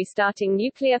against restarting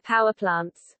nuclear power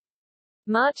plants.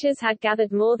 Marchers had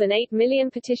gathered more than 8 million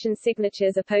petition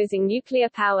signatures opposing nuclear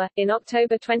power. In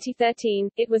October 2013,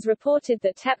 it was reported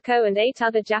that TEPCO and 8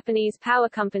 other Japanese power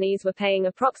companies were paying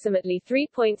approximately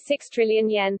 3.6 trillion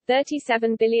yen,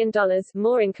 $37 billion,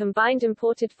 more in combined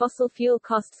imported fossil fuel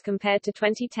costs compared to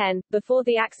 2010, before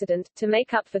the accident, to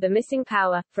make up for the missing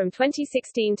power. From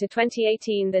 2016 to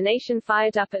 2018, the nation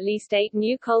fired up at least 8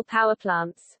 new coal power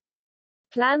plants.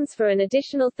 Plans for an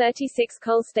additional 36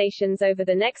 coal stations over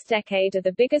the next decade are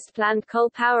the biggest planned coal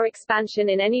power expansion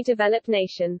in any developed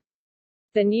nation.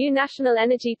 The new national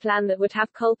energy plan that would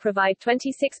have coal provide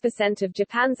 26% of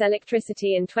Japan's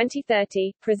electricity in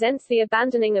 2030, presents the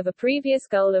abandoning of a previous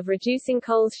goal of reducing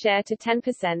coal's share to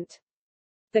 10%.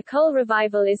 The coal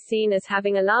revival is seen as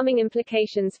having alarming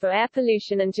implications for air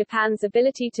pollution and Japan's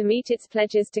ability to meet its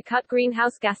pledges to cut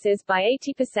greenhouse gases by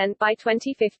 80% by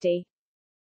 2050.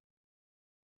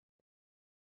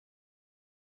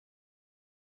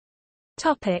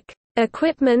 Topic: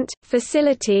 Equipment,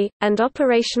 facility, and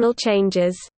operational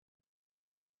changes.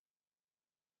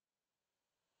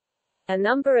 A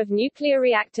number of nuclear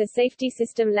reactor safety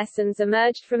system lessons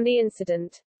emerged from the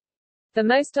incident. The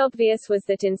most obvious was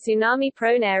that in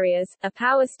tsunami-prone areas, a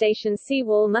power station's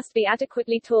seawall must be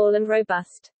adequately tall and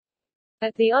robust.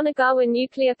 At the Onagawa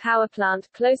nuclear power plant,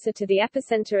 closer to the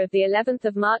epicenter of the 11th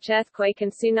of March earthquake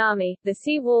and tsunami, the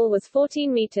seawall was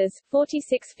 14 meters,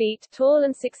 46 feet, tall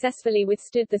and successfully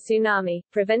withstood the tsunami,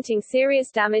 preventing serious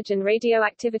damage and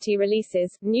radioactivity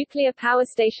releases. Nuclear power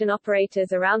station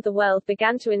operators around the world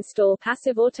began to install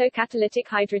passive autocatalytic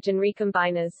hydrogen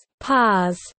recombiners,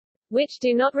 PARs, which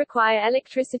do not require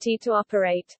electricity to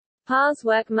operate. PARs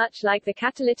work much like the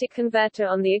catalytic converter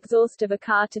on the exhaust of a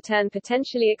car to turn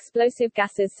potentially explosive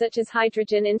gases such as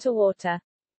hydrogen into water.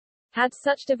 Had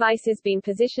such devices been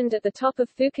positioned at the top of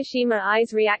Fukushima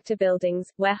Daiichi reactor buildings,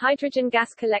 where hydrogen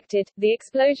gas collected, the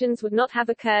explosions would not have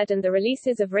occurred and the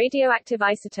releases of radioactive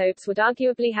isotopes would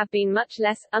arguably have been much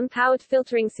less. Unpowered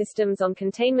filtering systems on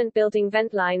containment building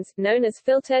vent lines, known as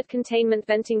filtered containment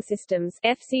venting systems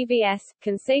 (FCVS),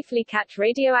 can safely catch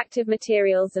radioactive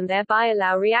materials and thereby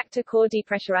allow reactor core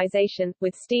depressurization,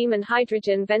 with steam and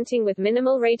hydrogen venting with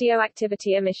minimal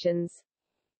radioactivity emissions.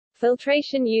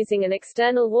 Filtration using an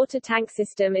external water tank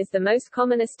system is the most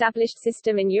common established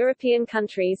system in European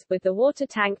countries, with the water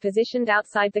tank positioned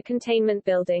outside the containment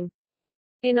building.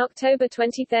 In October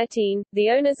 2013,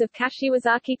 the owners of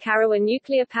Kashiwazaki Karawa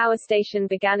Nuclear Power Station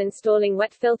began installing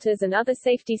wet filters and other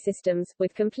safety systems,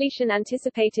 with completion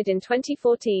anticipated in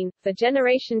 2014. For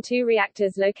Generation 2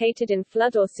 reactors located in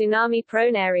flood or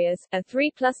tsunami-prone areas, a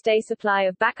 3-plus-day supply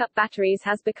of backup batteries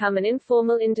has become an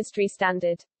informal industry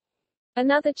standard.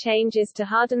 Another change is to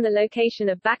harden the location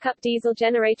of backup diesel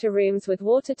generator rooms with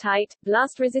watertight,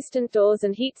 blast-resistant doors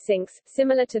and heat sinks,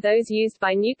 similar to those used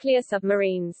by nuclear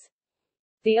submarines.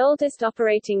 The oldest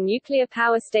operating nuclear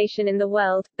power station in the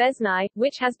world, Besnai,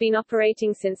 which has been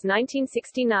operating since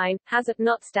 1969, has a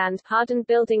not-stand hardened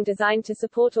building designed to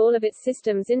support all of its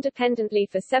systems independently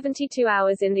for 72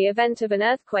 hours in the event of an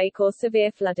earthquake or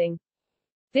severe flooding.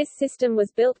 This system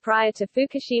was built prior to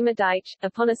Fukushima Daiichi,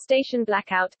 upon a station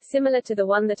blackout, similar to the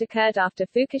one that occurred after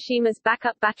Fukushima's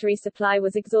backup battery supply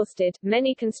was exhausted.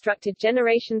 Many constructed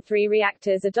Generation 3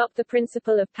 reactors adopt the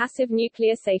principle of passive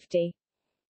nuclear safety.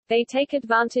 They take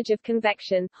advantage of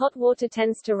convection, hot water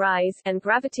tends to rise, and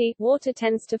gravity, water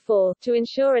tends to fall, to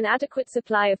ensure an adequate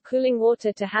supply of cooling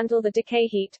water to handle the decay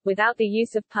heat, without the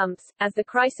use of pumps. As the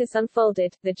crisis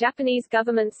unfolded, the Japanese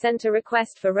government sent a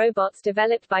request for robots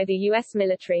developed by the U.S.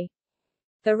 military.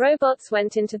 The robots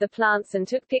went into the plants and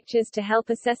took pictures to help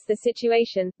assess the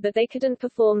situation, but they couldn't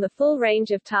perform the full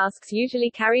range of tasks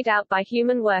usually carried out by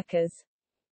human workers.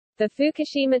 The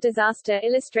Fukushima disaster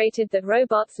illustrated that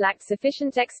robots lacked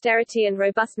sufficient dexterity and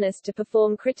robustness to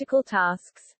perform critical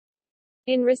tasks.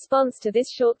 In response to this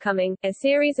shortcoming, a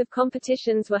series of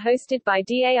competitions were hosted by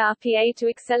DARPA to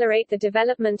accelerate the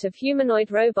development of humanoid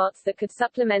robots that could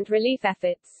supplement relief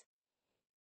efforts.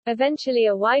 Eventually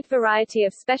a wide variety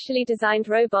of specially designed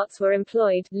robots were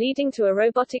employed, leading to a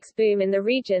robotics boom in the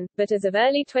region, but as of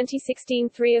early 2016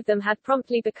 3 of them had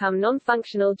promptly become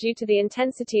non-functional due to the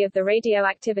intensity of the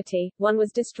radioactivity. One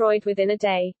was destroyed within a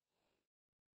day.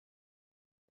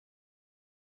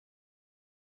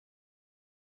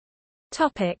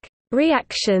 Topic: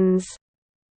 Reactions.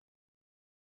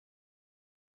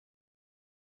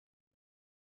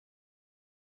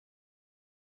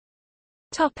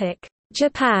 Topic: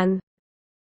 Japan.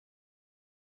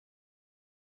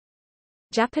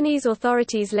 Japanese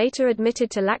authorities later admitted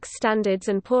to lax standards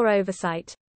and poor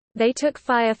oversight. They took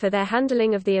fire for their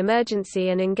handling of the emergency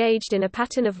and engaged in a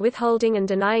pattern of withholding and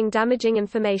denying damaging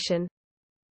information.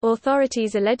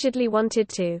 Authorities allegedly wanted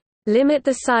to limit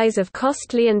the size of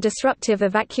costly and disruptive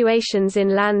evacuations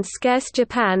in land-scarce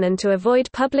Japan and to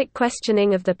avoid public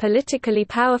questioning of the politically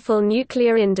powerful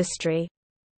nuclear industry.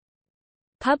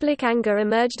 Public anger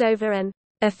emerged over an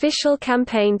official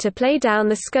campaign to play down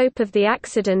the scope of the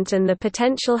accident and the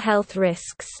potential health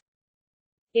risks.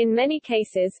 In many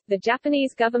cases, the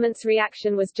Japanese government's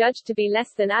reaction was judged to be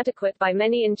less than adequate by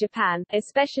many in Japan,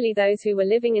 especially those who were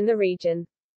living in the region.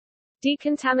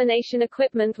 Decontamination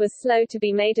equipment was slow to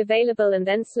be made available and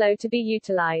then slow to be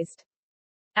utilized.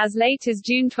 As late as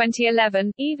June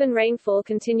 2011, even rainfall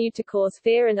continued to cause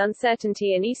fear and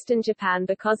uncertainty in eastern Japan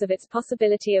because of its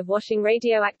possibility of washing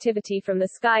radioactivity from the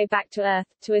sky back to Earth.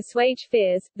 To assuage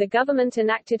fears, the government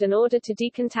enacted an order to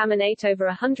decontaminate over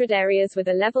 100 areas with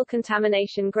a level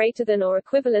contamination greater than or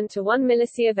equivalent to 1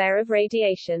 millisievert of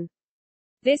radiation.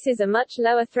 This is a much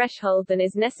lower threshold than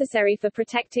is necessary for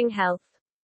protecting health.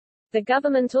 The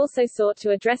government also sought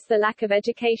to address the lack of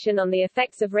education on the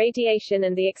effects of radiation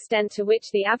and the extent to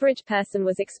which the average person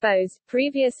was exposed.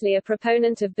 Previously a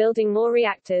proponent of building more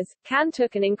reactors, Kan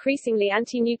took an increasingly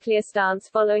anti-nuclear stance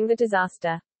following the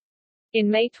disaster.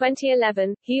 In May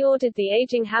 2011, he ordered the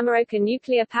aging Hamaoka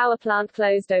nuclear power plant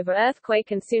closed over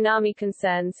earthquake and tsunami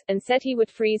concerns, and said he would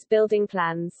freeze building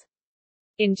plans.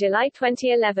 In July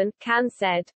 2011, Kan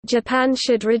said, "Japan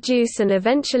should reduce and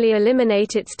eventually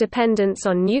eliminate its dependence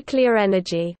on nuclear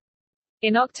energy."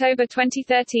 In October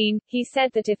 2013, he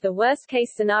said that if the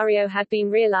worst-case scenario had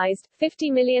been realized, 50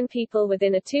 million people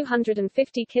within a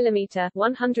 250-kilometer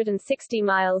 (160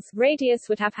 miles) radius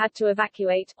would have had to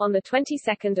evacuate. On the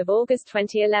 22nd of August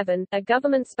 2011, a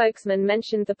government spokesman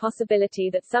mentioned the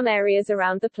possibility that some areas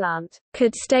around the plant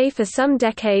could stay for some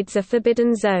decades a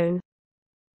forbidden zone.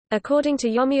 According to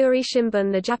Yomiuri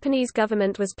Shimbun, the Japanese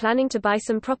government was planning to buy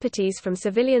some properties from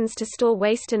civilians to store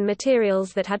waste and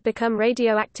materials that had become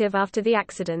radioactive after the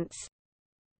accidents.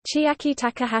 Chiaki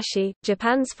Takahashi,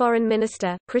 Japan's foreign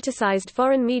minister, criticized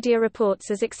foreign media reports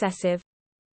as excessive.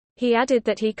 He added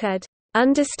that he could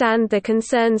understand the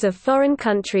concerns of foreign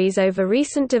countries over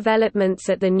recent developments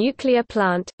at the nuclear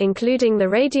plant, including the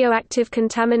radioactive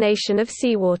contamination of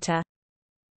seawater.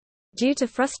 due to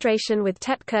frustration with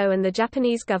TEPCO and the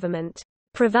Japanese government,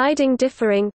 providing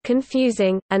differing,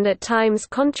 confusing, and at times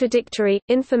contradictory,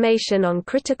 information on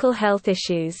critical health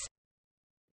issues.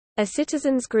 A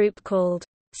citizens group called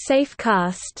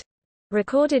Safecast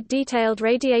recorded detailed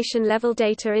radiation level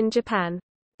data in Japan.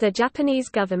 The Japanese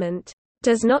government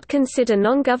does not consider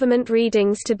non-government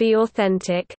readings to be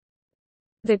authentic.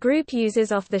 The group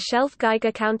uses off-the-shelf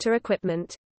Geiger counter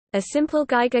equipment. A simple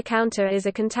Geiger counter is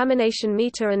a contamination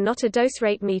meter and not a dose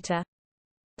rate meter.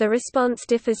 The response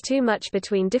differs too much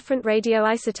between different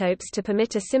radioisotopes to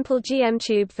permit a simple GM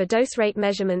tube for dose rate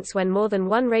measurements when more than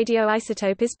one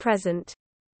radioisotope is present.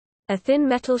 A thin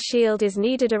metal shield is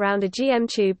needed around a GM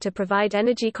tube to provide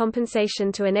energy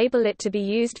compensation to enable it to be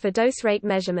used for dose rate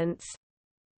measurements.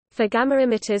 For gamma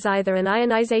emitters, either an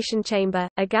ionization chamber,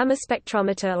 a gamma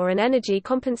spectrometer or an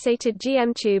energy-compensated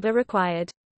GM tube are required.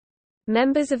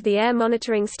 Members of the Air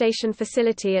Monitoring Station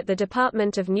facility at the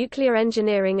Department of Nuclear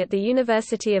Engineering at the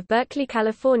University of Berkeley,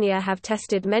 California have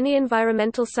tested many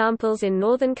environmental samples in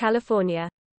Northern California.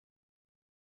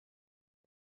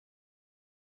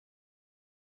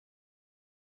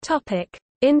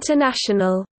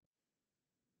 International.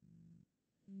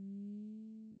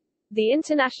 The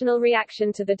international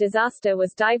reaction to the disaster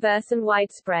was diverse and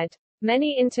widespread.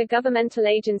 Many intergovernmental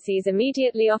agencies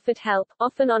immediately offered help,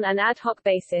 often on an ad hoc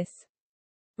basis.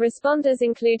 Responders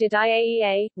included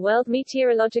IAEA, World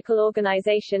Meteorological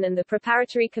Organization and the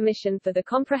Preparatory Commission for the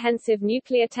Comprehensive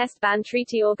Nuclear Test Ban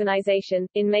Treaty Organization.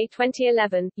 In May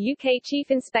 2011, UK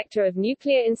Chief Inspector of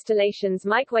Nuclear Installations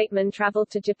Mike Wakeman travelled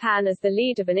to Japan as the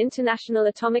lead of an International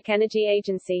Atomic Energy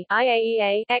Agency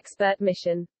 (IAEA) expert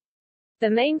mission. The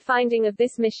main finding of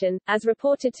this mission, as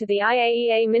reported to the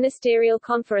IAEA Ministerial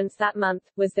Conference that month,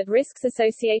 was that risks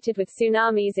associated with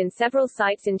tsunamis in several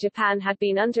sites in Japan had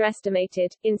been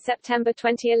underestimated. In September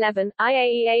 2011,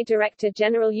 IAEA Director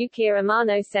General Yukiya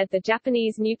Amano said the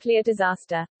Japanese nuclear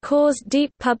disaster caused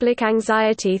deep public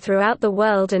anxiety throughout the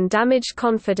world and damaged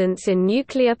confidence in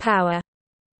nuclear power.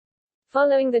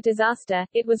 Following the disaster,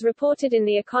 it was reported in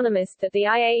The Economist that the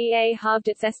IAEA halved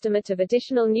its estimate of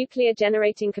additional nuclear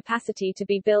generating capacity to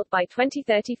be built by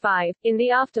 2035. In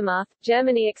the aftermath,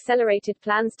 Germany accelerated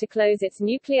plans to close its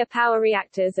nuclear power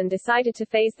reactors and decided to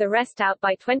phase the rest out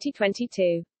by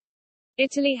 2022.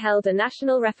 Italy held a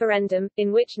national referendum,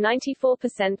 in which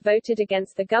 94% voted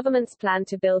against the government's plan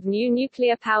to build new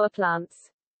nuclear power plants.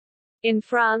 In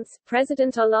France,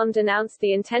 President Hollande announced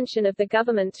the intention of the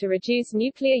government to reduce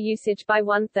nuclear usage by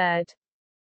one-third.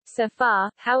 So far,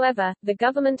 however, the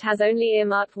government has only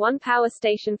earmarked one power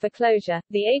station for closure,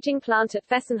 the aging plant at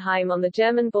Fessenheim on the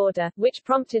German border, which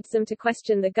prompted some to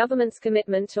question the government's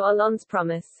commitment to Hollande's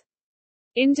promise.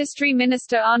 Industry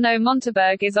Minister Arnaud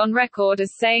Montebourg is on record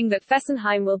as saying that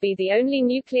Fessenheim will be the only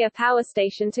nuclear power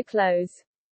station to close.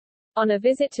 On a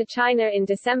visit to China in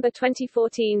December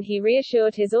 2014, he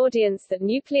reassured his audience that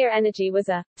nuclear energy was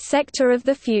a sector of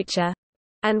the future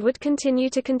and would continue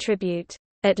to contribute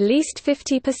at least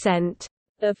 50%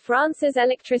 of France's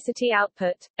electricity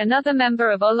output. Another member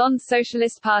of Hollande's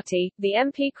Socialist Party, the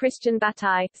MP Christian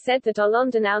Bataille, said that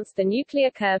Hollande announced the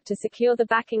nuclear curve to secure the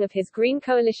backing of his Green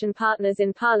coalition partners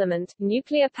in parliament.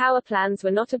 Nuclear power plans were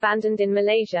not abandoned in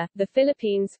Malaysia, the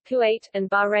Philippines, Kuwait, and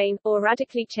Bahrain, or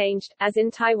radically changed, as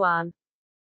in Taiwan.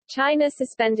 China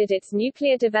suspended its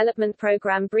nuclear development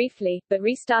program briefly, but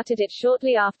restarted it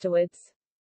shortly afterwards.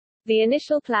 The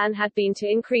initial plan had been to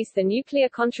increase the nuclear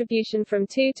contribution from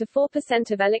 2 to 4%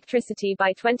 of electricity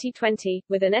by 2020,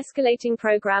 with an escalating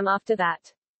program after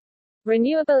that.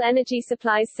 Renewable energy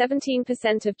supplies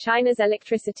 17% of China's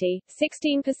electricity,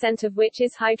 16% of which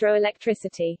is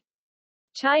hydroelectricity.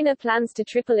 China plans to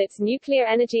triple its nuclear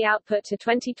energy output to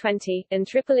 2020, and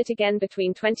triple it again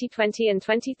between 2020 and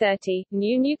 2030.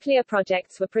 New nuclear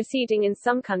projects were proceeding in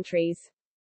some countries.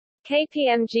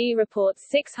 KPMG reports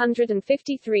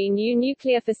 653 new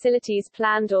nuclear facilities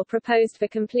planned or proposed for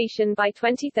completion by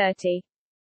 2030.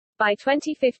 By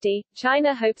 2050,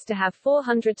 China hopes to have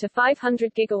 400 to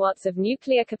 500 gigawatts of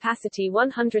nuclear capacity,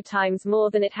 100 times more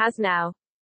than it has now.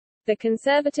 The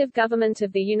Conservative government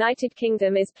of the United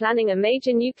Kingdom is planning a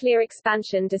major nuclear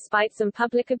expansion despite some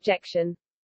public objection.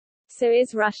 So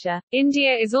is Russia.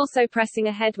 India is also pressing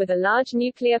ahead with a large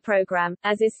nuclear program,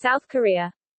 as is South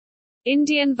Korea.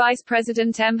 Indian Vice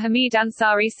President M. Hamid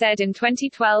Ansari said in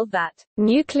 2012 that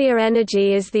nuclear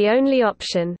energy is the only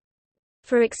option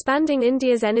for expanding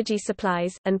India's energy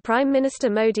supplies, and Prime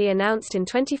Minister Modi announced in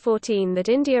 2014 that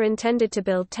India intended to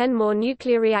build 10 more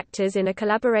nuclear reactors in a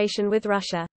collaboration with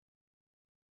Russia.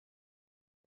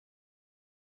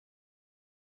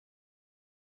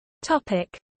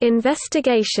 Topic: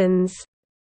 Investigations.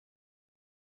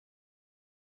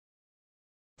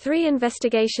 3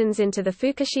 investigations into the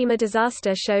Fukushima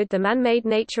disaster showed the man-made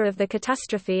nature of the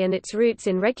catastrophe and its roots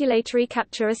in regulatory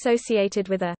capture associated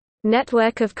with a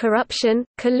network of corruption,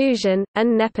 collusion,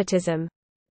 and nepotism.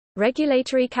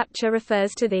 Regulatory capture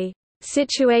refers to the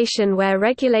situation where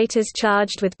regulators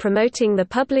charged with promoting the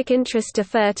public interest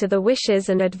defer to the wishes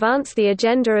and advance the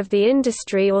agenda of the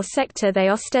industry or sector they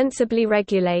ostensibly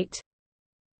regulate.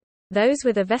 Those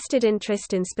with a vested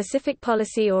interest in specific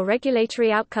policy or regulatory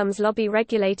outcomes lobby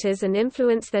regulators and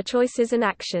influence their choices and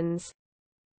actions.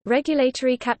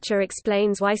 Regulatory capture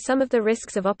explains why some of the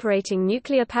risks of operating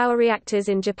nuclear power reactors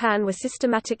in Japan were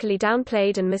systematically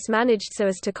downplayed and mismanaged so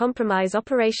as to compromise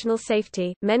operational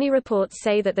safety. Many reports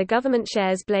say that the government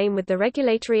shares blame with the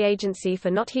regulatory agency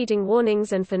for not heeding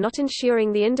warnings and for not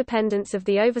ensuring the independence of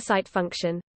the oversight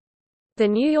function. The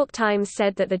New York Times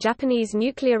said that the Japanese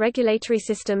nuclear regulatory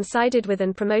system sided with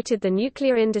and promoted the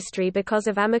nuclear industry because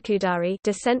of amokudari,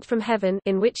 descent from heaven,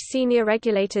 in which senior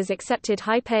regulators accepted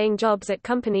high-paying jobs at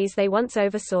companies they once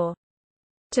oversaw.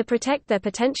 To protect their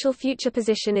potential future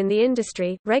position in the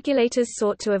industry, regulators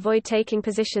sought to avoid taking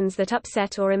positions that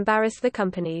upset or embarrass the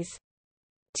companies.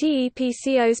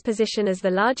 TEPCO's position as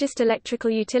the largest electrical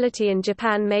utility in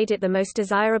Japan made it the most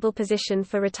desirable position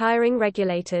for retiring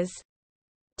regulators.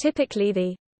 Typically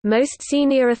the most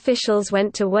senior officials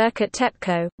went to work at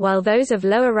TEPCO, while those of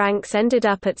lower ranks ended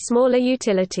up at smaller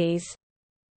utilities.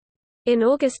 In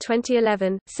August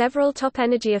 2011, several top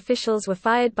energy officials were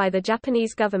fired by the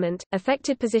Japanese government.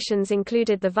 Affected positions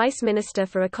included the Vice Minister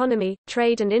for Economy,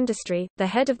 Trade and Industry, the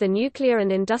head of the Nuclear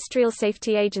and Industrial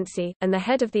Safety Agency, and the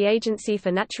head of the Agency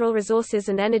for Natural Resources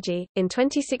and Energy. In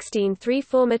 2016, 3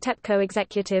 former TEPCO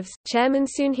executives, Chairman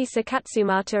Sunhisa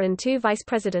Katsumata and 2 vice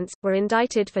presidents, were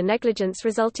indicted for negligence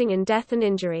resulting in death and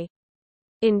injury.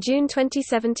 In June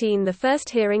 2017 the first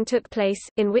hearing took place,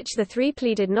 in which the 3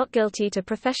 pleaded not guilty to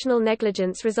professional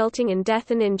negligence resulting in death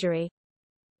and injury.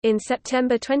 In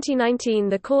September 2019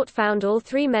 the court found all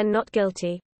 3 men not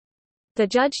guilty. The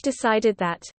judge decided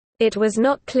that, "It was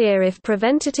not clear if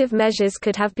preventative measures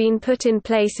could have been put in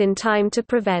place in time to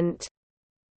prevent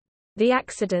the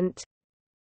accident."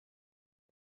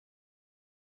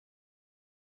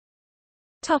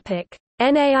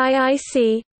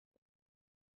 NAIIC.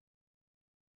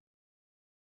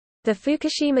 The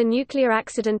Fukushima Nuclear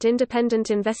Accident Independent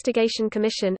Investigation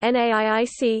Commission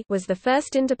 (NAIIC) was the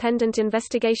first independent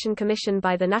investigation commission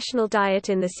by the National Diet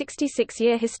in the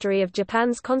 66-year history of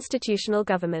Japan's constitutional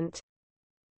government.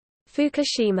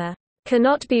 Fukushima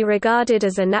cannot be regarded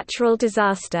as a natural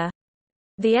disaster.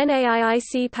 The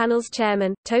NAIIC panel's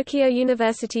chairman, Tokyo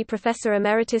University Professor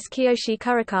Emeritus Kiyoshi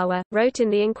Kurokawa, wrote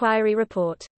in the inquiry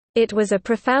report, "It was a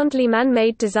profoundly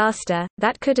man-made disaster,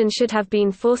 that could and should have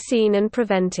been foreseen and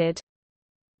prevented.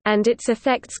 And its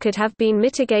effects could have been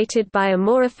mitigated by a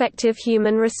more effective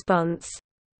human response.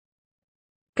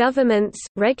 Governments,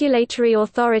 regulatory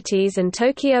authorities and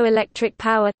Tokyo Electric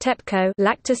Power (TEPCO)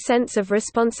 lacked a sense of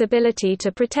responsibility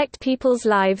to protect people's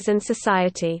lives and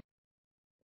society."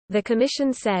 The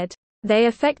commission said, "They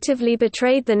effectively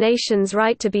betrayed the nation's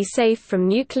right to be safe from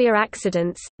nuclear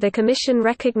accidents." The Commission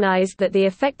recognized that the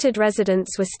affected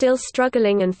residents were still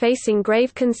struggling and facing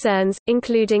grave concerns,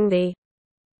 including the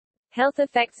health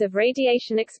effects of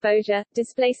radiation exposure,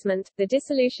 displacement, the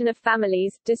dissolution of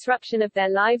families, disruption of their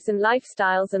lives and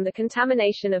lifestyles, and the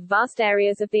contamination of vast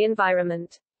areas of the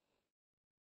environment.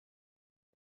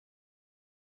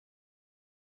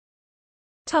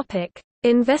 Topic: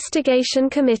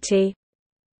 Investigation Committee.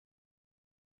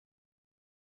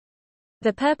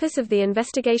 The purpose of the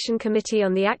Investigation Committee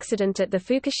on the Accident at the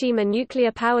Fukushima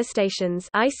Nuclear Power Stations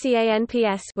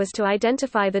 (ICANPS) was to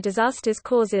identify the disaster's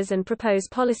causes and propose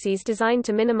policies designed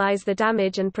to minimize the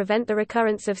damage and prevent the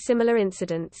recurrence of similar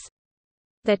incidents.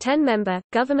 The 10-member,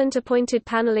 government-appointed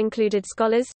panel included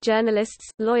scholars, journalists,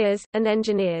 lawyers, and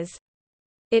engineers.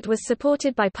 It was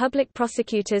supported by public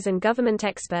prosecutors and government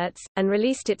experts, and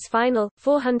released its final,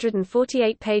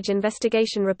 448-page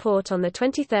investigation report on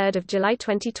 23 July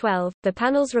 2012. The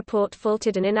panel's report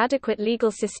faulted an inadequate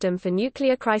legal system for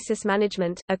nuclear crisis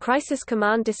management, a crisis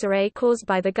command disarray caused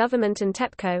by the government and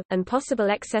TEPCO, and possible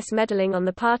excess meddling on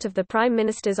the part of the Prime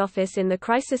Minister's office in the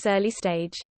crisis early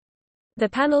stage. The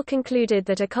panel concluded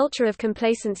that a culture of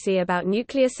complacency about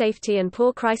nuclear safety and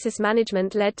poor crisis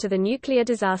management led to the nuclear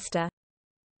disaster.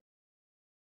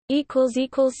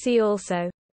 See also